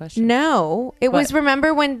had a question. No, it was.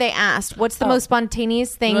 Remember when they asked, "What's the most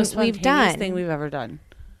spontaneous thing we've done?" Thing we've ever done.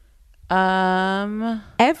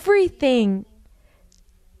 Everything.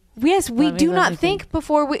 Yes, we do not think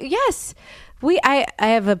before we. Yes, I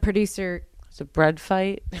have a producer. It's a bread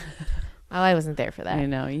fight. Oh, I wasn't there for that. I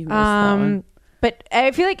know you missed that one. But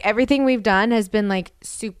I feel like everything we've done has been like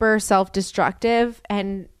super self-destructive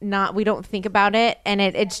and we don't think about it. And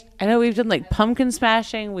it's. I know we've done like pumpkin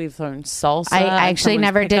smashing. We've learned salsa. I actually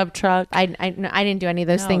never did. Truck. I didn't do any of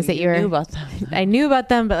those things that you knew about them. I knew about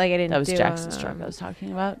them, but like I didn't. That was Jackson's truck I was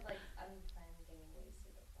talking about.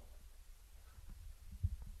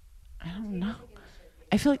 I don't know.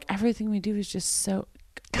 I feel like everything we do is just so.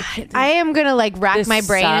 God, I am gonna like rack my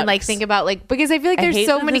brain and like think about like because I feel like there's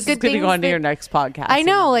so many good things. Going to go on to your next podcast. I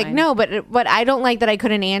know, like no, but I don't like that I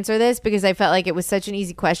couldn't answer this because I felt like it was such an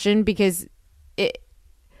easy question because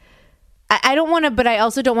I don't want to, but I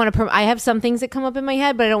also don't want to. I have some things that come up in my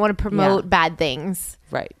head, but I don't want to promote bad things.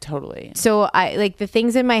 Right, totally. So I like the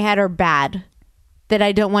things in my head are bad that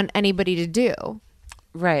I don't want anybody to do.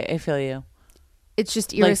 Right, I feel you. it's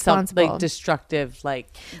just irresponsible. Like destructive,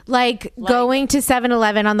 like going to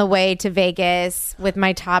 7-Eleven on the way to Vegas with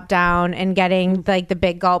my top down and getting like the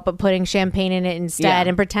big gulp, but putting champagne in it instead,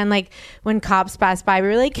 and pretend like when cops pass by, we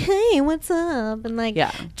were like, "Hey, what's up?" and like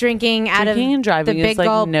drinking out of and driving the big like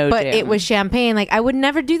gulp, no but jam. it was champagne. Like I would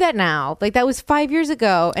never do that now. Like that was 5 years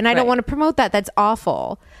ago, and I don't want to promote that. That's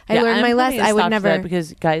awful. I learned my lesson. I would never that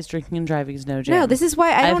because guys drinking and driving is no jam. No, this is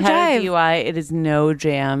why I don't drive. I've had a DUI. It is no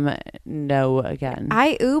jam. No again.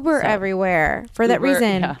 I Uber everywhere for that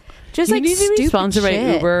reason. Yeah. Just you like need to be sponsored by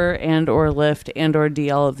shit. Uber and or Lyft and or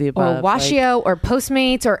DL of the above, or Washio or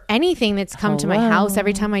Postmates or anything that's come to my house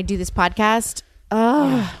every time I do this podcast.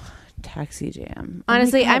 Taxi jam.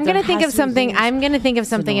 Honestly, I'm gonna think of something. I'm gonna think of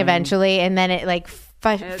something eventually, and then it like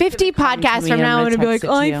 50 podcasts from now, I'm gonna be like,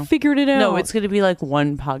 "Oh, I figured it out." No, it's gonna be like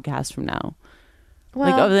one podcast from now. Well,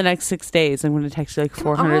 like over the next 6 days, I'm going to text you like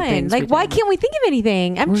 400 things. Like, why can't we think of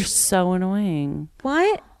anything? We're so annoying.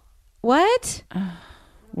 What?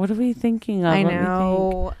 What are we thinking of? I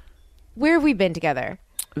know. Where have we been together?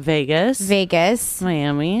 Vegas,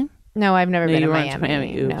 Miami. No, I've never been to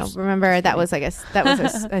Miami. No, remember that was like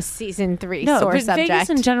a season 3 sore subject. Vegas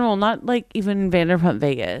in general, not like even Vanderpump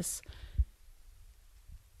Vegas,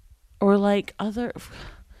 or like other.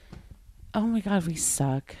 Oh my God, we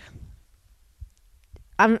suck.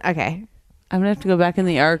 Okay. I'm gonna have to go back in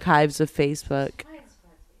the archives of Facebook.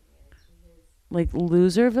 Like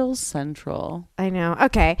Loserville Central. I know.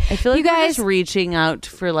 Okay. I feel like you guys we're just reaching out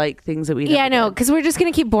for like things that we I know, because we're just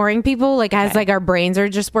gonna keep boring people like as like our brains are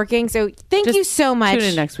just working. So thank you so much. Tune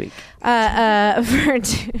in next week.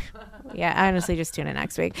 Honestly, just tune in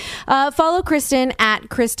next week. Follow Kristen at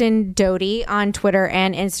Kristen Doute on Twitter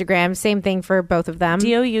and Instagram. Same thing for both of them.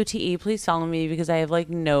 DOUTE. Please follow me because I have like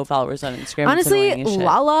no followers on Instagram. Honestly,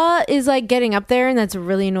 Lala is like getting up there, and that's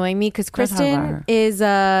really annoying me because Kristen is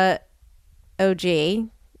OG.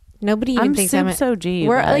 Nobody even thinks I'm OG.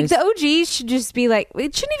 We're like the OGs should just be like,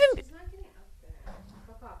 it shouldn't even.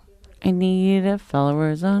 I need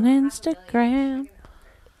followers on Instagram.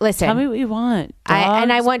 Listen, tell me what you want.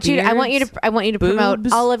 I want you to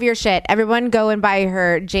promote all of your shit. Everyone go and buy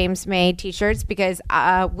her James May t-shirts because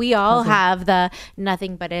we all have the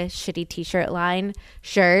Nothing But a Shitty T-shirt line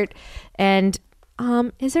shirt. And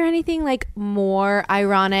is there anything like more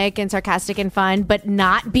ironic and sarcastic and fun, but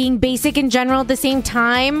not being basic in general at the same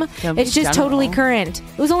time? It's just totally current.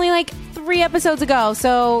 It was only like 3 episodes ago,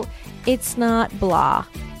 so it's not blah.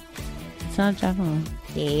 It's not general.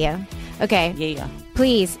 Yeah. Okay. Yeah.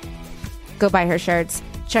 Please go buy her shirts.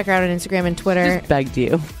 Check her out on Instagram and Twitter. Just begged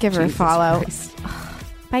you. Give her a follow.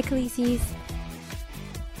 Bye, Khaleesi's.